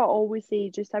 And that's what I always say,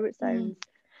 just how it sounds.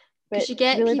 Because But you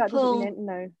get really, that doesn't mean people anything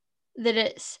now. that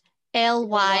it's LY,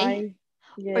 LY.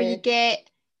 or you Yeah. get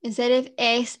instead of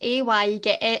SAY, you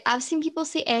get I've seen people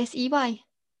say SEY.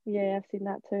 Yeah, I've seen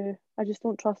that too. I just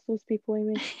don't trust those people,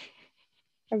 Amy.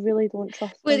 I really don't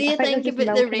trust What do them. I you think they're think just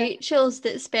about the milking it. Rachels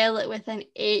that spell it with an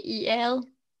AEL?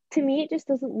 To me, it just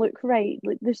doesn't look right.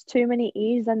 Like there's too many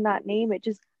A's in that name. It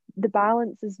just the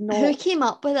balance is Who not came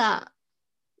up with that?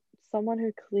 someone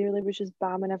who clearly was just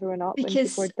bamming everyone up and people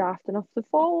were Because daft enough to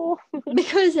follow.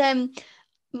 because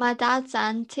my dad's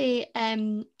auntie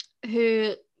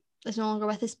who is no longer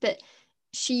with us, but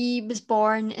she was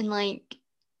born in like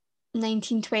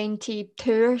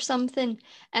 1922 or something,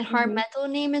 and her Mhm. middle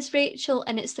name is Rachel,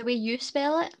 and it's the way you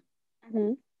spell it.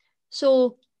 Mhm.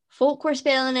 So folk were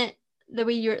spelling it the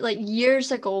way you're like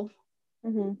years ago.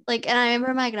 Mhm. Like, and I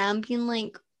remember my gran being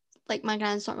like my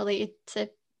gran's not related to,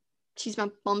 she's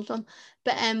my mom's mom,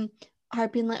 but her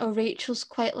being like, oh, Rachel's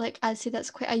quite like, I'd say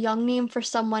that's quite a young name for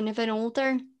someone of an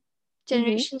older Mhm.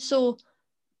 generation. So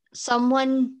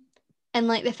someone in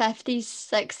like the 50s,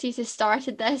 60s has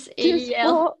started this Just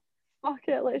AEL. thought, fuck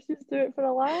it, let's just do it for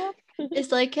a laugh.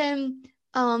 It's like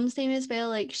mom's name as well,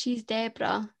 like she's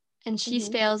Deborah and she Mhm.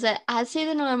 spells it, I'd say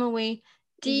the normal way.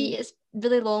 D Mhm. is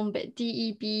really long, but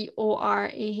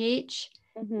DEBORAH.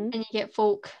 Mhm. And you get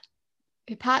folk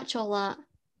who patch all that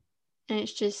and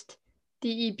it's just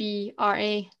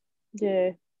Debra.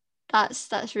 Yeah.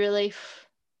 That's really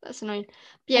that's annoying.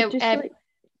 But I yeah, just feel like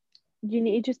you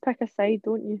need to just pick a side,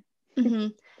 don't you?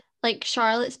 like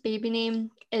Charlotte's baby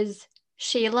name is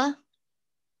Shayla.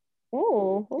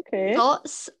 Oh, okay.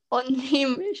 Thoughts on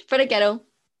name for a girl?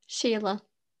 Shayla.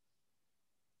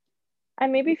 I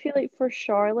maybe feel like for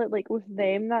Charlotte, like with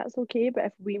them, that's okay. But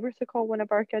if we were to call one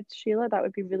of our kids Sheila, that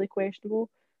would be really questionable.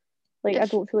 Like, I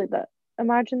If don't feel like that.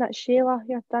 Imagine that, Sheila,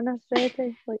 your dinner's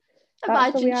ready. Like,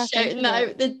 that's the way imagine I think shouting of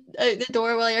it. that out the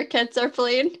door while your kids are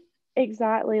playing.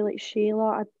 Exactly, like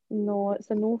Sheila. No,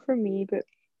 it's a no for me. But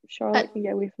Charlotte That can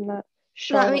get away from that. that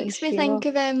Charlotte and makes me think Sheila.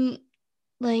 of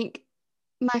like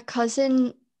my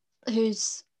cousin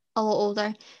who's a lot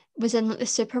older was in like, the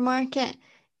supermarket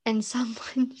and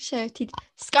someone shouted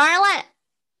Scarlet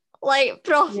like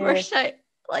proper Yeah, shout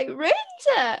like ruined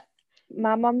it.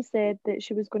 my mum said that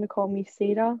she was going to call me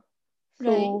Sarah. Right.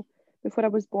 So before I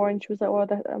was born, she was like, "Oh,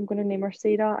 I'm going to name her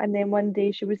Sarah." And then one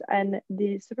day she was in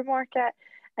the supermarket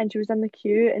and she was in the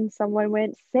queue, and someone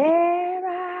went,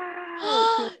 "Sarah!"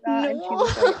 like to her like that, and she No.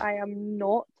 was like, "I am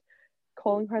not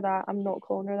calling her that. I'm not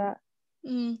calling her that."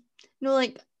 Mm. No,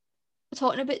 like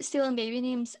talking about stealing baby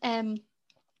names,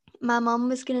 my mum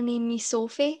was gonna name me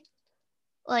Sophie.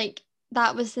 Like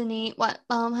that was the name. What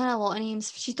my mum had a lot of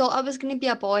names. She thought I was gonna be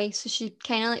a boy, so she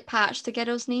kind of like patched the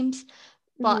girls' names.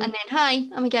 But Hmm. and then hi,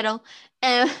 I'm a girl.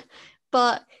 Um,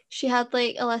 but she had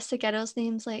like a list of girls'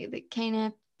 names like that kind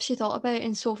of she thought about,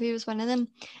 and Sophie was one of them.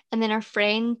 And then her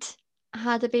friend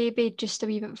had a baby just a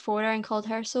wee bit before her and called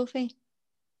her Sophie.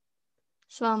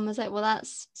 So mum was like, "Well,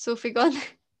 that's Sophie gone."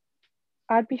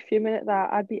 I'd be fuming at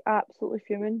that. I'd be absolutely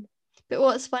fuming. But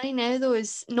what's funny now though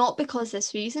is not because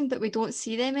this reason, but we don't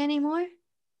see them anymore.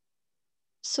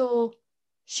 So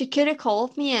she could have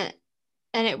called me it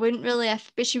and it wouldn't really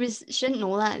have, but she didn't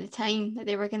know that at the time that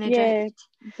they were gonna Yeah, drift.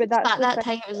 but So that's at the that thing.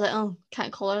 time it was like, oh,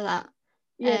 can't call her that.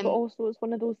 Yeah, but Um, also it's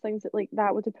one of those things that like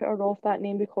that would have put her off that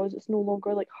name because it's no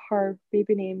longer like her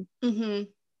baby name.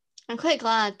 I'm quite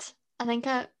glad. I think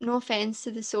no offense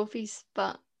to the Sophies,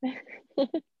 but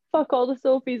Fuck all the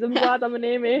Sophies. I'm but glad I'm an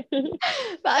Amy.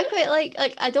 I quite like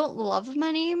I don't love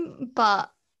my name,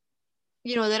 but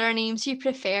there are names you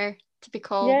prefer to be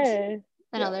called Yeah.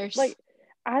 than Yeah. others. Like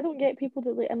I don't get people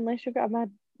that like unless you've got a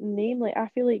mad name, like I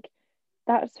feel like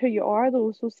that's who you are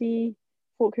though. So see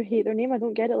folk who hate their name, I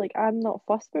don't get it. Like I'm not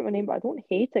fussed about my name, but I don't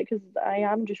hate it because I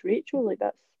am just Rachel. Like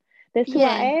that's who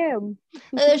I Yeah. am.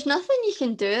 There's nothing you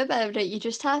can do about it. You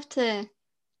just have to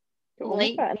Get on with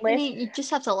like it. the Unless name. You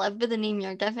just have to live with the name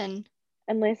you're given.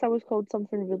 unless I was called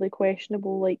something really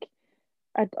questionable, like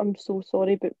I'm so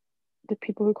sorry, but the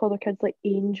people who call their kids like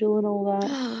Angel and all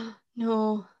that,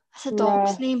 No, that's a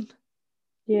dog's rah, name.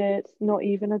 yeah, it's not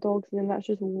even a dog's name. That's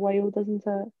just wild, isn't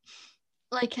it?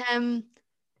 Like do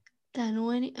I know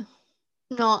any?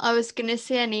 No, I was gonna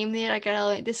say a name there. I gotta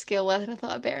like the scale with, and I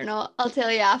thought I better not. I'll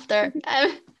tell you after.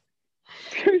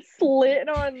 You're slating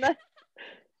on this.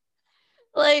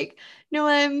 Like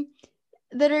no,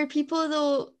 there are people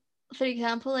though. For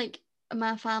example, like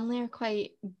my family are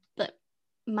quite like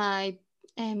my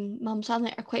mum's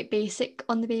family are quite basic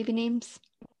on the baby names.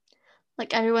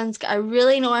 Like everyone's got a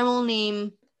really normal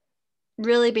name,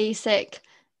 really basic,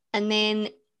 and then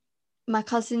my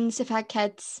cousins have had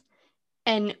kids,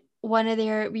 and one of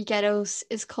their wee girls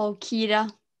is called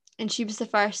Kira, and she was the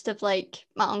first of like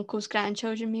my uncle's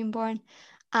grandchildren being born,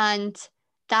 and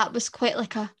that was quite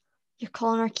like a you're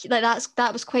calling her like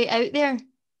that was quite out there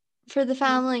for the Mhm.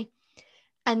 family.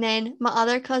 And then my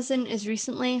other cousin is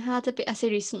recently had a bit. I say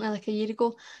recently, like a year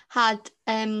ago, had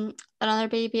another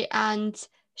baby, and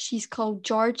she's called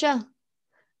Georgia.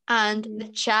 And the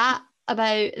Mhm. chat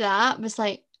about that was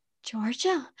like,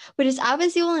 Georgia? Whereas I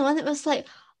was the only one that was like,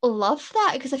 love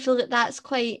that because I feel that that's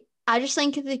quite, I just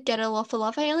think of the girl off of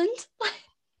Love Island.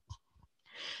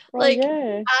 Oh Like,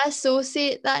 yeah, I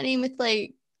associate that name with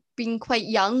like being quite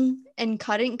young and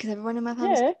current because everyone in my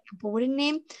family's yeah, got a boring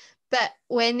name. But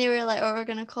when they were like, oh, we're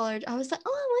gonna call her, I was like,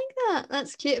 oh, I like that.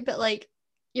 That's cute. But like,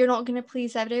 you're not gonna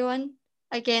please everyone.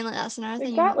 Again, like that's another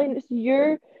thing. You're not. exactly. And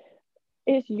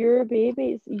it's your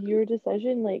baby. It's your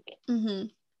decision. Like, Mm-hmm.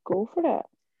 go for it.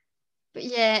 But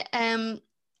yeah,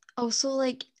 also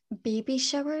like baby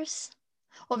showers.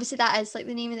 Obviously, that is like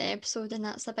the name of the episode, and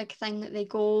that's a big thing that they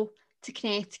go to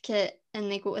Connecticut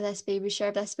and they go to this baby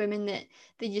shower, this woman that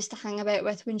they used to hang about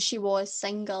with when she was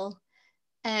single.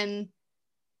 Um,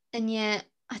 and yeah,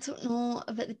 I don't know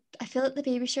about I feel like the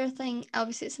baby shower thing,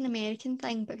 obviously it's an American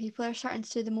thing, but people are starting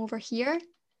to do them over here.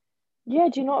 Yeah.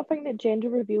 Do you not think that gender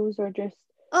reveals are just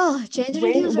Oh, gender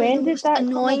reveals when are the did most that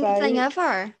come annoying thing about?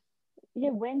 ever. Yeah,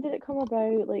 when did it come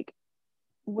about? Like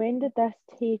when did this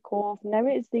take off? Now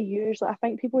it's the years. Like, I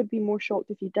think people would be more shocked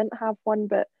if you didn't have one,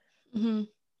 but Hmm.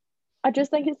 I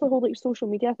just think it's the whole like social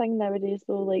media thing nowadays.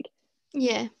 Though, like,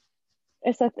 Yeah.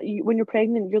 it's when you're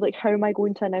pregnant, you're like, how am I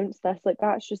going to announce this? Like,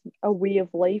 that's just a way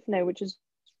of life now, which is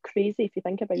crazy if you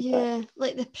think about it. Yeah,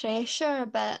 like the pressure a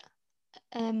bit,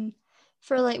 um,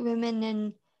 for like women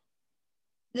and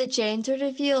the gender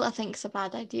reveal, I think is a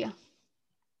bad idea.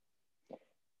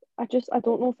 I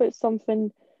don't know if it's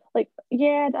something like,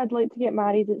 yeah, I'd like to get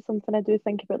married. It's something I do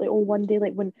think about, like, oh, one day,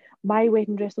 like when my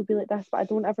wedding dress will be like this, but I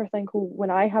don't ever think, oh, when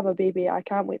I have a baby, I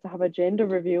can't wait to have a gender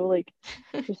reveal. Like,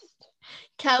 just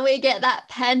Can't we get that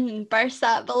pin and burst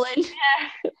that balloon?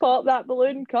 pop that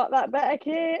balloon, cut that bit of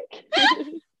cake.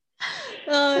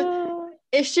 Uh, Oh,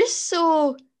 it's just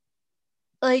so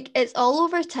like it's all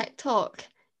over TikTok.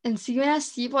 And see when I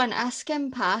see one, I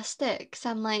skim past it because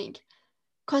I'm like,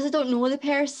 because I don't know the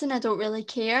person, I don't really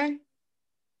care.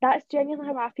 that's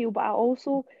genuinely how I feel. But I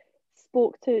also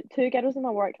spoke to two girls in my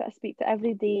work that I speak to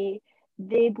every day.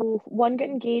 They both, one got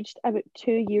engaged about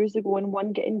 2 years ago, and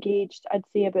one got engaged, I'd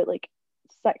say about like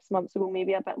 6 months ago,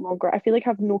 maybe a bit longer. I feel like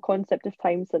I have no concept of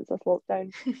time since this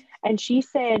lockdown. And she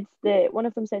said that one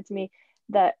of them said to me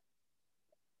that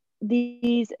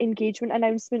these engagement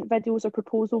announcement videos or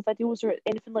proposal videos or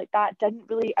anything like that didn't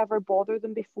really ever bother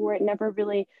them before. It never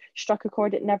really struck a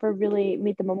chord. It never really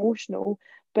made them emotional.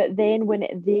 But then when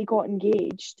they got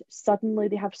engaged, suddenly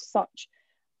they have such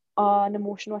an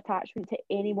emotional attachment to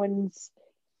anyone's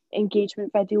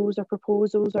engagement videos or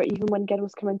proposals, or even when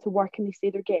girls come into work and they say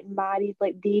they're getting married,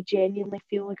 like they genuinely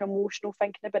feel like emotional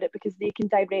thinking about it because they can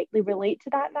directly relate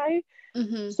to that now.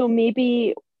 Hmm. So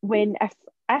maybe when if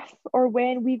or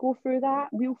when we go through that,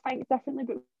 we'll think differently.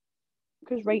 But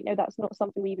because right now that's not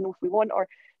something we even know if we want, or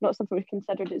not something we've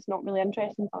considered. It's not really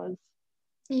interesting to us.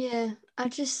 Yeah, I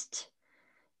just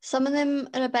some of them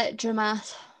are a bit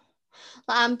dramatic.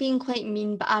 Like I'm being quite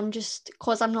mean, but I'm just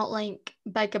because I'm not like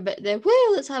big about the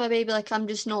woo, let's have a baby. Like I'm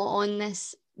just not on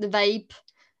this the vibe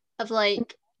of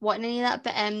like wanting any of that.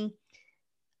 But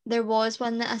there was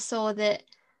one that I saw that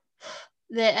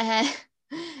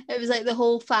it was like the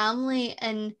whole family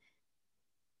and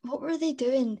what were they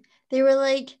doing? They were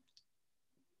like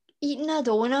eating a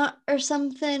donut or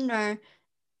something, or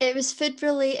it was food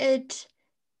related.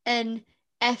 And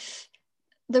if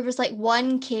there was like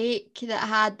one cake that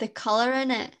had the color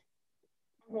in it,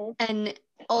 Mhm. and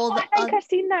all Oh, I the think I've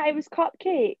seen that. It was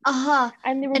cupcake, uh-huh,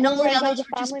 and they were and going all the around all others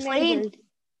the were just family plain. members.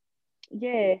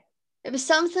 Yeah. It was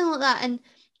something like that, and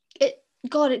it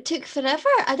God, it took forever.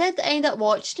 I did end up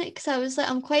watching it because I was like,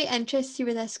 I'm quite interested to see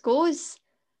where this goes.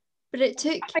 But it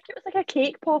took I think it was like a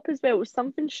cake pop as well. It was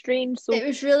something strange. it So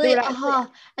was they really were actually,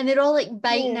 and they're all like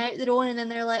biting yeah. out their own, and then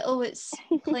they're like, oh, it's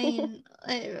plain.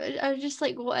 I was just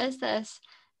like, what is this?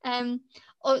 Um,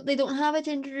 oh, they don't have a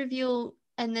gender reveal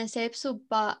in this episode,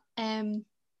 but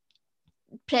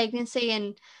pregnancy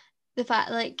and the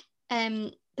fact like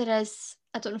there is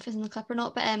I don't know if it's in the clip or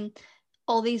not, but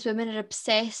all these women are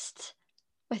obsessed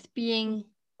with being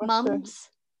With their, mums.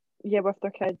 yeah, with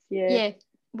their kids, yeah. Yeah.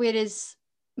 Whereas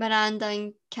Miranda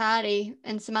and Carrie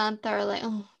and Samantha are like,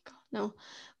 oh god, no.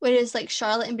 Whereas like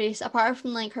Charlotte and Grace, apart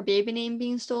from like her baby name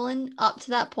being stolen, up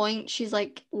to that point she's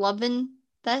like loving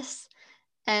this.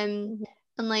 Um Mhm.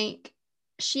 and like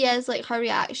she is like her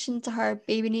reaction to her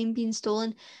baby name being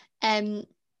stolen, um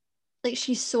like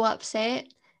she's so upset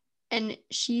and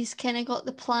she's kind of got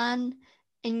the plan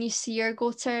and you see her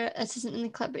go to her, this isn't in the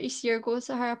clip, but you see her go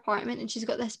to her apartment and she's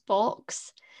got this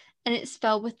box and it's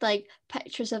filled with like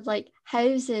pictures of like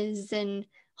houses and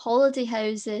holiday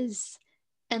houses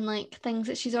and like things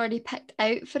that she's already picked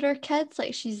out for her kids.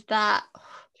 Like she's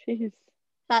Jeez.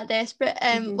 that desperate.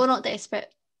 Mhm. Well, not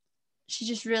desperate. She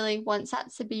just really wants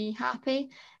that to be happy.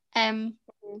 Um,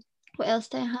 Mhm. what else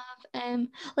do I have?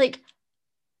 Like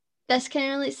this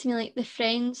kind of relates to me like the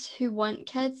friends who want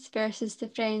kids versus the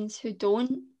friends who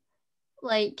don't.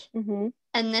 Like Mhm.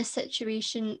 in this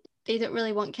situation, they don't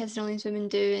really want kids and all these women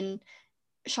do, and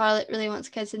Charlotte really wants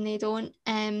kids and they don't.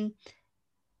 And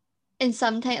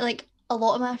sometimes like a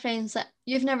lot of my friends like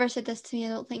you've never said this to me, I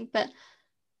don't think, but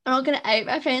I'm not gonna out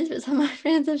my friends, but some of my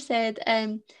friends have said,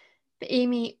 but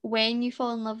Amy, when you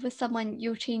fall in love with someone,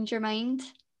 you'll change your mind.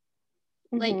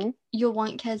 Like Mhm. you'll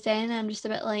want kids then. And I'm just a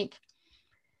bit like,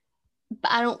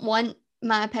 but I don't want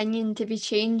my opinion to be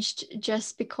changed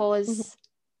just Mhm. because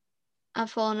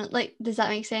I've fallen like, does that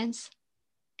make sense?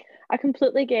 I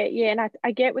completely get, yeah, and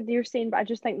I get what you're saying, but I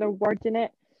just think they're wording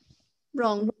it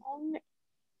Wrong. wrong.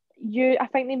 I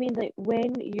think they mean like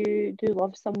when you do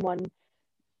love someone,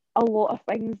 a lot of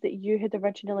things that you had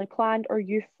originally planned or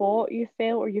you thought you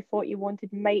felt or you thought you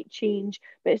wanted might change,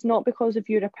 but it's not because of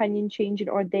your opinion changing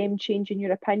or them changing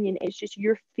your opinion. It's just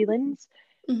your feelings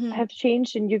Mm-hmm. have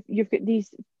changed and you've got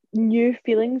these new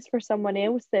feelings for someone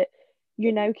else that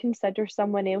you now consider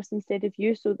someone else instead of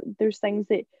you. So there's things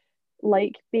that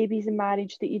like babies and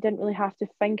marriage that you didn't really have to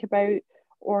think about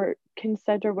or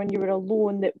consider when you were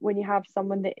alone, that when you have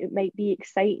someone that it might be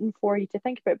exciting for you to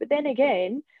think about. But then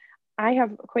again, I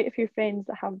have quite a few friends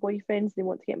that have boyfriends, they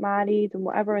want to get married and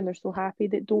whatever, and they're so happy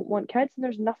that don't want kids, and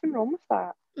there's nothing wrong with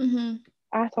that Mm-hmm.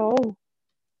 at all.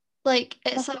 Like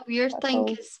it's Nothing a weird at thing all.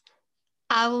 because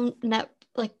I will never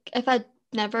like if I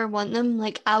never want them,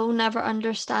 like I will never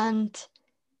understand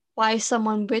why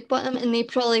someone would want them, and they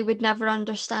probably would never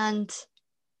understand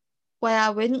why I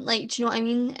wouldn't. Like, do you know what I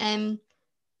mean?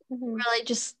 Hmm. Where like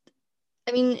just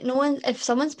I mean, no one if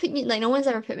someone's put me like no one's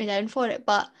ever put me down for it,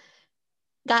 but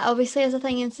that obviously is a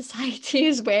thing in society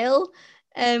as well.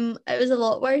 It was a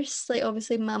lot worse. Like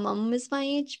obviously my mum was my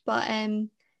age, but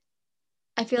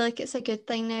I feel like it's a good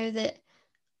thing now that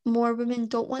more women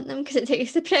don't want them because it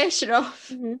takes the pressure off.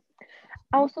 Hmm.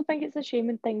 I also think it's a shame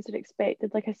when things are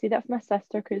expected. Like I say that for my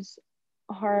sister because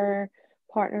her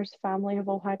partner's family have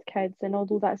all had kids, and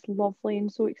although that's lovely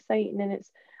and so exciting, and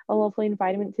it's a lovely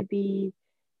environment to be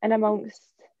in amongst,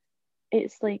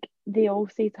 it's like they all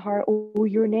say to her, "Oh,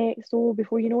 you're next. Oh,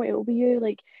 before you know it, it'll be you."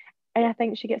 Like, and I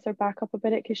think she gets her back up a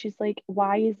bit because she's like,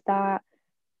 "Why is that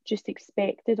just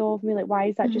expected of me? Like, why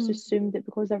is that just Hmm. assumed that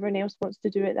because everyone else wants to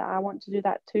do it, that I want to do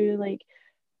that too?" Like,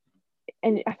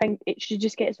 and I think she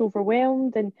just gets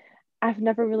overwhelmed. And I've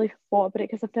never really thought about it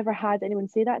because I've never had anyone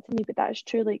say that to me, but that's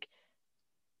true. Like,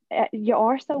 you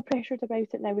are still pressured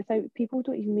about it now without, people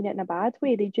don't even mean it in a bad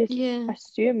way. They just Yeah.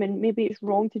 assume, and maybe it's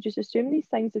wrong to just assume these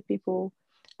things of people.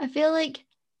 I feel like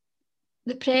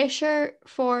the pressure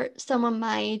for someone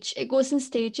my age, it goes in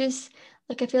stages.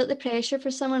 Like I feel like the pressure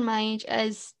for someone my age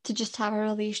is to just have a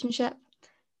relationship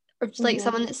or just like Hmm.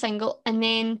 someone that's single. And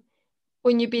then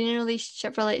when you've been in a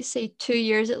relationship for like say 2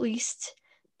 years at least,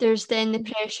 there's then the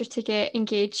pressure to get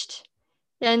engaged.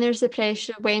 Then there's the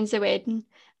pressure of when's the wedding.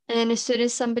 And then as soon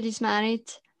as somebody's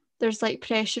married, there's like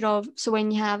pressure of so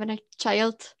when you having a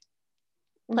child,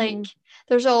 Hmm. like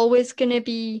there's always gonna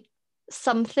be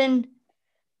something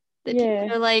that people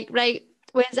Yeah. are like, right,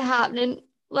 when's it happening?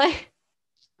 Like,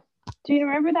 Do you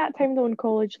remember that time though in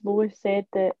college, Lois said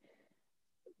that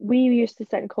we used to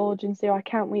sit in college and say, "Oh, I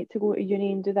can't wait to go to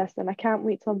uni and do this, and I can't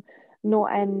wait till I'm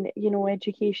not in,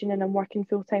 education and I'm working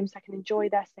full time so I can enjoy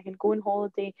this, I can go on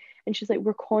holiday." And she's like,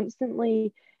 "We're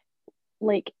constantly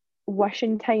like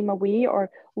wishing time away or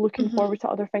looking mhm, forward to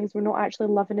other things. We're not actually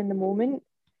living in the moment."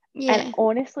 And yeah,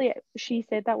 honestly, she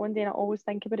said that one day, and I always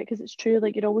think about it because it's true.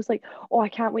 Like, you're always like, "Oh, I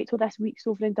can't wait till this week's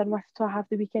over and done with, till I have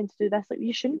the weekend to do this." Like,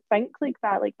 you shouldn't think like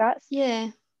that. Like, that's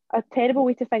yeah, a terrible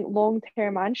way to think long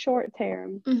term and short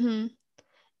term. mhm.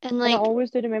 And And I like,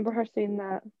 always do remember her saying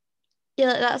that. yeah,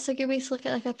 like, that's a good way to look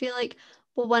at it. Like, I feel like,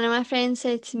 well, one of my friends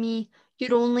said to me,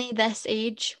 you're only this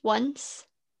age once,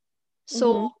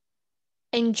 so Hmm.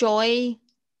 enjoy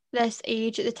this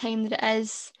age at the time that it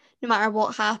is, no matter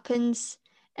what happens,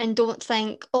 and don't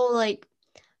think, oh, like,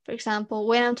 for example,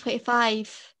 when I'm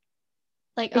 25,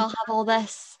 like, I'll have all Exactly.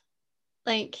 this.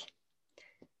 Like,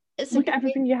 it's a Look at good way.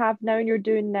 everything you have now and you're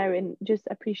doing now and just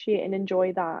appreciate and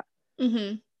enjoy that.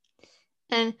 Mm-hmm.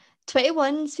 And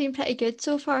 21's been pretty good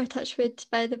so far, touch wood,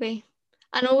 by the way.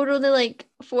 I know we're only like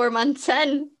 4 months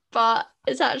in, but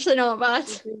it's actually not bad.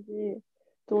 You're doing great.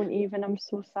 Don't even, I'm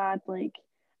so sad. Like,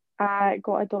 I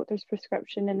got a doctor's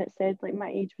prescription and it said like my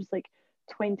age was like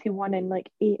 21 in like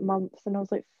 8 months. And I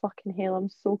was like, fucking hell, I'm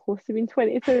so close to being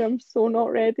 22. I'm so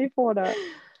not ready for it.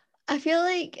 I feel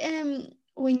like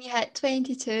when you hit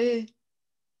 22,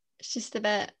 it's just a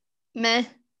bit meh.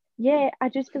 Yeah, I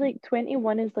just feel like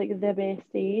 21 is like the best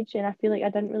age, and I feel like I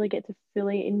didn't really get to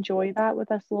fully enjoy that with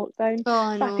this lockdown. Oh,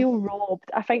 I So I know. feel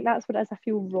robbed. I think that's what it is. I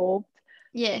feel robbed.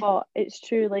 Yeah. But it's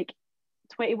true, like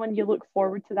 21, you look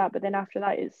forward to that, but then after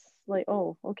that, it's like,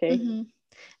 oh, okay. hmm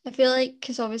I feel like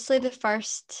because obviously the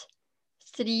first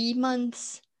 3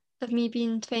 months of me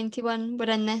being 21 were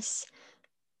in this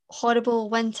horrible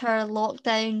winter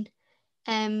lockdown.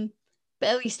 Um, but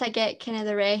at least I get kind of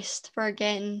the rest for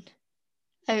getting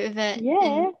out of it. And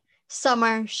Yeah,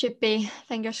 summer should be,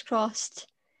 fingers crossed.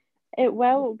 it will.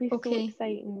 It'll be so Okay.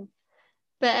 exciting.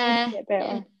 But Things get yeah,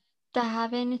 better. do I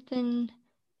have anything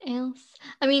else?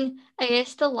 I mean, I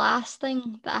guess the last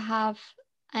thing that I have,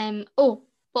 oh,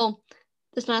 well,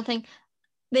 there's another thing.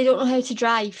 They don't know how to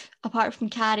drive apart from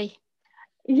Carrie.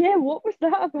 Yeah, what was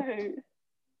that about?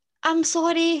 I'm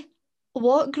sorry.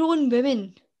 What grown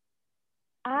woman?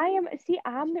 I'm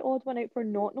the odd one out for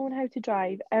not knowing how to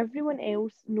drive. Everyone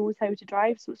else knows how to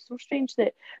drive, so it's so strange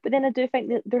that, but then I do think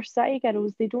that they're city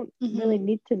girls, they don't really Hmm.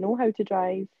 need to know how to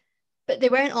drive. But they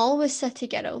weren't always city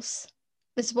girls.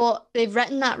 Is what they've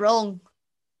written that wrong.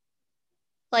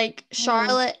 Like Oh.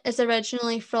 Charlotte is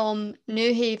originally from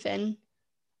New Haven.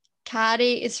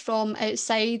 Carrie is from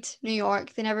outside New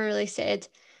York. They never really said.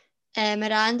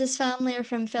 Miranda's family are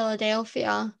from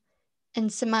Philadelphia,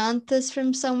 and Samantha's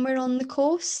from somewhere on the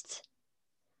coast.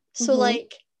 So Mm-hmm.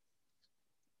 like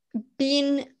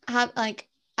being have like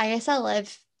I guess I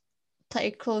live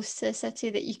pretty close to the city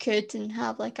that you could and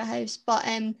have like a house, but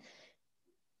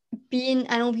being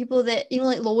I know people that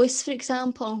like Lois for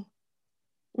example,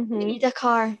 you Mm-hmm. need a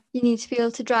car, you need to be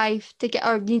able to drive to get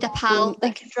or you need a Oh, don't. pal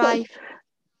that can drive.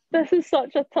 This is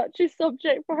such a touchy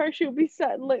subject for her. She'll be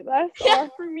sitting like this, Yeah, or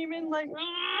for me being like,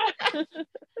 "Ah."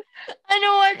 I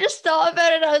know. I just thought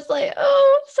about it. I was like,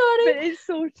 oh, But sorry. it's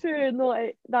so true. No,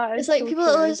 that It's is like so people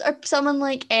that true. live, or someone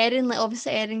like Erin, like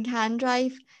obviously Erin can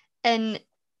drive, and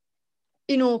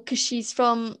because she's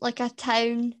from like a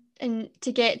town, and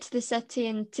to get to the city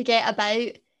and to get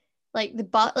about, like the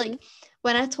bus, Mm-hmm. like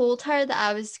when I told her that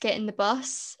I was getting the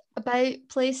bus about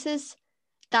places,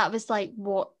 that was like,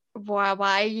 what, why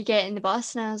are you getting the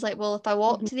bus? And I was like, well, if I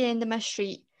walk Mm-hmm. to the end of my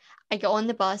street, I get on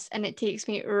the bus and it takes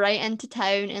me right into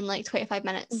town in like 25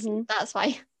 minutes. Mm-hmm. That's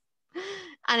why.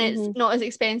 And it's Mm-hmm. not as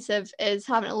expensive as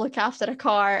having to look after a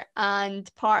car and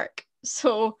park.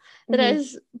 So there Mm-hmm.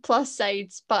 is plus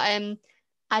sides. But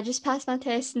I just passed my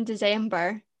test in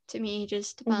December. Took me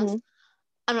ages to pass. Mm-hmm.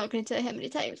 I'm not going to tell you how many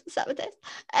times I sat with this.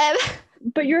 Um,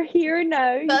 But you're here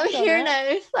now. but You've I'm done here it.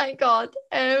 now, thank God.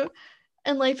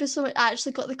 And life is so much. I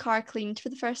actually got the car cleaned for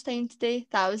the first time today.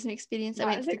 That was an experience. I That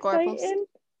went is to the Gorbals. exciting.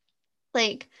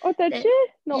 Like, Oh, did it, you?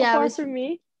 Not yeah, far from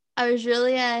me. I was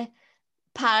really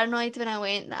paranoid when I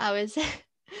went that I was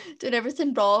doing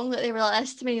everything wrong. That they were like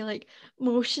this to me, like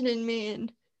motioning me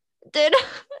and doing,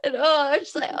 and I was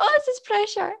just like, oh, this is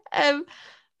pressure.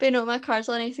 But no, my car's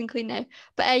all nice and clean now.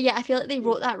 But yeah, I feel like they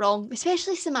wrote that wrong,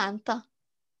 especially Samantha.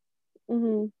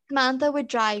 Mm-hmm. Samantha would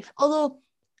drive, although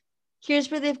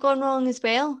here's where they've gone wrong as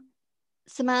well.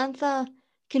 Samantha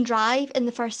can drive in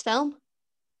the first film.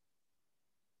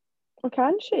 Oh,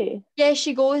 can she? Yeah,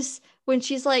 she goes when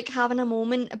she's like having a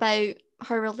moment about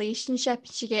her relationship.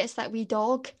 She gets that wee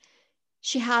dog.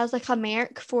 She has like a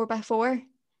Merc 4x4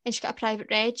 and she's got a private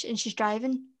reg and she's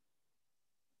driving.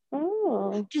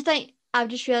 Oh. Do you think I've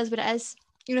just realised what it is?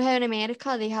 You know how in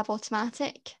America they have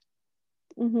automatic?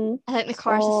 Mm-hmm. I think the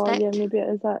car's a Oh, yeah, stick. maybe it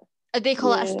is that. They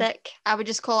call it a Yeah. stick. I would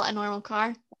just call it a normal car.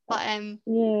 Uh, But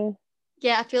Yeah.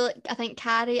 yeah, I think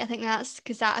Carrie, I think that's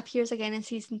because that appears again in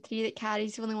season 3 that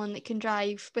Carrie's the only one that can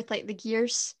drive with like the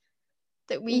gears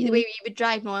that the way Mm-hmm. we would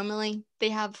drive normally.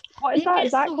 What is They make that? it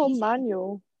Is that so called easy.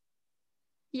 manual?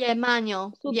 Yeah,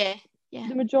 manual. So Yeah, yeah.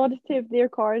 the majority of their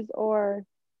cars Their are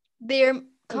the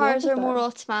cars are opposite. more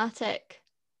automatic.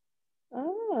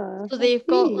 Ah, So I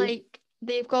see.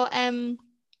 they've got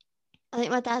I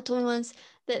think my dad told me once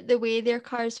that the way their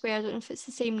cars were, I don't know if it's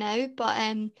the same now, but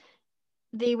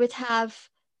they would have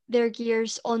their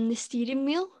gears on the steering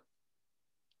wheel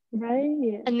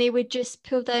Right. and they would just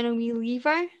pull down a wee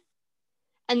lever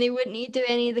and they wouldn't need to do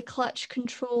any of the clutch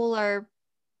control or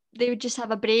they would just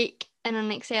have a brake and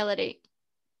an accelerate.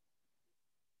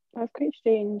 That's quite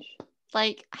strange.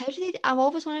 Like, I've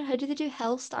always wondered, how do they do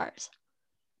hill starts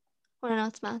on an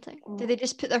automatic? Do Oh, they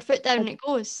just put their foot down I, and it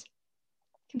goes?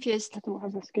 I Confused. don't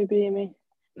have a Scooby, Amy.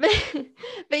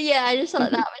 But yeah, I just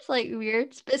thought that was like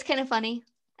weird, but it's kind of funny.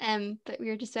 But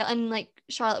weird as well. And like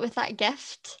Charlotte with that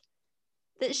gift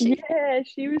that Yeah,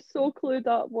 she was so clued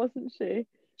up, wasn't she?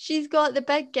 she's got the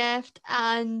big gift,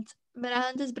 and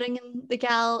Miranda's bringing the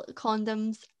gal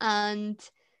condoms, and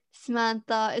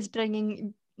Samantha is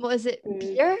bringing what is it,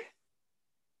 Booze. beer,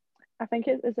 I think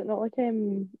is it not like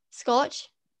scotch,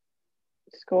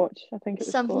 Scotch? I think it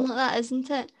was something like Scotch. that, isn't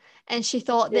it? And she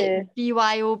thought Yeah. that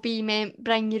BYOB meant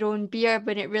bring your own beer,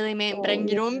 but it really meant Oh bring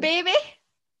your own yeah. baby.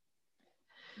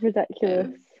 Ridiculous.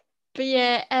 But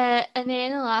yeah, and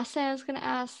then the last thing I was gonna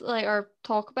ask, like, or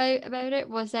talk about it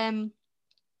was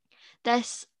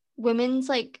this woman's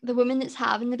like the woman that's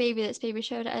having the baby, that's baby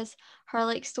showered it is, her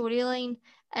like storyline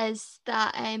is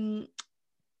that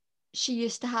she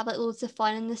used to have like loads of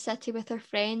fun in the city with her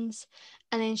friends,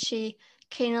 and then she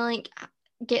kind of like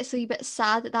gets a wee bit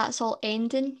sad that that's all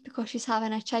ending because she's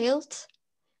having a child,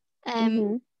 um,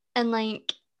 Mm-hmm. and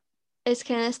like it's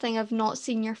kind of this thing of not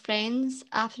seeing your friends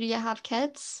after you have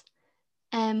kids,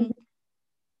 um.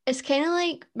 It's kind of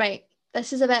like, right,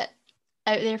 this is a bit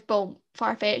out there, well,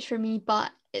 far-fetched for me,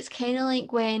 but it's kind of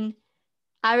like when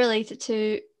I relate it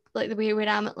to. like the way we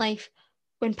am at life,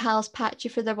 when pals patch you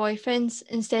for their boyfriends,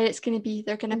 instead it's going to be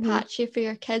they're going to Mhm. patch you for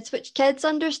your kids, which kids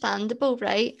understandable,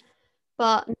 right?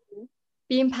 But Mhm.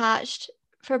 being patched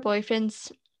for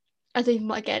boyfriends, I don't even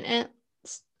want to get in it.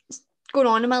 It's going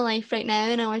on in my life right now,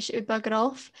 and I wish it would bugger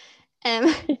off.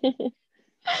 Um,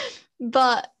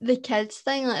 but the kids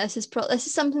thing, like this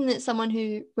is something that someone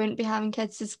who wouldn't be having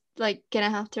kids is like gonna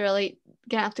have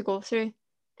to go through.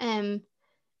 Um,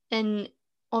 and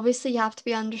obviously you have to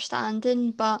be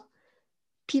understanding, but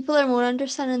people are more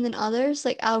understanding than others.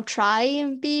 Like I'll try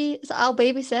and be, so I'll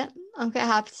babysit. I'm quite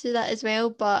happy to do that as well,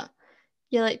 but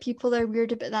yeah, like people are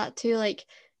weird about that too. Like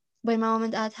when my mom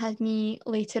and dad had me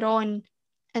later on,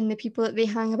 and the people that they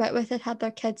hang about with had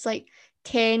their kids like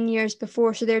 10 years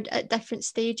before, so they're at different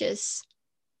stages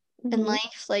in Mhm.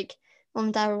 life. Like mom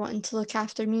and dad were wanting to look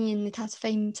after me, and they'd have to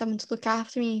find someone to look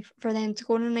after me for them to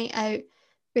go on a night out,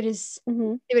 whereas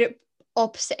Mhm. they were at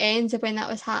opposite ends of when that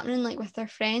was happening, like with their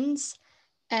friends.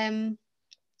 Um,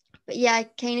 but yeah, I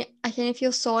kind of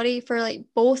feel sorry for like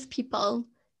both people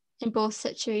in both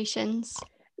situations.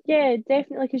 Yeah,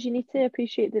 definitely, because you need to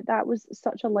appreciate that that was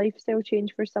such a lifestyle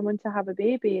change for someone to have a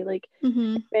baby. Like,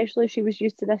 Mm-hmm. especially if she was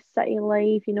used to this city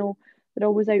life, they're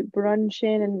always out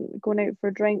brunching and going out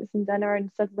for drinks and dinner,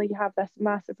 and suddenly you have this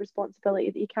massive responsibility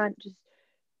that you can't just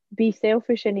be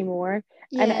selfish anymore.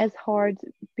 And it Yeah. is hard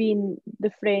being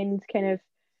the friend, kind of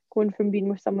going from being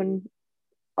with someone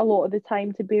a lot of the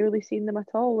time to barely seeing them at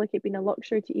all. Like it being a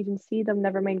luxury to even see them,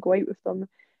 never mind go out with them.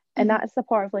 And Mm-hmm. that's the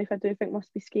part of life I do think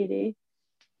must be scary.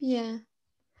 Yeah.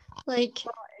 Like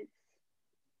But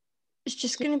it's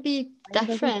just it's gonna be life,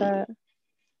 isn't different. it?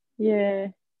 Yeah.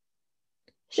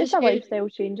 It's Just just a very, lifestyle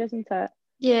change, isn't it?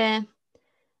 yeah.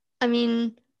 I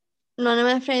mean, none of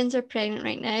my friends are pregnant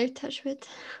right now, touch wood.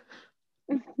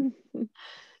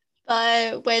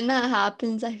 But when that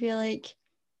happens, I feel like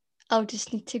I'll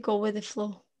just need to go with the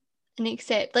flow and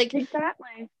accept. Like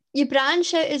Exactly. you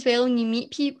branch out as well and you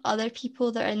meet other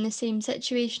people that are in the same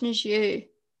situation as you,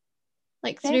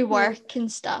 like through Definitely. work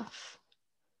and stuff.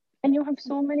 And you'll have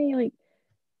so many like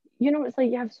it's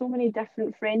like you have so many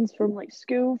different friends from like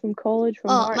school, from college,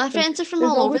 from Oh, work. my So friends are from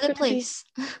there's all over always the going to be place.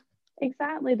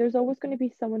 exactly, there's always going to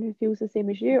be someone who feels the same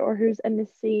as you or who's in the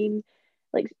same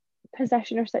like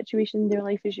position or situation in their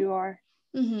life as you are.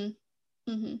 Mhm.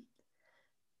 Mhm.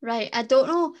 Right. I don't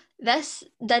know. This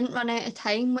didn't run out of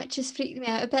time, which has freaked me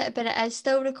out a bit, but it is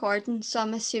still recording, so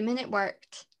I'm assuming it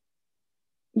worked.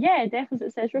 Yeah, definitely.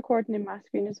 It says recording in my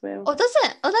screen as well. Oh, does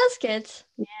it? Oh, that's good.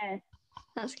 Yeah.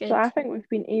 That's So good. I think we've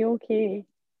been a-okay.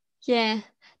 Yeah.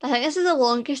 I think this is the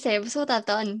longest episode I've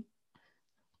done.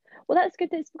 Well, that's good.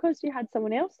 It's because you had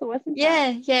someone else, though, isn't it? Yeah,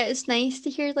 yeah, it's nice to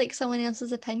hear like someone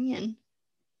else's opinion.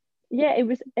 Yeah, it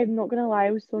was. I'm not gonna lie,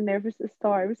 I was so nervous at the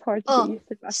start. It was hard to get Oh, used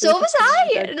to, but I feel so like as was soon as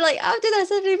I I. did, Like, I'll do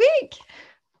this every week.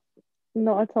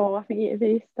 not at all. I think you've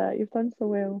aced it. You've done so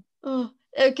well. Oh,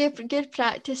 good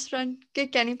practice run.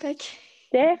 Good guinea pig.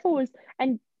 Defo was,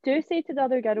 and do say to the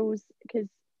other girls because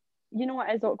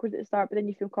it is awkward at the start, but then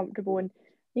you feel comfortable and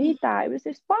you need that. It was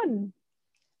just fun.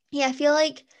 Yeah, I feel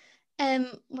like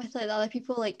with like the other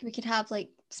people, like we could have like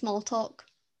small talk.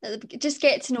 Just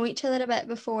get to know each other a bit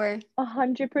before.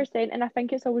 100%. And I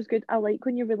think it's always good. I like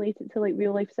when you relate it to like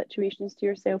real life situations to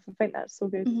yourself. I think that's so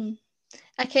good. hmm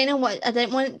I didn't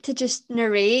want to just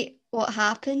narrate what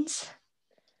happens.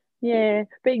 Yeah,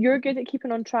 but you're good at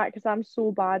keeping on track because I'm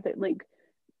so bad at like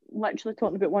literally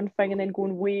talking about one thing and then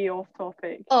going way off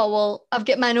topic. Oh well, I've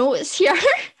got my notes here.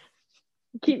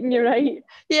 Keeping you right.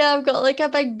 Yeah, I've got like a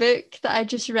big book that I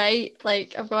just write.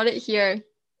 Like I've got it here.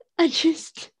 I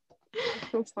just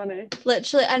That's so funny.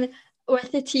 literally, and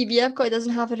with the TV I've got, it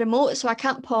doesn't have a remote, so I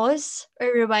can't pause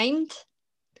or rewind.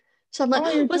 So I'm like, Oh,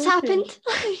 you're what's joking. happened?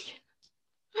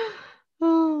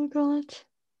 Oh God,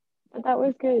 But that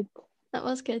was good. that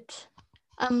was good.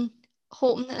 I'm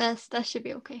hoping that this should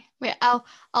be okay. Wait, I'll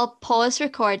pause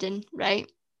recording, right?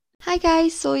 Hi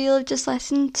guys, so you'll have just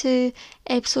listened to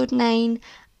episode 9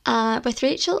 with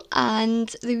Rachel and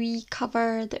the wee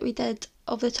cover that we did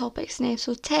of the topics in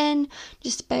episode 10,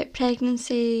 just about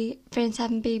pregnancy, friends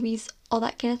having babies, all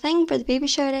that kind of thing for the baby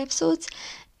shower episodes.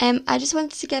 I just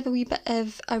wanted to give a wee bit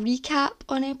of a recap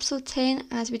on episode 10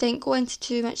 as we didn't go into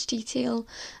too much detail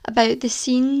about the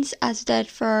scenes as we did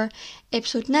for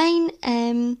episode 9.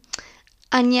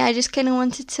 And yeah, I just kind of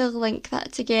wanted to link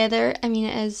that together. I mean,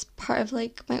 it is part of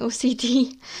like my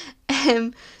OCD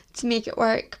to make it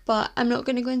work, but I'm not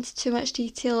going to go into too much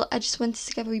detail. I just wanted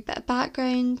to give a wee bit of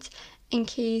background in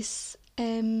case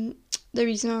the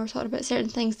reason why we're talking about certain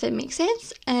things didn't make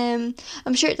sense. I'm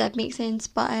sure it did make sense,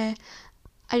 but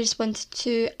I just wanted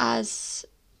to, as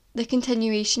the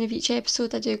continuation of each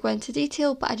episode, I do go into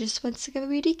detail, but I just want to give a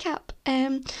wee recap.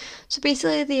 So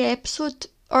basically the episode,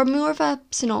 or more of a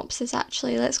synopsis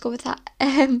actually, let's go with that.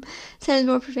 Sounds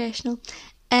more professional.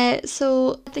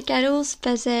 So the girls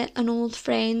visit an old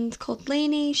friend called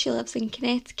Lainey. She lives in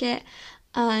Connecticut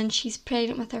and she's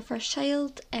pregnant with her first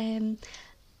child. And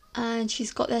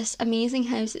she's got this amazing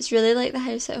house. It's really like the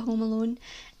house at Home Alone,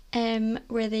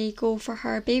 where they go for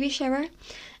her baby shower.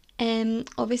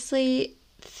 Obviously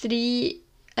 3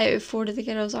 out of 4 of the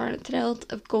girls aren't thrilled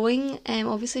of going.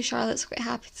 Obviously Charlotte's quite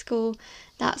happy to go.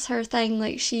 That's her thing.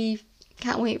 Like, she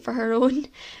can't wait for her own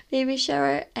baby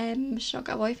shower. She's not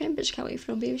got a boyfriend, but she can't wait for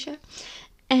her own baby shower.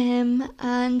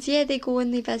 And yeah, they go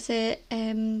and they visit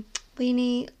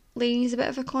Lainey. Lainey's a bit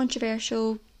of a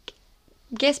controversial,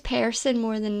 I guess, person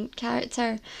more than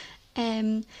character.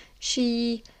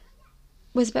 She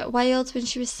was a bit wild when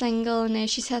she was single, and now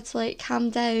she's had to like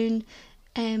calm down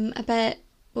a bit.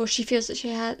 Or she feels that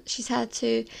she's had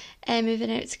to,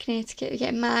 moving out to Connecticut,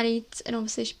 getting married, and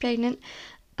obviously she's pregnant.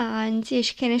 And yeah,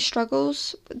 she kind of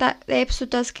struggles. That the episode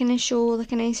does kind of show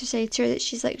like a nicer side to her, that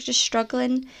she's like just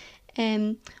struggling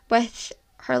with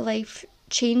her life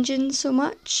changing so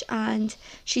much, and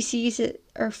she sees it,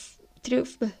 or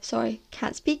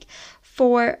can't speak.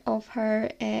 4 of her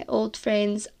old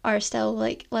friends are still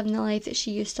like living the life that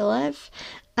she used to live,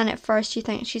 and at first you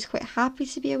think she's quite happy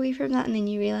to be away from that, and then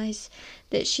you realise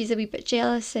that she's a wee bit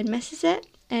jealous and misses it.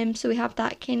 So we have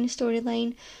that kind of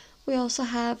storyline. We also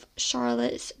have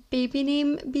Charlotte's baby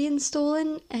name being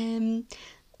stolen.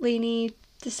 Lainey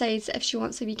decides that if she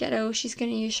wants a wee girl, she's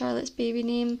going to use Charlotte's baby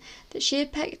name that she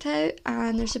had picked out,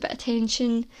 and there's a bit of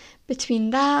tension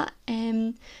between that.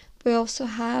 We also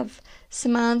have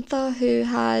Samantha, who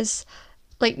has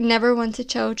like never wanted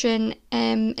children,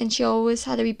 and she always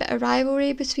had a wee bit of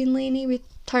rivalry between Lainey. Which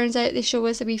turns out they show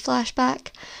us a wee flashback.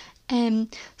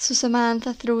 So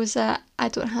Samantha throws a "I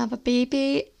don't have a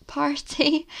baby"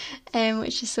 party,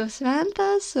 which is so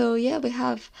Samantha. So yeah, we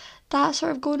have that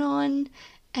sort of going on.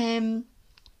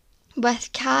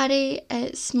 With Carrie,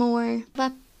 it's more of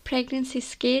a pregnancy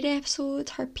scare episode.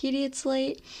 Her period's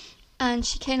late, and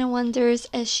she kind of wonders,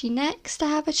 is she next to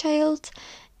have a child?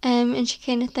 And she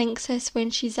kind of thinks this when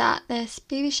she's at this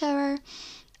baby shower.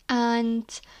 And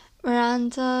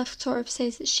Miranda sort of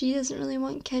says that she doesn't really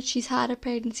want kids. She's had a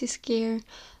pregnancy scare,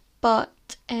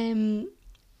 but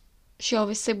she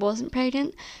obviously wasn't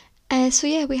pregnant. So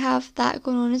yeah, we have that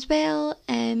going on as well.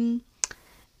 And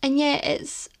yeah,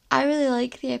 I really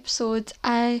like the episode.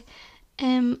 I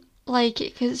like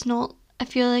it because it's not, I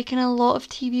feel like in a lot of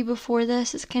TV before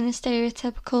this, it's kind of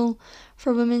stereotypical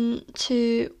for women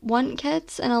to want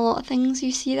kids, and a lot of things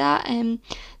you see that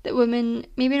that women,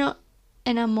 maybe not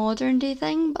in a modern day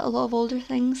thing, but a lot of older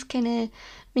things kind of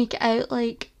make it out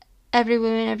like every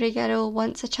woman, every girl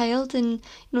wants a child, and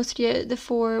 3 out of the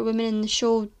 4 women in the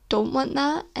show don't want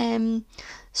that.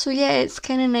 So yeah, it's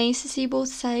kind of nice to see both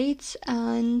sides,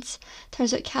 and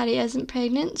turns out Carrie isn't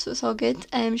pregnant, so it's all good.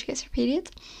 She gets her period.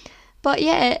 But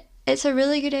yeah, it's a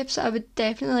really good episode. I would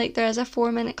definitely, like, there is a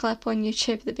 4-minute clip on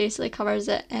YouTube that basically covers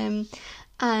it, and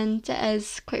it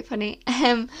is quite funny.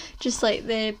 Just like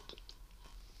the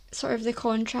sort of the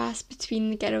contrast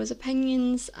between the girls'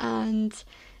 opinions, and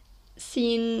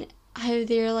seeing how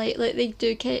they're like they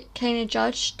do kind of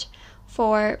judged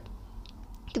for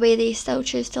the way they still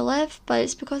choose to live, but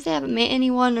it's because they haven't met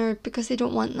anyone, or because they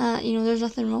don't want that. There's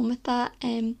nothing wrong with that.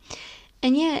 And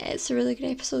yeah, it's a really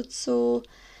good episode. So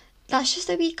that's just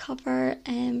a wee cover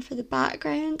for the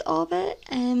background of it.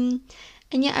 And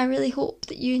yeah, I really hope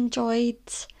that you enjoyed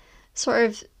sort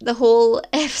of the whole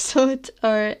episode,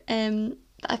 or that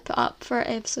I put up for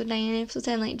episode 9 and episode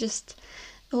 10, like just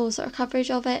the whole sort of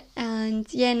coverage of it. And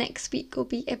yeah, next week will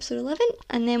be episode 11,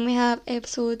 and then we have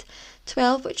episode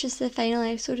 12, which is the final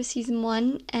episode of season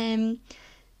 1.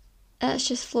 That's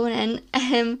just flown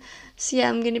in. So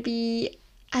yeah,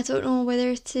 I don't know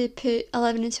whether to put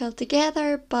 11 and 12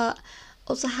 together, but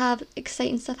also have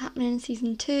exciting stuff happening in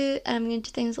season 2, and I'm going to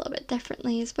do things a little bit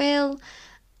differently as well.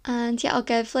 And yeah, I'll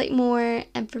give like more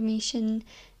information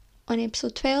on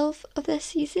episode 12 of this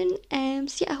season.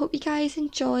 So yeah, I hope you guys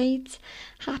enjoyed.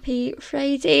 Happy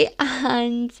Friday,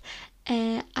 and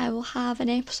I will have an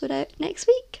episode out next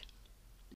week.